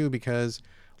interesting, too, because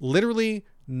literally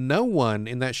no one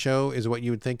in that show is what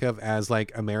you would think of as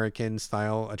like American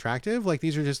style attractive. Like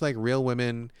these are just like real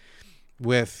women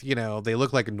with, they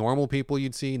look like normal people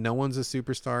you'd see. No one's a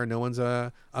superstar. No one's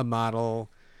a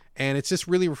model. And it's just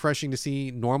really refreshing to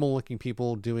see normal looking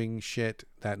people doing shit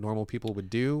that normal people would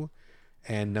do.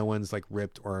 And no one's like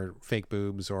ripped or fake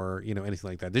boobs or, anything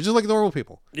like that. They're just like normal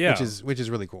people. Yeah. Which is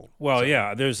really cool. Well,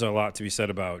 yeah, there's a lot to be said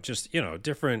about just,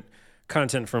 different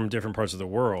content from different parts of the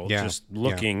world, just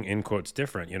looking in quotes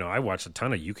different. I watch a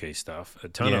ton of UK stuff, a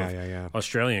ton of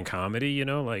Australian comedy,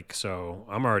 so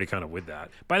I'm already kind of with that.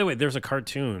 By the way, there's a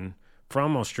cartoon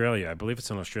from Australia. I believe it's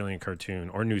an Australian cartoon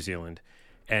or New Zealand.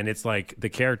 And it's like the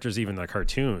characters, even the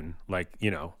cartoon, like,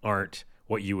 aren't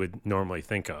what you would normally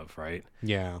think of, right?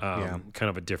 Yeah. Kind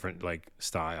of a different like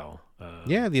style.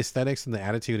 The aesthetics and the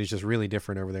attitude is just really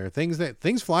different over there.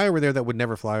 Things fly over there that would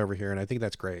never fly over here, and I think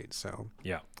that's great. So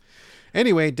yeah.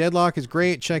 Anyway, Deadlock is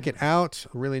great. Check it out.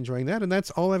 I'm really enjoying that, and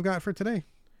that's all I've got for today.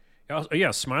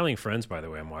 Yeah, Smiling Friends, by the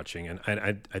way, I'm watching, and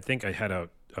I think I had a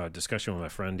discussion with my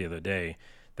friend the other day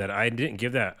that I didn't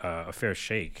give that a fair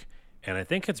shake, and I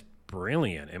think it's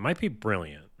brilliant. It might be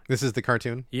brilliant. This is the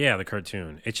cartoon? Yeah, the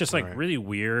cartoon. It's just like really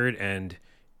weird, and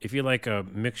if you like a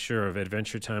mixture of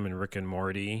Adventure Time and Rick and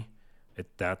Morty,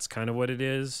 that's kind of what it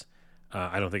is.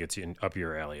 I don't think it's up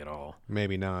your alley at all.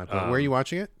 Maybe not. But where are you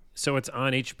watching it? So it's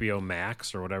on HBO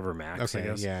Max or whatever Max, I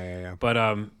guess. Yeah. But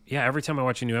every time I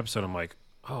watch a new episode, I'm like,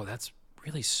 oh, that's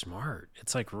really smart.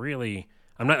 It's like really,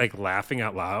 I'm not like laughing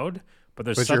out loud, but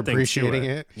there's something you're appreciating to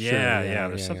it. Yeah,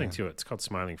 there's something to it. It's called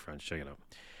Smiling Friends. Check it out.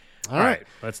 All right,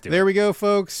 let's do it. There we go,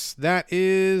 folks. That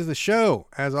is the show.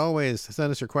 As always,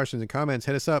 send us your questions and comments.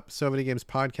 Hit us up,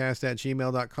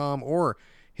 sovideogamespodcast@gmail.com, or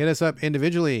hit us up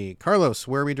individually. Carlos,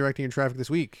 where are we directing your traffic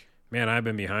this week? Man, I've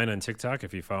been behind on TikTok.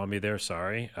 If you follow me there,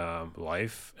 sorry.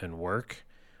 Life and work.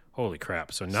 Holy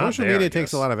crap. So not social media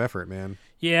takes a lot of effort, man.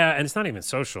 Yeah, and it's not even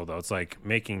social, though. It's like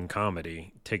making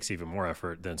comedy takes even more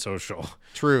effort than social.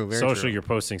 True, very social, true. You're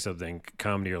posting something.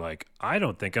 Comedy, you're like, I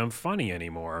don't think I'm funny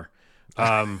anymore.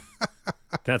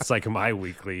 That's like my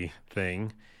weekly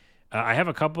thing. I have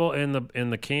a couple in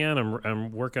the can.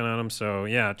 I'm working on them. So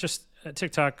yeah, just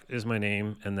TikTok is my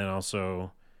name, and then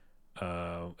also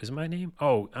is it my name?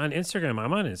 Oh, on Instagram.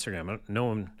 I'm on Instagram. No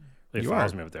one really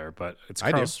follows me up there, but it's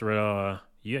Carl Sorella.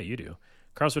 Yeah, you do.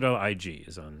 Carl Sorella IG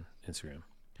is on Instagram.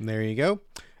 There you go.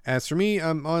 As for me,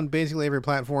 I'm on basically every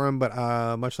platform, but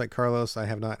much like Carlos, I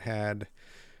have not had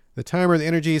the timer, the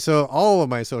energy. So all of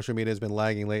my social media has been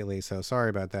lagging lately. So sorry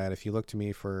about that. If you look to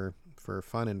me for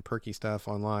fun and perky stuff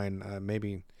online,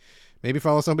 maybe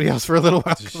follow somebody else for a little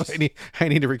while. I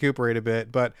need to recuperate a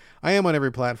bit. But I am on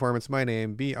every platform. It's my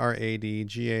name,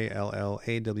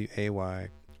 BradGallaway.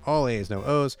 All A's, no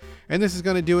O's. And this is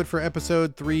going to do it for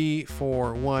episode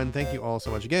 341. Thank you all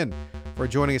so much again for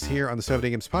joining us here on the 7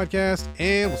 Day Games podcast.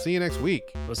 And we'll see you next week.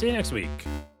 We'll see you next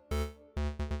week.